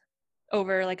jumps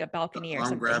over like a balcony or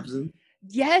something. Grabs him.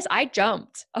 Yes, I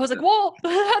jumped. I was like, whoa,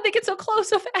 how'd they get so close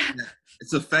so fast? Yeah,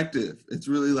 it's effective. It's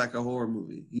really like a horror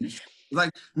movie. He's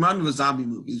like, remind me of a zombie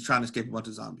movie. He's trying to escape a bunch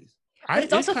of zombies. But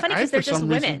it's also funny because they're just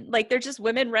women. Like, they're just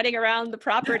women running around the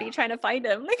property trying to find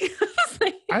him.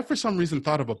 Like, I, for some reason,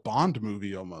 thought of a Bond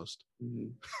movie almost.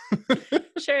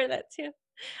 Sure, that too.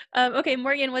 Okay,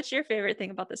 Morgan, what's your favorite thing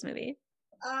about this movie?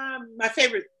 My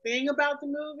favorite thing about the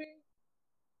movie?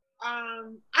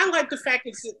 I like the fact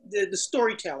it's the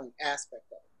storytelling aspect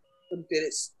of it. That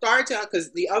it starts out,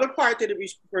 because the other part that it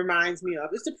reminds me of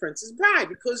is The Princess Bride,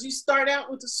 because you start out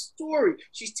with a story.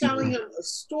 She's telling him a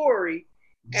story,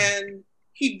 and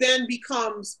he then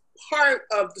becomes part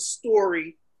of the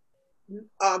story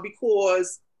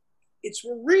because it's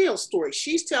a real story.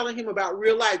 She's telling him about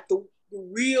real life,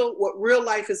 what real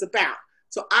life is about.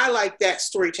 So I like that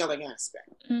storytelling aspect.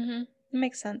 Mm-hmm.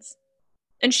 Makes sense.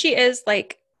 And she is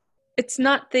like, it's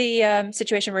not the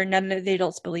situation where none of the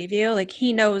adults believe you. Like,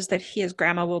 he knows that his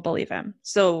grandma will believe him.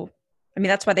 So, I mean,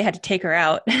 that's why they had to take her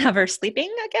out and have her sleeping,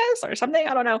 I guess, or something.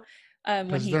 I don't know. When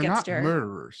Because he they're gets not to her.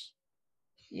 murderers.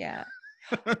 Yeah.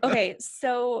 Okay,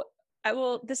 so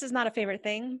this is not a favorite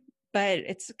thing, but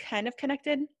it's kind of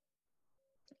connected.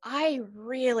 I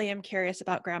really am curious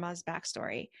about grandma's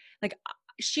backstory. Like,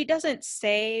 she doesn't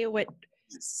say what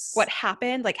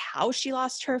happened, like how she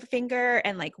lost her finger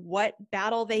and like what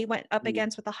battle they went up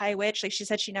against with the High Witch. Like, she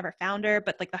said she never found her,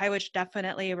 but like the High Witch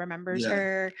definitely remembers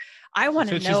her. I want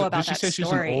to know about that Did she say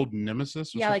story. she's an old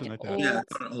nemesis or something like that? Yeah, I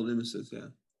thought an old nemesis, yeah.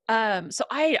 So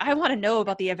I want to know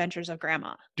about the adventures of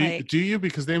Grandma. Do you?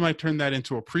 Because they might turn that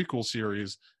into a prequel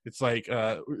series. It's like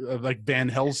Van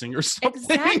Helsing or something.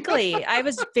 Exactly.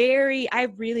 I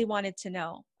really wanted to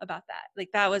know about that.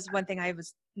 Like, that was one thing I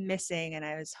was missing, and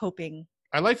I was hoping.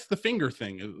 I liked the finger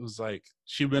thing. It was like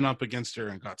she went up against her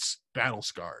and got battle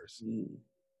scars.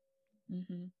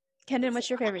 Mm-hmm. Kendon, what's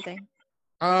your favorite thing?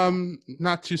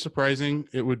 Not too surprising.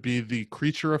 It would be the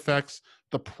creature effects,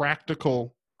 the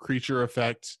practical creature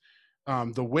effects,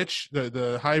 the witch,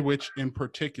 the High Witch in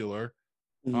particular.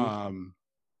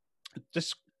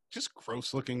 Just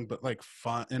gross looking, but like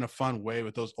fun in a fun way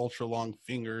with those ultra long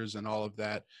fingers and all of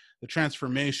that. The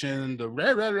transformation,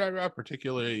 the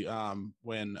particularly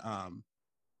when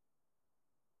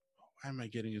why am I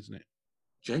getting his name?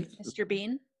 Jake? Mr.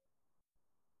 Bean?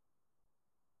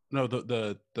 No,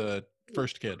 the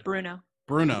first kid. Bruno.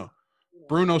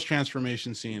 Bruno's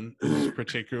transformation scene is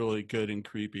particularly good and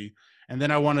creepy. And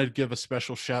then I want to give a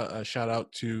special shout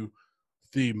out to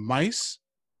the mice.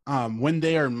 When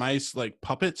they are mice like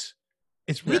puppets,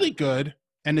 it's really good,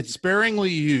 and it's sparingly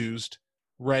used,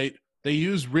 right? They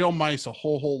use real mice a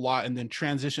whole lot and then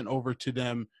transition over to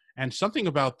them. And something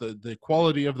about the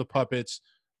quality of the puppets,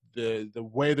 the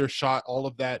way they're shot, all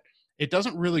of that, it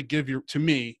doesn't really give to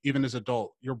me, even as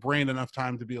adult, your brain enough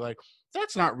time to be like,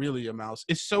 that's not really a mouse.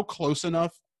 It's so close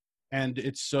enough, and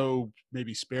it's so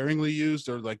maybe sparingly used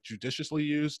or like judiciously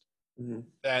used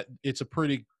that it's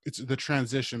the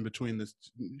transition between this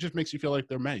just makes you feel like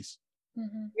they're mice.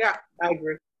 Yeah, I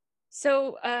agree.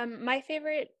 So my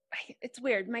favorite, it's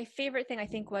weird. My favorite thing, I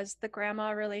think, was the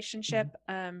grandma relationship.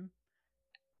 And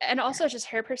also just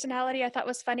her personality I thought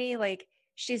was funny. Like,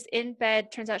 she's in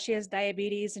bed, turns out she has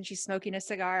diabetes, and she's smoking a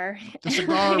cigar. The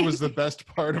cigar was the best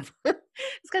part of her.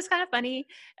 It's kind of funny.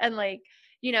 And like,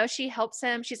 you know, she helps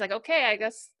him. She's like, okay, I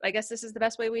guess this is the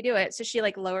best way we do it. So she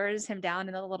like lowers him down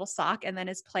in a little sock and then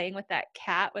is playing with that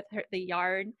cat with the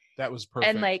yard. That was perfect.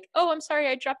 And like, oh, I'm sorry,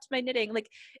 I dropped my knitting. Like,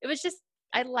 it was just,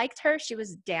 I liked her. She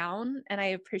was down, and I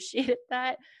appreciated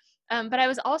that. But I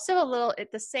was also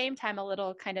at the same time, a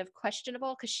little kind of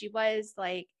questionable, because she was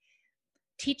like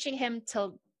teaching him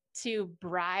to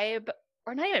bribe,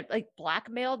 or not even, like,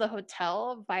 blackmail the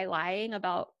hotel by lying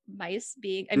about mice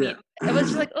being, I mean, it was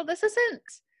just like, oh, this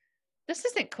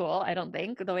isn't cool, I don't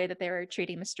think, the way that they were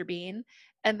treating Mr. Bean.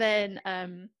 And then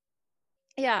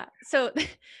so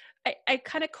I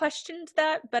kind of questioned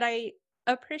that, but I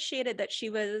appreciated that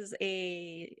she was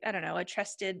a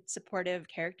trusted, supportive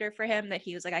character for him, that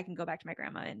he was like, I can go back to my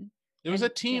grandma. And it was a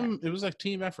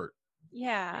team effort.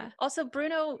 Yeah. Also,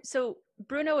 Bruno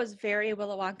was very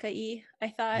Willy Wonka-y, I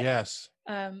thought. Yes.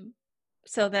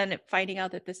 So then finding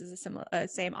out that this is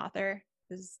same author,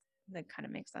 that kind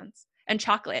of makes sense. And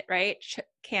chocolate, right?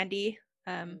 Candy.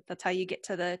 That's how you get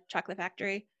to the chocolate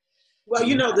factory. Well,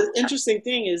 you know, the interesting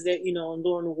thing is that, you know,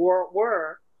 during the World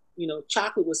War, you know,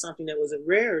 chocolate was something that was a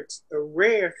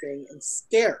rare thing and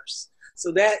scarce.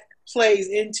 So that plays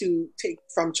into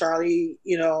from Charlie,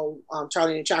 you know,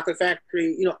 Charlie and the Chocolate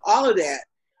Factory, you know, all of that.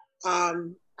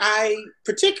 I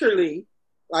particularly,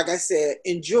 like I said,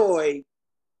 enjoyed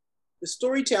the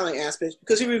storytelling aspect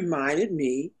because it reminded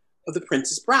me of The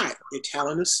Princess Bride. They're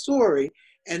telling a story.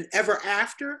 And Ever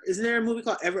After, isn't there a movie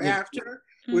called Ever After,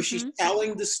 where she's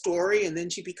telling the story and then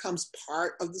she becomes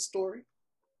part of the story?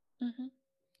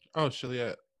 Oh,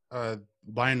 Shalia,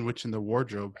 Lion Witch in the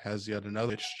Wardrobe has yet another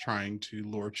witch trying to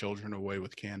lure children away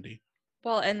with candy.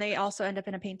 Well, and they also end up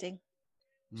in a painting.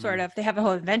 Sort of. They have a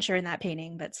whole adventure in that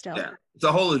painting, but still. Yeah, it's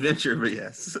a whole adventure, but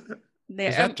yes.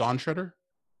 Is that Dawn Treader?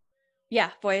 Yeah,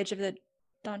 Voyage of the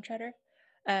Dawn Treader.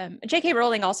 J.K.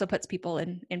 Rowling also puts people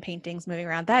in paintings moving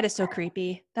around. That is so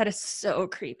creepy. That is so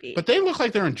creepy. But they look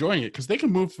like they're enjoying it because they can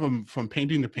move from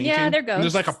painting to painting. Yeah, they're And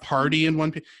there's like a ghosts. party in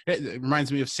one. It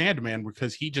reminds me of Sandman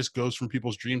because he just goes from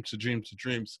people's dreams to dreams to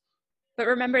dreams. But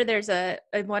remember, there's in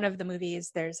one of the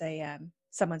movies, there's a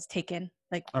someone's taken,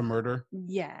 like A murder.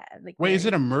 yeah, like Wait, is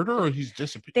very- it a murder or he's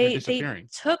they disappearing?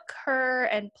 took her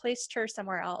and placed her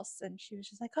somewhere else, and she was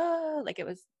just like, oh, like it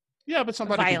was Yeah, but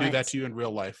somebody can do that violent. to you in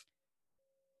real life.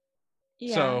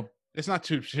 yeah. So it's not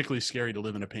too particularly scary to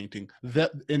live in a painting.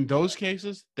 That in those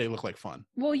cases, they look like fun.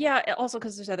 Well, yeah, also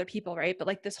because there's other people, right? But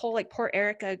like this whole like poor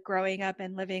Erica growing up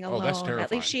and living Oh, alone. that's At terrifying.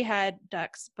 least she had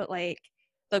ducks, but like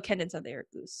though Kendon said they were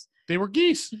goose. They were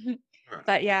geese.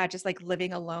 But yeah, just like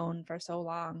living alone for so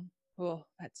long. Oh,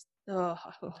 that's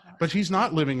But she's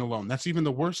not living alone. That's even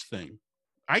the worst thing.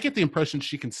 I get the impression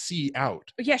she can see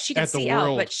out yeah, she can at the see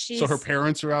world. out, but she's So her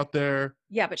parents are out there.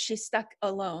 yeah, but she's stuck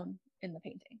alone in the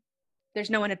painting. There's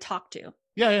no one to talk to.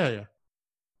 Yeah.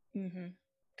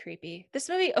 Creepy. This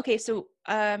movie. Okay, so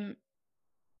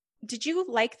did you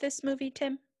like this movie,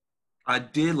 Tim? I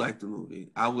did like the movie.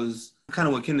 I was kind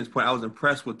of what Kendon's point. I was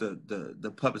impressed with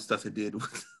the puppet stuff it did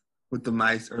with the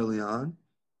mice early on.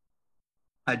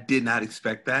 I did not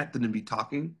expect that them to be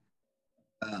talking,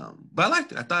 but I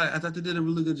liked it. I thought they did a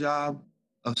really good job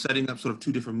of setting up sort of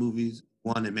two different movies,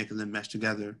 one and making them mesh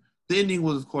together. The ending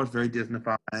was, of course, very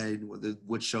Disney-fied, where the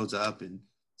witch shows up and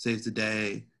saves the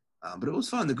day. But it was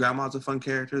fun. The grandma's a fun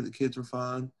character. The kids were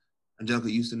fun. Angelica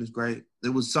Houston is great. It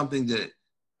was something that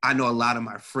I know a lot of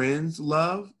my friends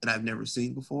love and I've never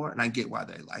seen before, and I get why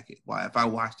they like it. Why, if I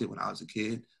watched it when I was a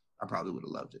kid, I probably would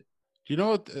have loved it. Do you know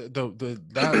what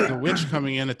the witch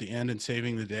coming in at the end and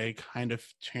saving the day kind of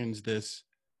turns this,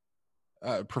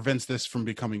 prevents this from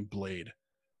becoming Blade?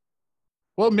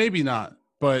 Well, maybe not,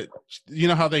 but you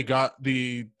know how they got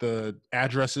the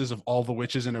addresses of all the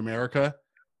witches in America?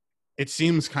 It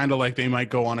seems kind of like they might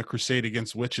go on a crusade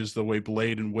against witches the way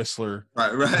Blade and Whistler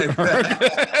Right.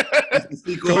 The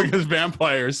sequel, go against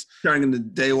vampires. turning into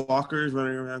daywalkers,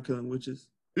 running around killing witches.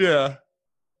 Yeah.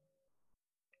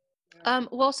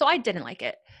 Well, so I didn't like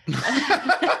it.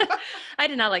 I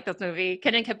did not like this movie.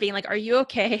 Kendon kept being like, "Are you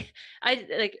okay?"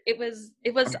 It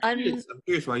was I'm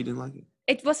curious why you didn't like it.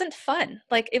 it wasn't fun.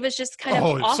 Like it was just kind of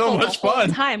Oh, it's awful so the much whole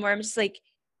fun. time. Where I'm just like,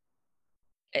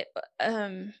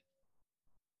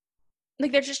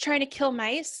 like they're just trying to kill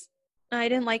mice. I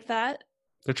didn't like that.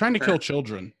 They're trying to kill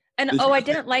children. And It's- I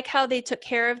didn't like how they took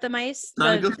care of the mice,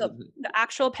 Not a good the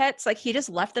actual pets. Like he just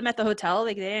left them at the hotel.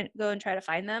 Like they didn't go and try to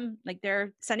find them. Like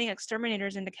they're sending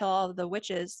exterminators in to kill all of the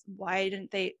witches. Why didn't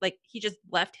they? Like he just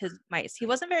left his mice. He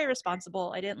wasn't very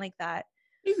responsible. I didn't like that.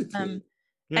 He's a kid.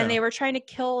 Yeah. And they were trying to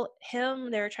kill him.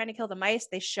 They were trying to kill the mice.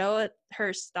 They show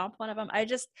her stomp one of them. I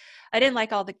didn't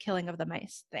like all the killing of the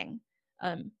mice thing.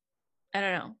 I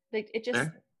don't know. Like it just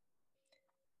Fair.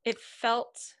 it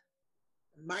felt.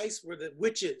 Mice were the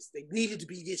witches. They needed to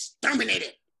be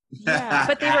exterminated. Yeah,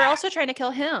 but they were also trying to kill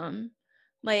him.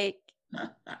 Like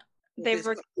they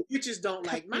were Witches don't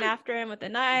like coming mice. after him with a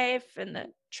knife and the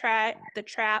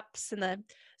traps and the.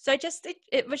 So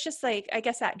it was just like, I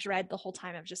guess that dread the whole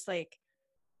time of just like,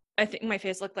 I think my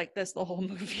face looked like this the whole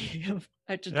movie.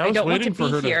 I was don't want to waiting for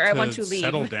her be here. I want to leave.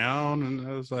 settle down, and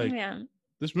I was like, Yeah.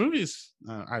 this movie's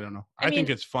I don't know. I I think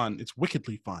mean- it's fun. It's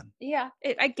wickedly fun. Yeah,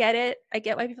 I get it. I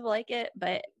get why people like it,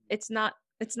 but it's not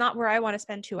where I want to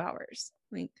spend 2 hours.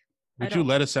 Like, I Would you don't-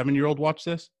 let a 7-year-old watch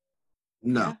this?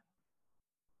 No,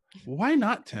 Why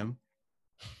not, Tim?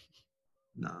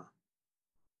 no.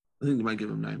 I think they might give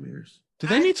him nightmares. Do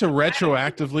they need to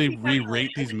retroactively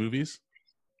re-rate these movies?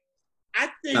 I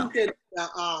think that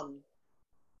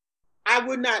I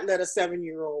would not let a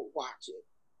 7-year-old watch it.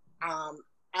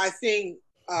 I think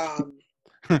I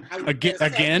would let a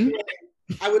Again? 7-year-old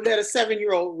I would let a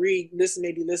 7-year-old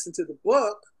maybe listen to the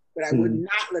book, but I would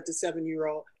not let the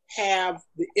 7-year-old have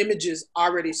the images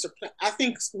already supplanted. I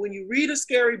think when you read a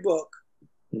scary book,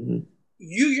 Mhm.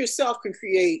 you yourself can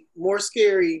create more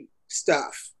scary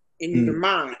stuff in your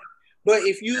mind. But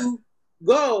if you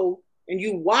go and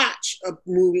you watch a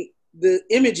movie, the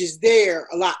image is there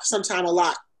sometimes a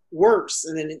lot worse,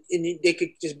 and then they could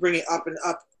just bring it up and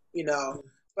up, you know.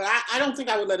 But I don't think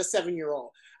I would let a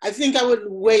 7-year-old. I think I would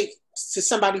wait to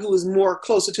somebody who is more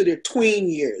closer to their tween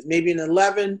years, maybe an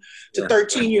 11 to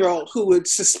 13-year-old who would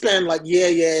suspend like,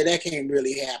 yeah, that can't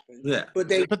really happen. Yeah. But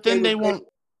then they won't.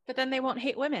 But then they won't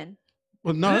hate women.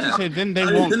 Well, no, I was gonna say then they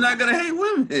They're won't. not gonna hate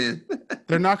women.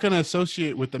 They're not gonna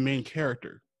associate with the main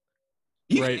character,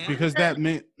 You right? can. Because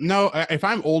if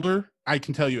I'm older, I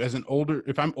can tell you if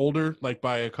I'm older, like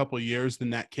by a couple of years than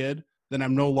that kid, then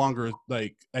I'm no longer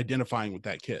like identifying with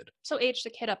that kid. So age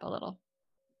the kid up a little.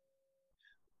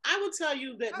 I would tell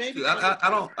you that maybe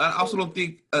I also don't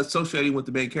think associating with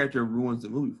the main character ruins the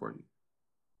movie for you.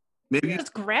 Maybe His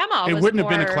grandma It was wouldn't have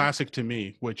been a more- classic to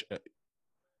me, which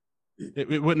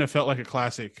it wouldn't have felt like a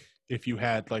classic if you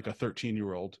had like a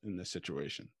 13-year-old in this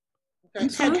situation. Okay.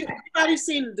 Have anybody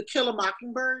seen The Kill a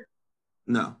Mockingbird,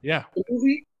 no. Yeah, the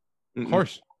movie? of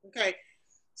course. Okay.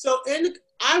 So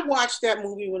I watched that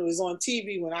movie when it was on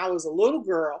TV when I was a little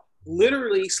girl,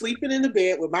 literally sleeping in the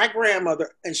bed with my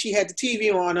grandmother, and she had the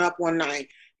TV on up one night.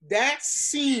 That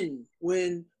scene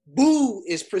when Boo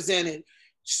is presented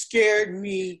scared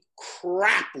me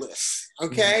crapless.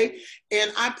 Okay.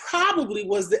 And I probably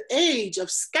was the age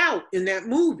of Scout in that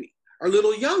movie, or a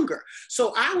little younger.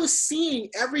 So I was seeing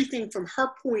everything from her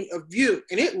point of view,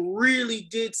 and it really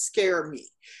did scare me.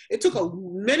 It took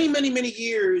many, many, many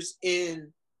years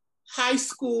in high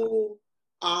school,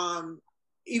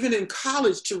 even in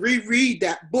college, to reread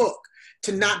that book,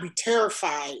 to not be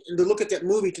terrified, and to look at that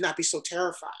movie to not be so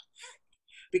terrified.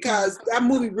 Because that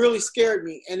movie really scared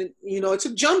me. And, it's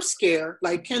a jump scare,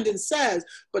 like Kendon says,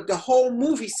 but the whole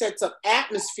movie sets up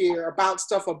atmosphere about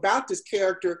stuff about this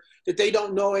character that they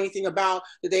don't know anything about,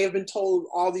 that they have been told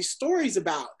all these stories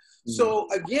about. Mm-hmm. So,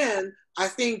 again, I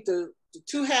think the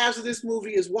two halves of this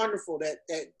movie is wonderful.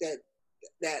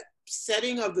 That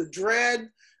setting of the dread,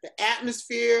 the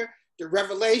atmosphere, the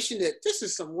revelation that this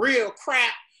is some real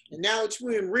crap. And now it's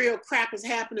when real crap is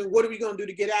happening, what are we going to do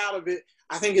to get out of it?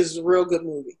 I think it's a real good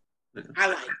movie. I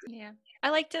liked it. Yeah, I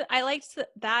liked it. I liked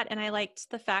that, and I liked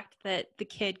the fact that the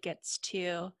kid gets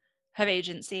to have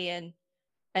agency and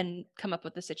come up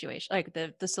with the situation, like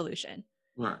the solution.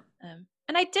 Right.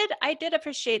 And I did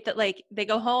appreciate that, like, they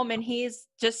go home and he's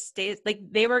just stays, like,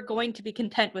 they were going to be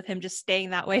content with him just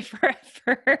staying that way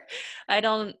forever. I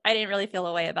didn't really feel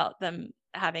a way about them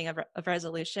having a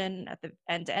resolution at the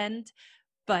end.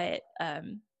 But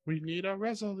we need a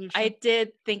resolution. I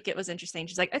did think it was interesting.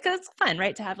 She's like, because it's fun,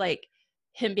 right, to have like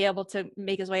him be able to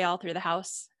make his way all through the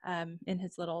house in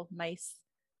his little nice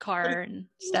car and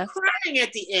stuff. She was crying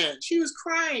at the end. She was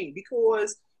crying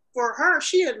because for her,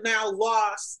 she had now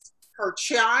lost her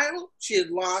child. She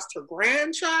had lost her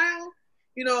grandchild.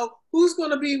 Who's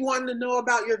going to be wanting to know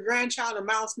about your grandchild and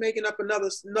mouse making up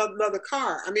another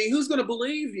car? I mean, who's going to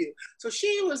believe you? So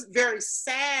she was very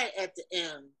sad at the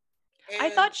end. I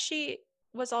thought she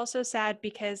was also sad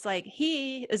because, like,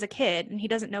 he is a kid and he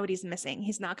doesn't know what he's missing.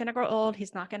 He's not going to grow old.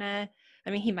 He's not going to,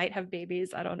 he might have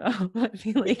babies. I don't know. I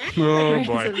feel like oh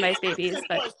boy, mice babies.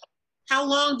 But how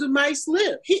long do mice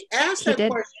live? He asked that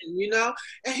question,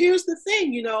 And here's the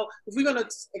thing, if we're going to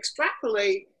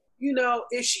extrapolate,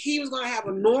 if he was going to have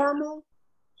a normal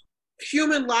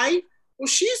human life, well,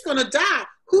 she's going to die.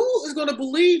 Who is going to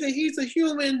believe that he's a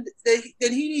human, that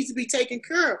he needs to be taken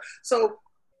care of? So,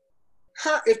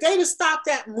 if they'd have stopped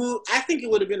that move, I think it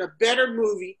would have been a better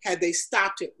movie had they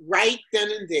stopped it right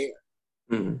then and there.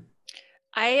 Mm-hmm.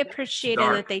 I appreciated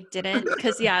that they didn't,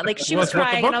 because like she Well, was that's what the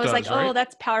crying book and I was like, does, right? oh,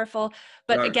 that's powerful.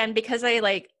 But Right. again, because I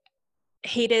like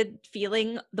hated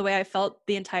feeling the way I felt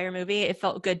the entire movie, it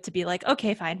felt good to be like,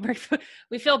 okay, fine,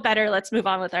 we feel better. Let's move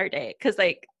on with our day. Because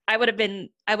like I would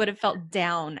have felt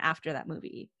down after that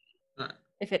movie Right.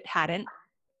 if it hadn't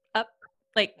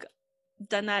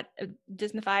done that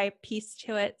Disneyfy piece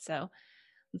to it. So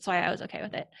that's why I was okay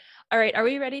with it. All right, are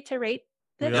we ready to rate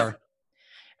this? We are.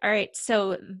 All right,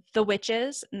 so The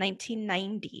Witches,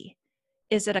 1990.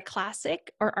 Is it a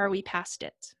classic or are we past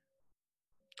it?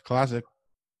 Classic.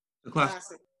 The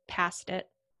classic. Past it.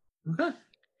 Okay.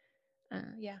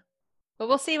 Yeah. But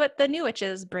we'll see what The New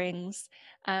Witches brings.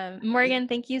 Morgan,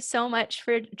 thank you so much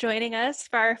for joining us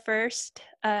for our first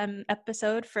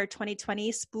episode for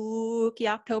 2020 Spooky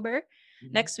October.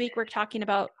 Mm-hmm. Next week, we're talking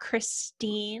about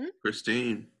Christine.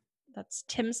 That's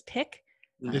Tim's pick.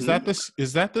 Mm-hmm. Is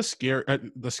that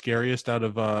the scariest out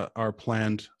of our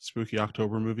planned Spooky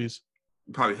October movies?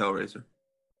 Probably Hellraiser.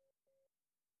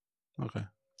 Okay.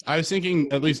 I was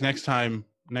thinking at least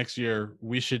next year,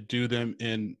 we should do them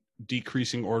in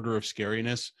decreasing order of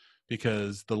scariness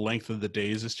because the length of the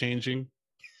days is changing.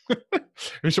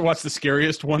 We should watch the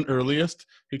scariest one earliest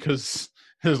because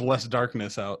there's less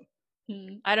darkness out.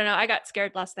 I don't know. I got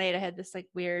scared last night. I had this like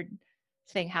weird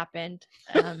thing happened.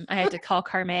 I had to call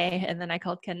Carme and then I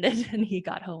called Kendon and he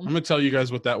got home. I'm gonna tell you guys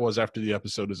what that was after the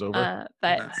episode is over.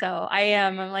 So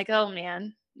I'm like, oh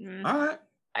man. All right.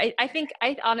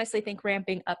 I honestly think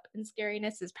ramping up in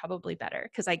scariness is probably better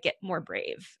because I get more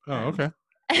brave. Oh, okay.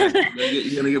 You're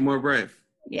gonna get more brave.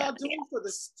 Yeah. Y'all doing for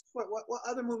this? What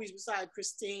other movies besides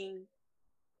Christine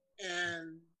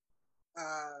and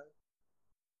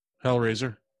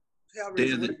Hellraiser.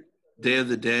 Day of Day of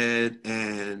the Dead,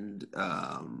 and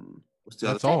what's the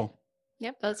That's other? all.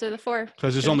 Yep, those are the 4.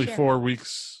 Because there's for only this year. 4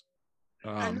 weeks.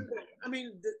 I know that. I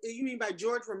mean, you mean by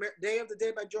George Romero? Day of the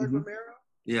Dead by George Mhm. Romero?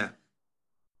 Yeah,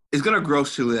 it's gonna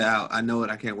gross Julia out. I know it.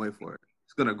 I can't wait for it.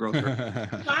 It's gonna gross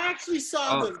her. I actually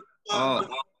saw Oh.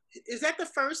 is that the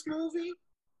first movie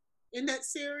in that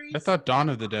series? I thought Dawn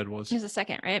of the Dead was. Here's the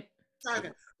second, right?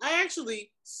 Okay. I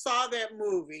actually saw that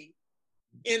movie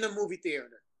in the movie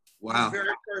theater. Wow. The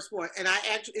very first one. And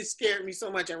it scared me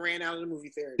so much I ran out of the movie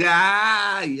theater.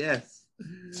 Ah, yes.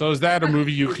 So is that a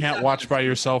movie you can't watch by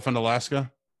yourself in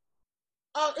Alaska?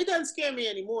 Oh, it doesn't scare me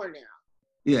anymore now.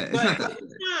 Yeah, it's But not at that.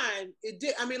 the time, it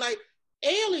did. I mean, like,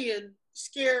 Alien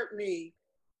scared me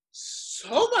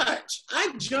so much.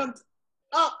 I jumped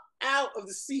up out of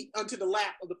the seat onto the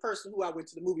lap of the person who I went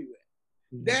to the movie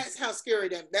with. That's how scary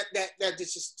that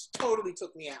just totally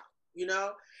took me out, you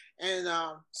know? And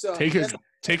so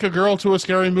Take a girl to a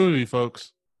scary movie,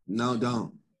 folks. No,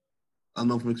 don't. I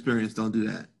know from experience, don't do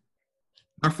that.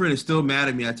 My friend is still mad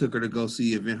at me. I took her to go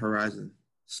see Event Horizon.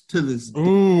 To this day,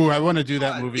 Ooh, I want to do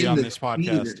that movie in on the this podcast.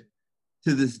 theater,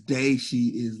 to this day, she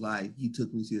is like, "You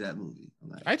took me to see that movie." I'm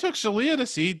like, I took Shalia to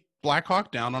see Black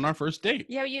Hawk Down on our first date.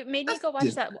 Yeah, you made me That's go watch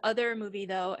that different. other movie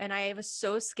though, and I was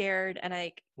so scared. And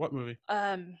What movie?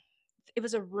 it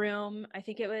was a room. I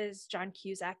think it was John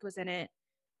Cusack was in it,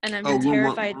 and I've Oh, been Room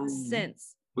One- terrified Room-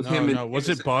 since. with No, him and no. Was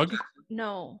it Bug?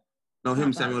 No, No, him Not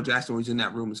and Samuel Bug. Jackson was in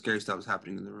that room and scary stuff was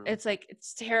happening in the room. it's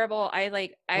terrible. I What was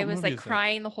movie like is that?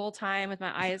 crying the whole time with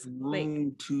my eyes like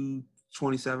room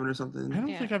 227 or something. I don't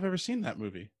Yeah. think I've ever seen that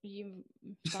movie. you.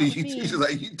 Saw it with me. She's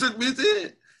like, "You took me to see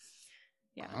it."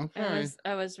 Yeah, Okay.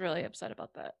 I was really upset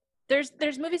about that.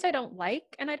 There's movies I don't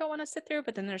like and I don't want to sit through,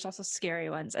 but then there's also scary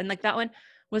ones. And like that one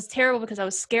was terrible because I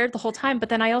was scared the whole time. But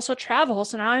then I also travel,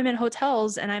 so now I'm in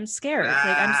hotels and I'm scared.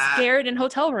 Like I'm scared in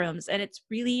hotel rooms, and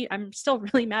I'm still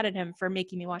really mad at him for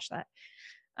making me watch that.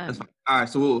 That's fine. All right,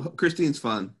 so Christine's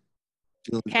fun.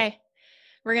 Okay,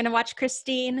 we're gonna watch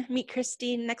meet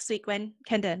Christine next week. When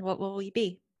Kendon, what will we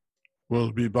be?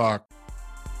 We'll be back.